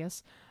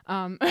oblivious.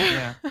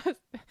 Yeah.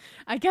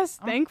 I guess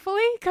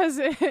thankfully, because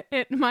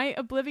my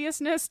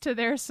obliviousness to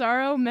their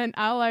sorrow meant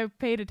all I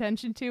paid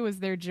attention to was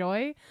their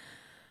joy.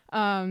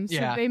 So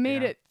they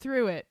made it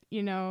through it,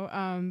 you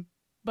know.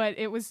 But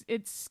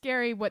it's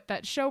scary. What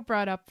that show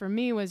brought up for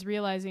me was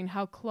realizing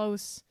how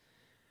close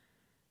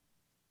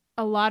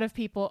a lot of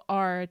people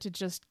are to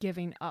just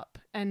giving up,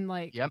 and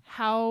like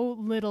how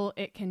little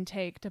it can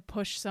take to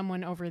push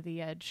someone over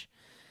the edge.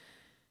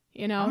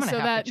 You know, I'm gonna so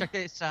have that to check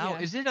this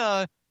out.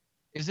 Yeah.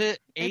 Is it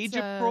age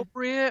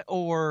appropriate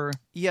or?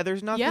 Yeah,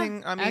 there's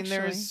nothing. I mean, actually,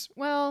 there's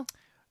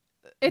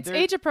it's there-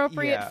 age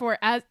appropriate yeah. for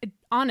as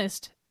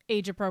honest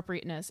age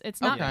appropriateness.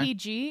 It's not Okay.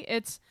 PG.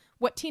 It's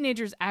what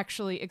teenagers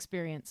actually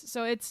experience.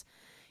 So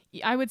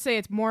I would say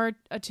it's more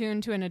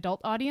attuned to an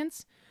adult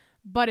audience,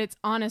 but it's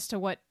honest to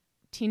what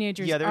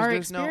teenagers are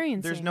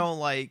experiencing. There's no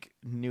like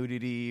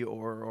nudity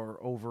or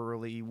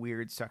overly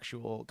weird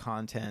sexual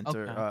content,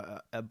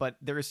 but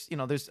there's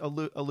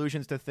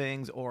allusions to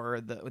things,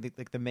 or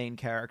the main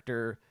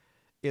character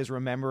is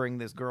remembering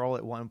this girl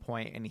at one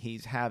point, and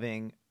he's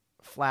having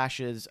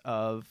flashes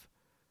of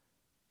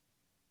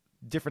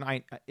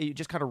different,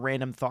 just kind of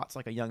random thoughts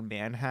like a young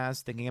man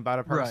has thinking about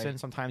a person. Right.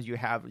 Sometimes you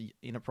have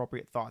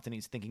inappropriate thoughts, and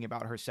he's thinking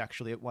about her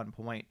sexually at one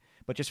point,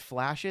 but just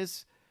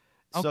flashes.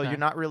 So you're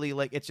not really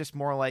like, it's just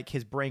more like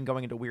his brain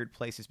going into weird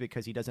places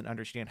because he doesn't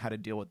understand how to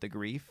deal with the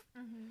grief.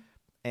 Mm-hmm.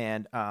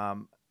 And,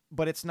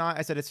 but it's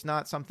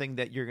not something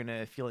that you're going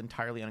to feel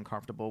entirely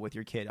uncomfortable with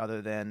your kid,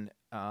 other than,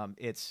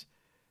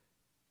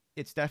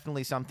 it's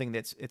definitely something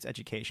it's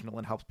educational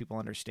and helps people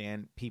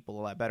understand people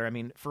a lot better. I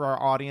mean, for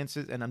our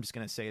audiences, and I'm just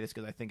going to say this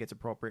because I think it's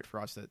appropriate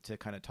for us to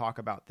kind of talk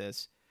about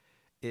this,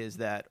 is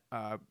that,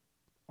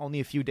 only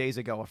a few days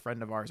ago, a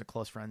friend of ours, a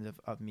close friend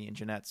of me and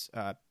Jeanette's,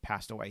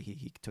 passed away.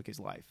 He took his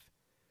life.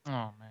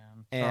 Oh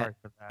man, sorry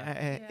for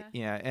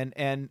that.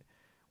 And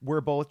we're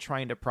both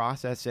trying to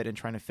process it and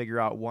trying to figure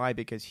out why,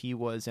 because he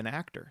was an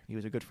actor. He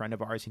was a good friend of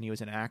ours, and he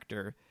was an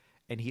actor,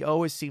 and he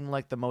always seemed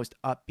like the most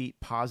upbeat,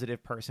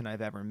 positive person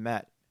I've ever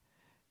met.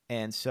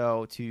 And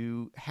so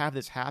to have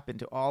this happen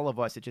to all of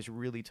us, it just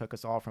really took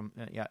us all from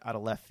out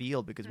of left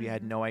field, because we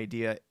had no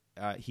idea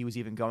he was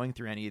even going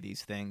through any of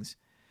these things.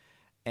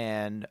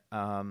 And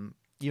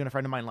even a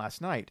friend of mine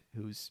last night,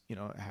 who's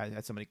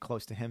had somebody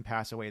close to him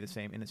pass away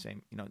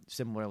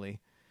similarly,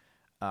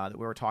 that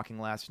we were talking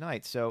last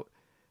night. So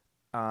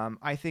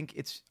I think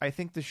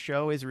the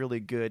show is really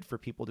good for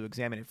people to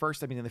examine. At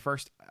first,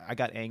 I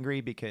got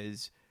angry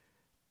because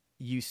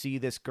you see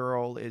this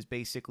girl is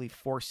basically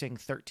forcing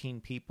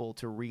 13 people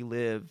to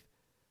relive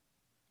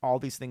all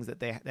these things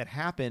that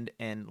happened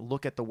and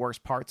look at the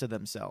worst parts of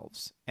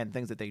themselves and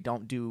things that they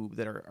don't do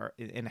that are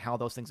and how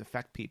those things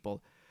affect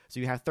people. So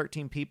you have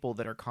 13 people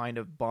that are kind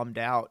of bummed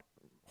out,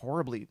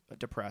 horribly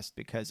depressed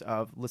because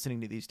of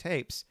listening to these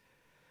tapes.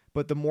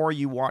 But the more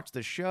you watch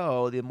the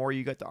show, the more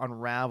you get to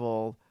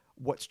unravel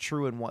what's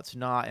true and what's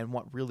not, and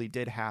what really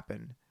did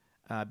happen.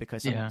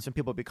 Because some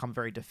people become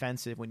very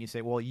defensive when you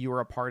say, well, you were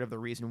a part of the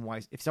reason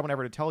why. If someone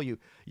ever to tell you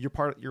you're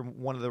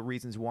one of the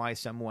reasons why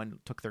someone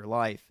took their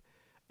life,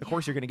 of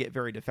course you're going to get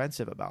very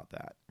defensive about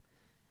that.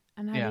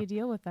 And how do you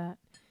deal with that?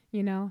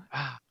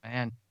 Ah,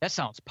 man, that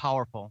sounds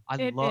powerful. I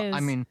It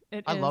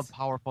love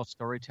powerful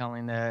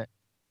storytelling that,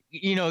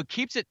 it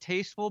keeps it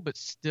tasteful, but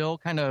still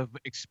kind of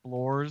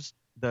explores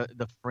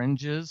the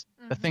fringes,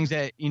 the things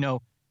that,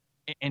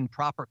 in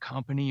proper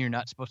company, you're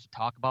not supposed to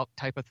talk about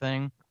type of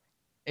thing.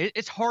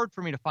 It's hard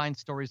for me to find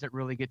stories that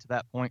really get to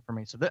that point for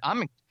me. So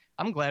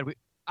I'm glad we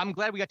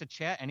got to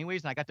chat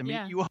anyways, and I got to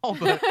meet you all,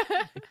 but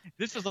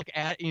this is like,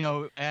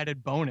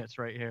 added bonus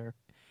right here.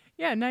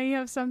 Yeah. Now you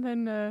have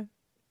something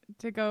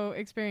to go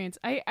experience.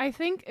 I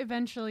think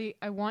eventually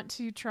I want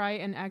to try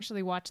and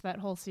actually watch that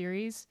whole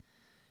series,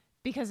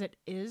 because it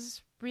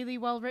is really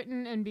well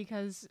written, and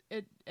because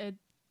it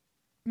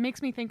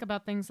makes me think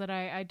about things that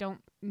I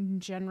don't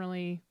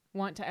generally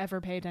want to ever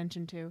pay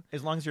attention to.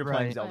 As long as you're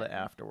playing Zelda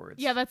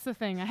afterwards. Yeah, that's the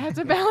thing. I had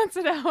to balance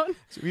it out.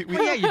 So you've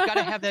got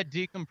to have that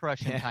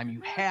decompression time.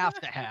 You have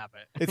to have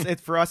it.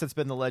 It's for us. It's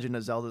been the Legend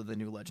of Zelda. The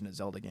new Legend of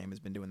Zelda game has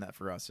been doing that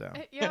for us. So.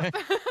 Yep.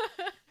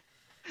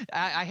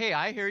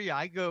 I hear you.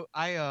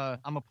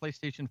 I'm a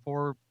PlayStation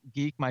 4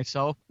 geek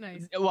myself.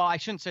 Nice. Well, I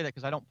shouldn't say that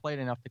because I don't play it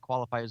enough to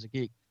qualify as a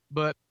geek.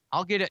 But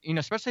I'll get it,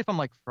 especially if I'm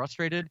like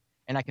frustrated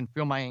and I can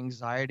feel my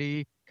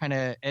anxiety kind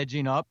of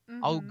edging up,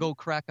 I'll Mhm. go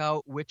crack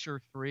out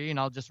Witcher 3 and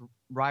I'll just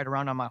ride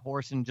around on my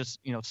horse and just,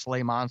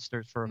 slay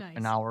monsters for Nice.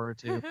 an hour or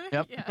two.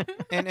 Yep. Yeah.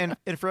 And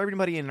for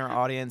everybody in our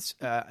audience,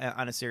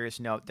 on a serious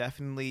note,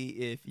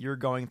 definitely if you're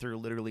going through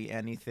literally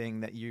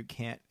anything that you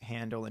can't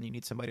handle and you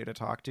need somebody to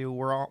talk to,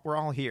 we're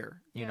all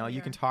here. You Yeah, know, we you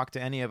are. can talk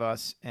to any of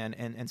us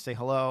and say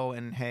hello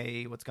and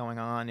hey, what's going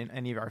on? And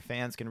any of our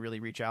fans can really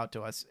reach out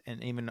to us,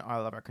 and even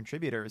all of our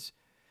contributors.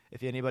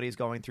 If anybody's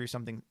going through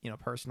something,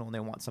 personal and they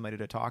want somebody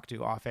to talk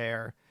to off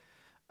air,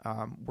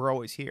 we're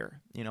always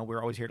here. We're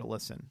always here to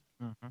listen.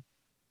 Mm-hmm.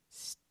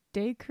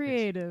 Stay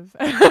creative.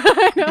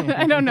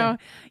 I don't know.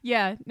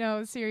 Yeah,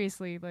 no,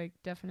 seriously, like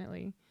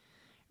definitely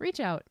reach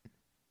out.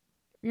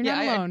 You're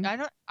not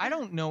alone. I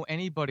don't know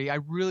anybody. I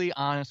really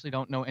honestly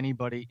don't know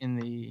anybody in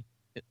the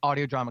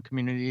audio drama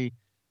community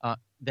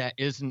that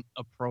isn't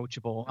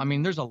approachable. I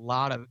mean, there's a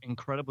lot of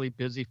incredibly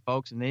busy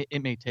folks, and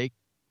it may take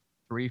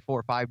 3,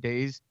 4, 5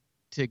 days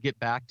to get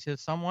back to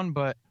someone,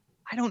 but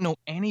I don't know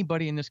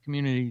anybody in this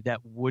community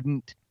that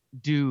wouldn't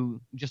do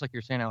just like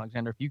you're saying,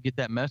 Alexander. If you get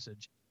that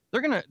message,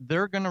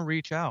 they're gonna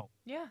reach out.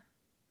 Yeah.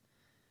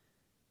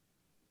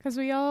 Because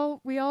we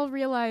all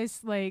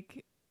realize,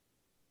 like,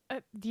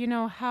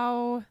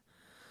 how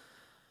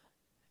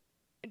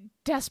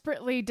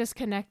desperately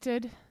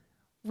disconnected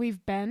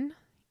we've been.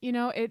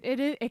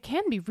 It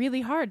can be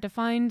really hard to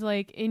find,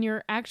 like, in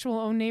your actual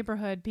own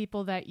neighborhood,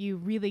 people that you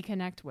really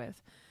connect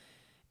with.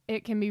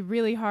 It can be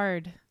really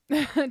hard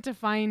to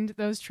find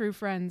those true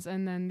friends.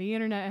 And then the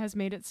internet has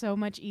made it so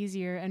much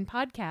easier, and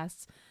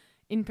podcasts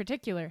in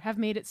particular have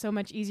made it so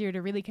much easier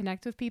to really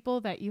connect with people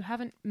that you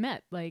haven't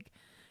met. Like,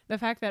 the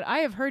fact that I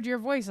have heard your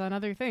voice on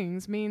other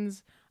things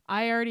means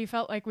I already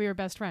felt like we were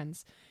best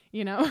friends,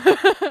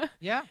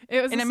 Yeah.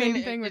 It was And the I mean,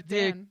 same thing with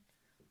Dan.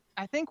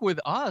 I think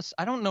with us,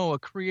 I don't know a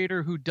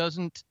creator who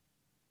doesn't,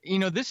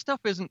 this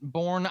stuff isn't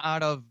born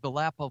out of the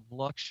lap of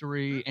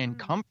luxury and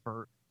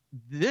comfort.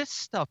 This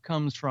stuff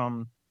comes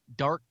from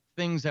dark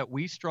things that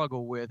we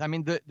struggle with. I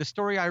mean, the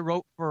story I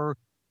wrote for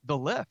The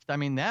Lift, I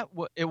mean,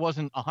 it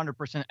wasn't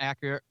 100%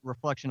 accurate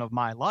reflection of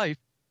my life,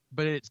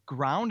 but it's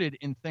grounded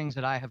in things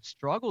that I have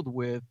struggled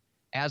with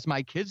as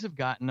my kids have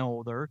gotten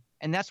older.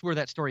 And that's where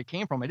that story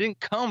came from. It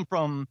didn't come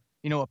from,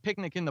 a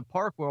picnic in the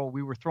park where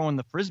we were throwing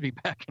the Frisbee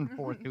back and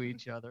forth to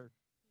each other.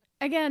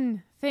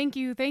 Again, thank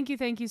you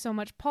so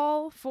much,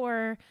 Paul,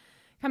 for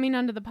coming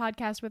onto the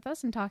podcast with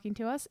us and talking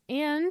to us.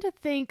 And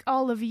thank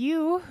all of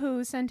you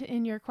who sent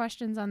in your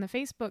questions on the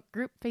Facebook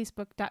group,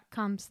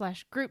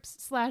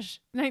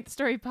 facebook.com/groups/Ninth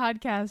Story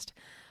Podcast.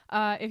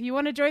 If you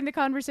want to join the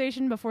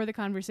conversation before the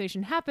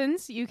conversation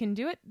happens, you can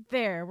do it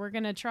there. We're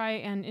going to try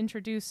and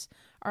introduce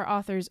our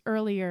authors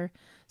earlier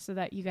so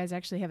that you guys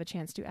actually have a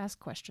chance to ask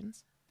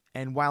questions.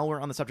 And while we're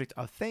on the subject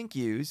of thank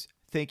yous,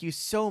 thank you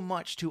so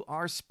much to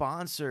our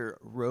sponsor,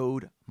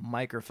 Rode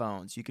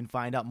Microphones. You can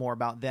find out more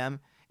about them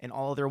and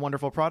all of their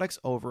wonderful products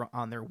over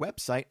on their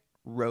website,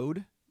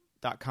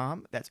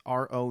 Rode.com. That's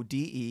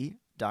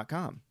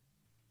RODE.com.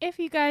 If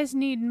you guys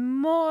need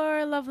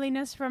more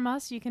loveliness from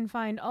us, you can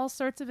find all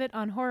sorts of it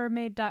on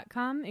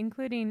HorrorMade.com,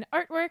 including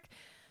artwork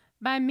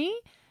by me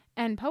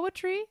and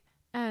poetry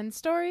and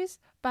stories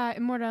by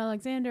Immortal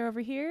Alexander over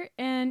here.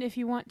 And if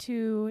you want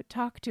to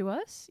talk to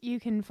us, you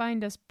can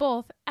find us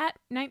both at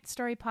Ninth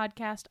Story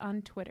Podcast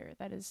on Twitter.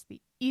 That is the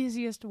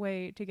easiest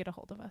way to get a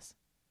hold of us.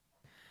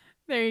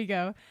 There you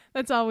go.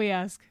 That's all we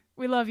ask.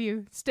 We love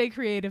you. Stay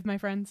creative, my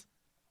friends.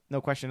 No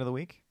question of the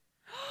week?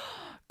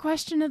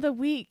 Question of the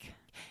week.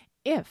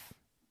 If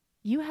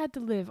you had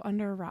to live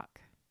under a rock,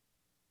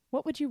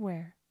 what would you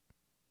wear?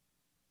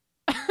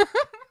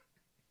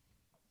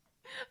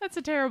 That's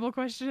a terrible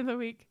question of the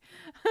week.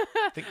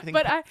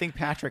 Think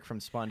Patrick from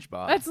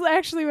SpongeBob. That's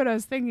actually what I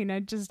was thinking.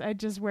 I'd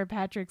just wear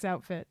Patrick's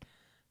outfit.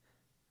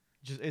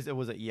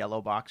 Was it yellow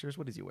boxers?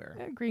 What does he wear?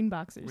 Green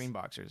boxers. Green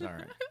boxers. All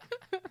right.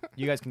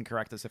 You guys can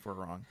correct us if we're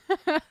wrong.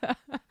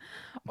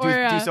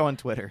 Or do so on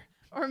Twitter.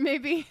 Or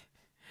maybe.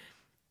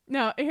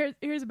 No.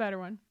 Here's a better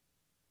one.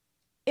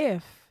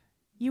 If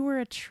you were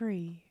a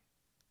tree,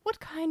 what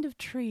kind of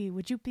tree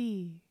would you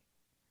be?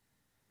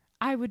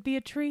 I would be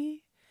a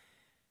tree.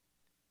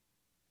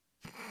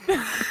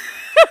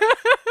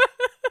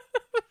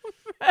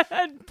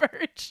 Bad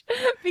birch,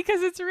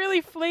 because it's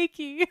really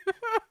flaky.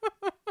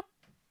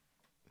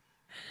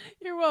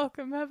 You're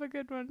welcome. Have a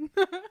good one.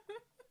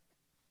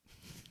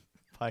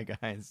 Bye,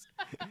 guys.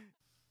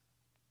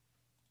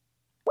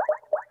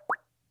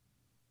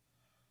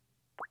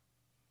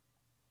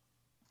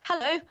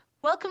 Hello,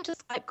 welcome to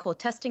Skype call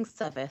testing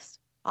service.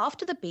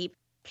 After the beep,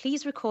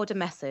 please record a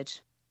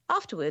message.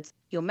 Afterwards,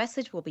 your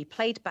message will be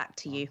played back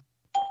to you.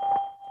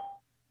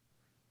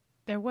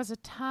 There was a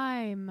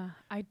time,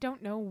 I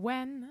don't know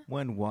when.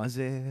 When was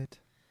it?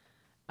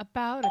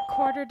 About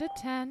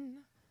 9:45.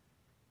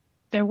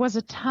 There was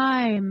a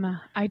time,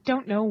 I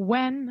don't know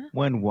when.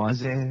 When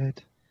was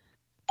it?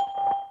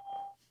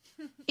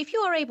 If you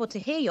are able to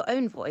hear your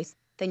own voice,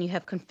 then you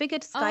have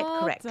configured Skype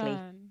All correctly.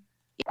 done.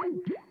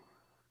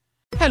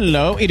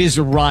 Hello, it is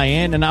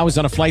Ryan, and I was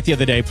on a flight the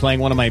other day playing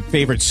one of my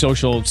favorite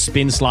social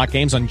spin slot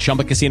games on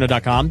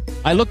ChumbaCasino.com.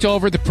 I looked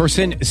over at the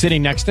person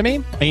sitting next to me,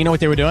 and you know what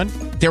they were doing?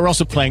 They were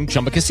also playing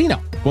Chumba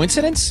Casino.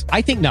 Coincidence?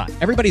 I think not.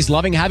 Everybody's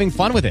loving having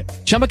fun with it.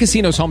 Chumba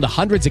Casino is home to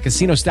hundreds of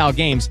casino-style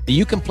games that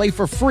you can play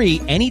for free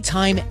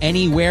anytime,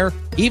 anywhere,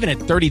 even at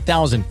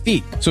 30,000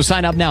 feet. So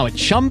sign up now at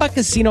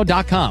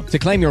ChumbaCasino.com to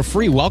claim your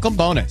free welcome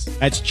bonus.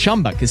 That's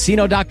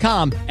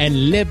ChumbaCasino.com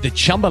and live the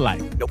Chumba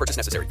life. No purchase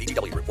necessary.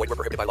 VGW Group. Void where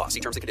prohibited by law. See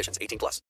terms and conditions. 18+.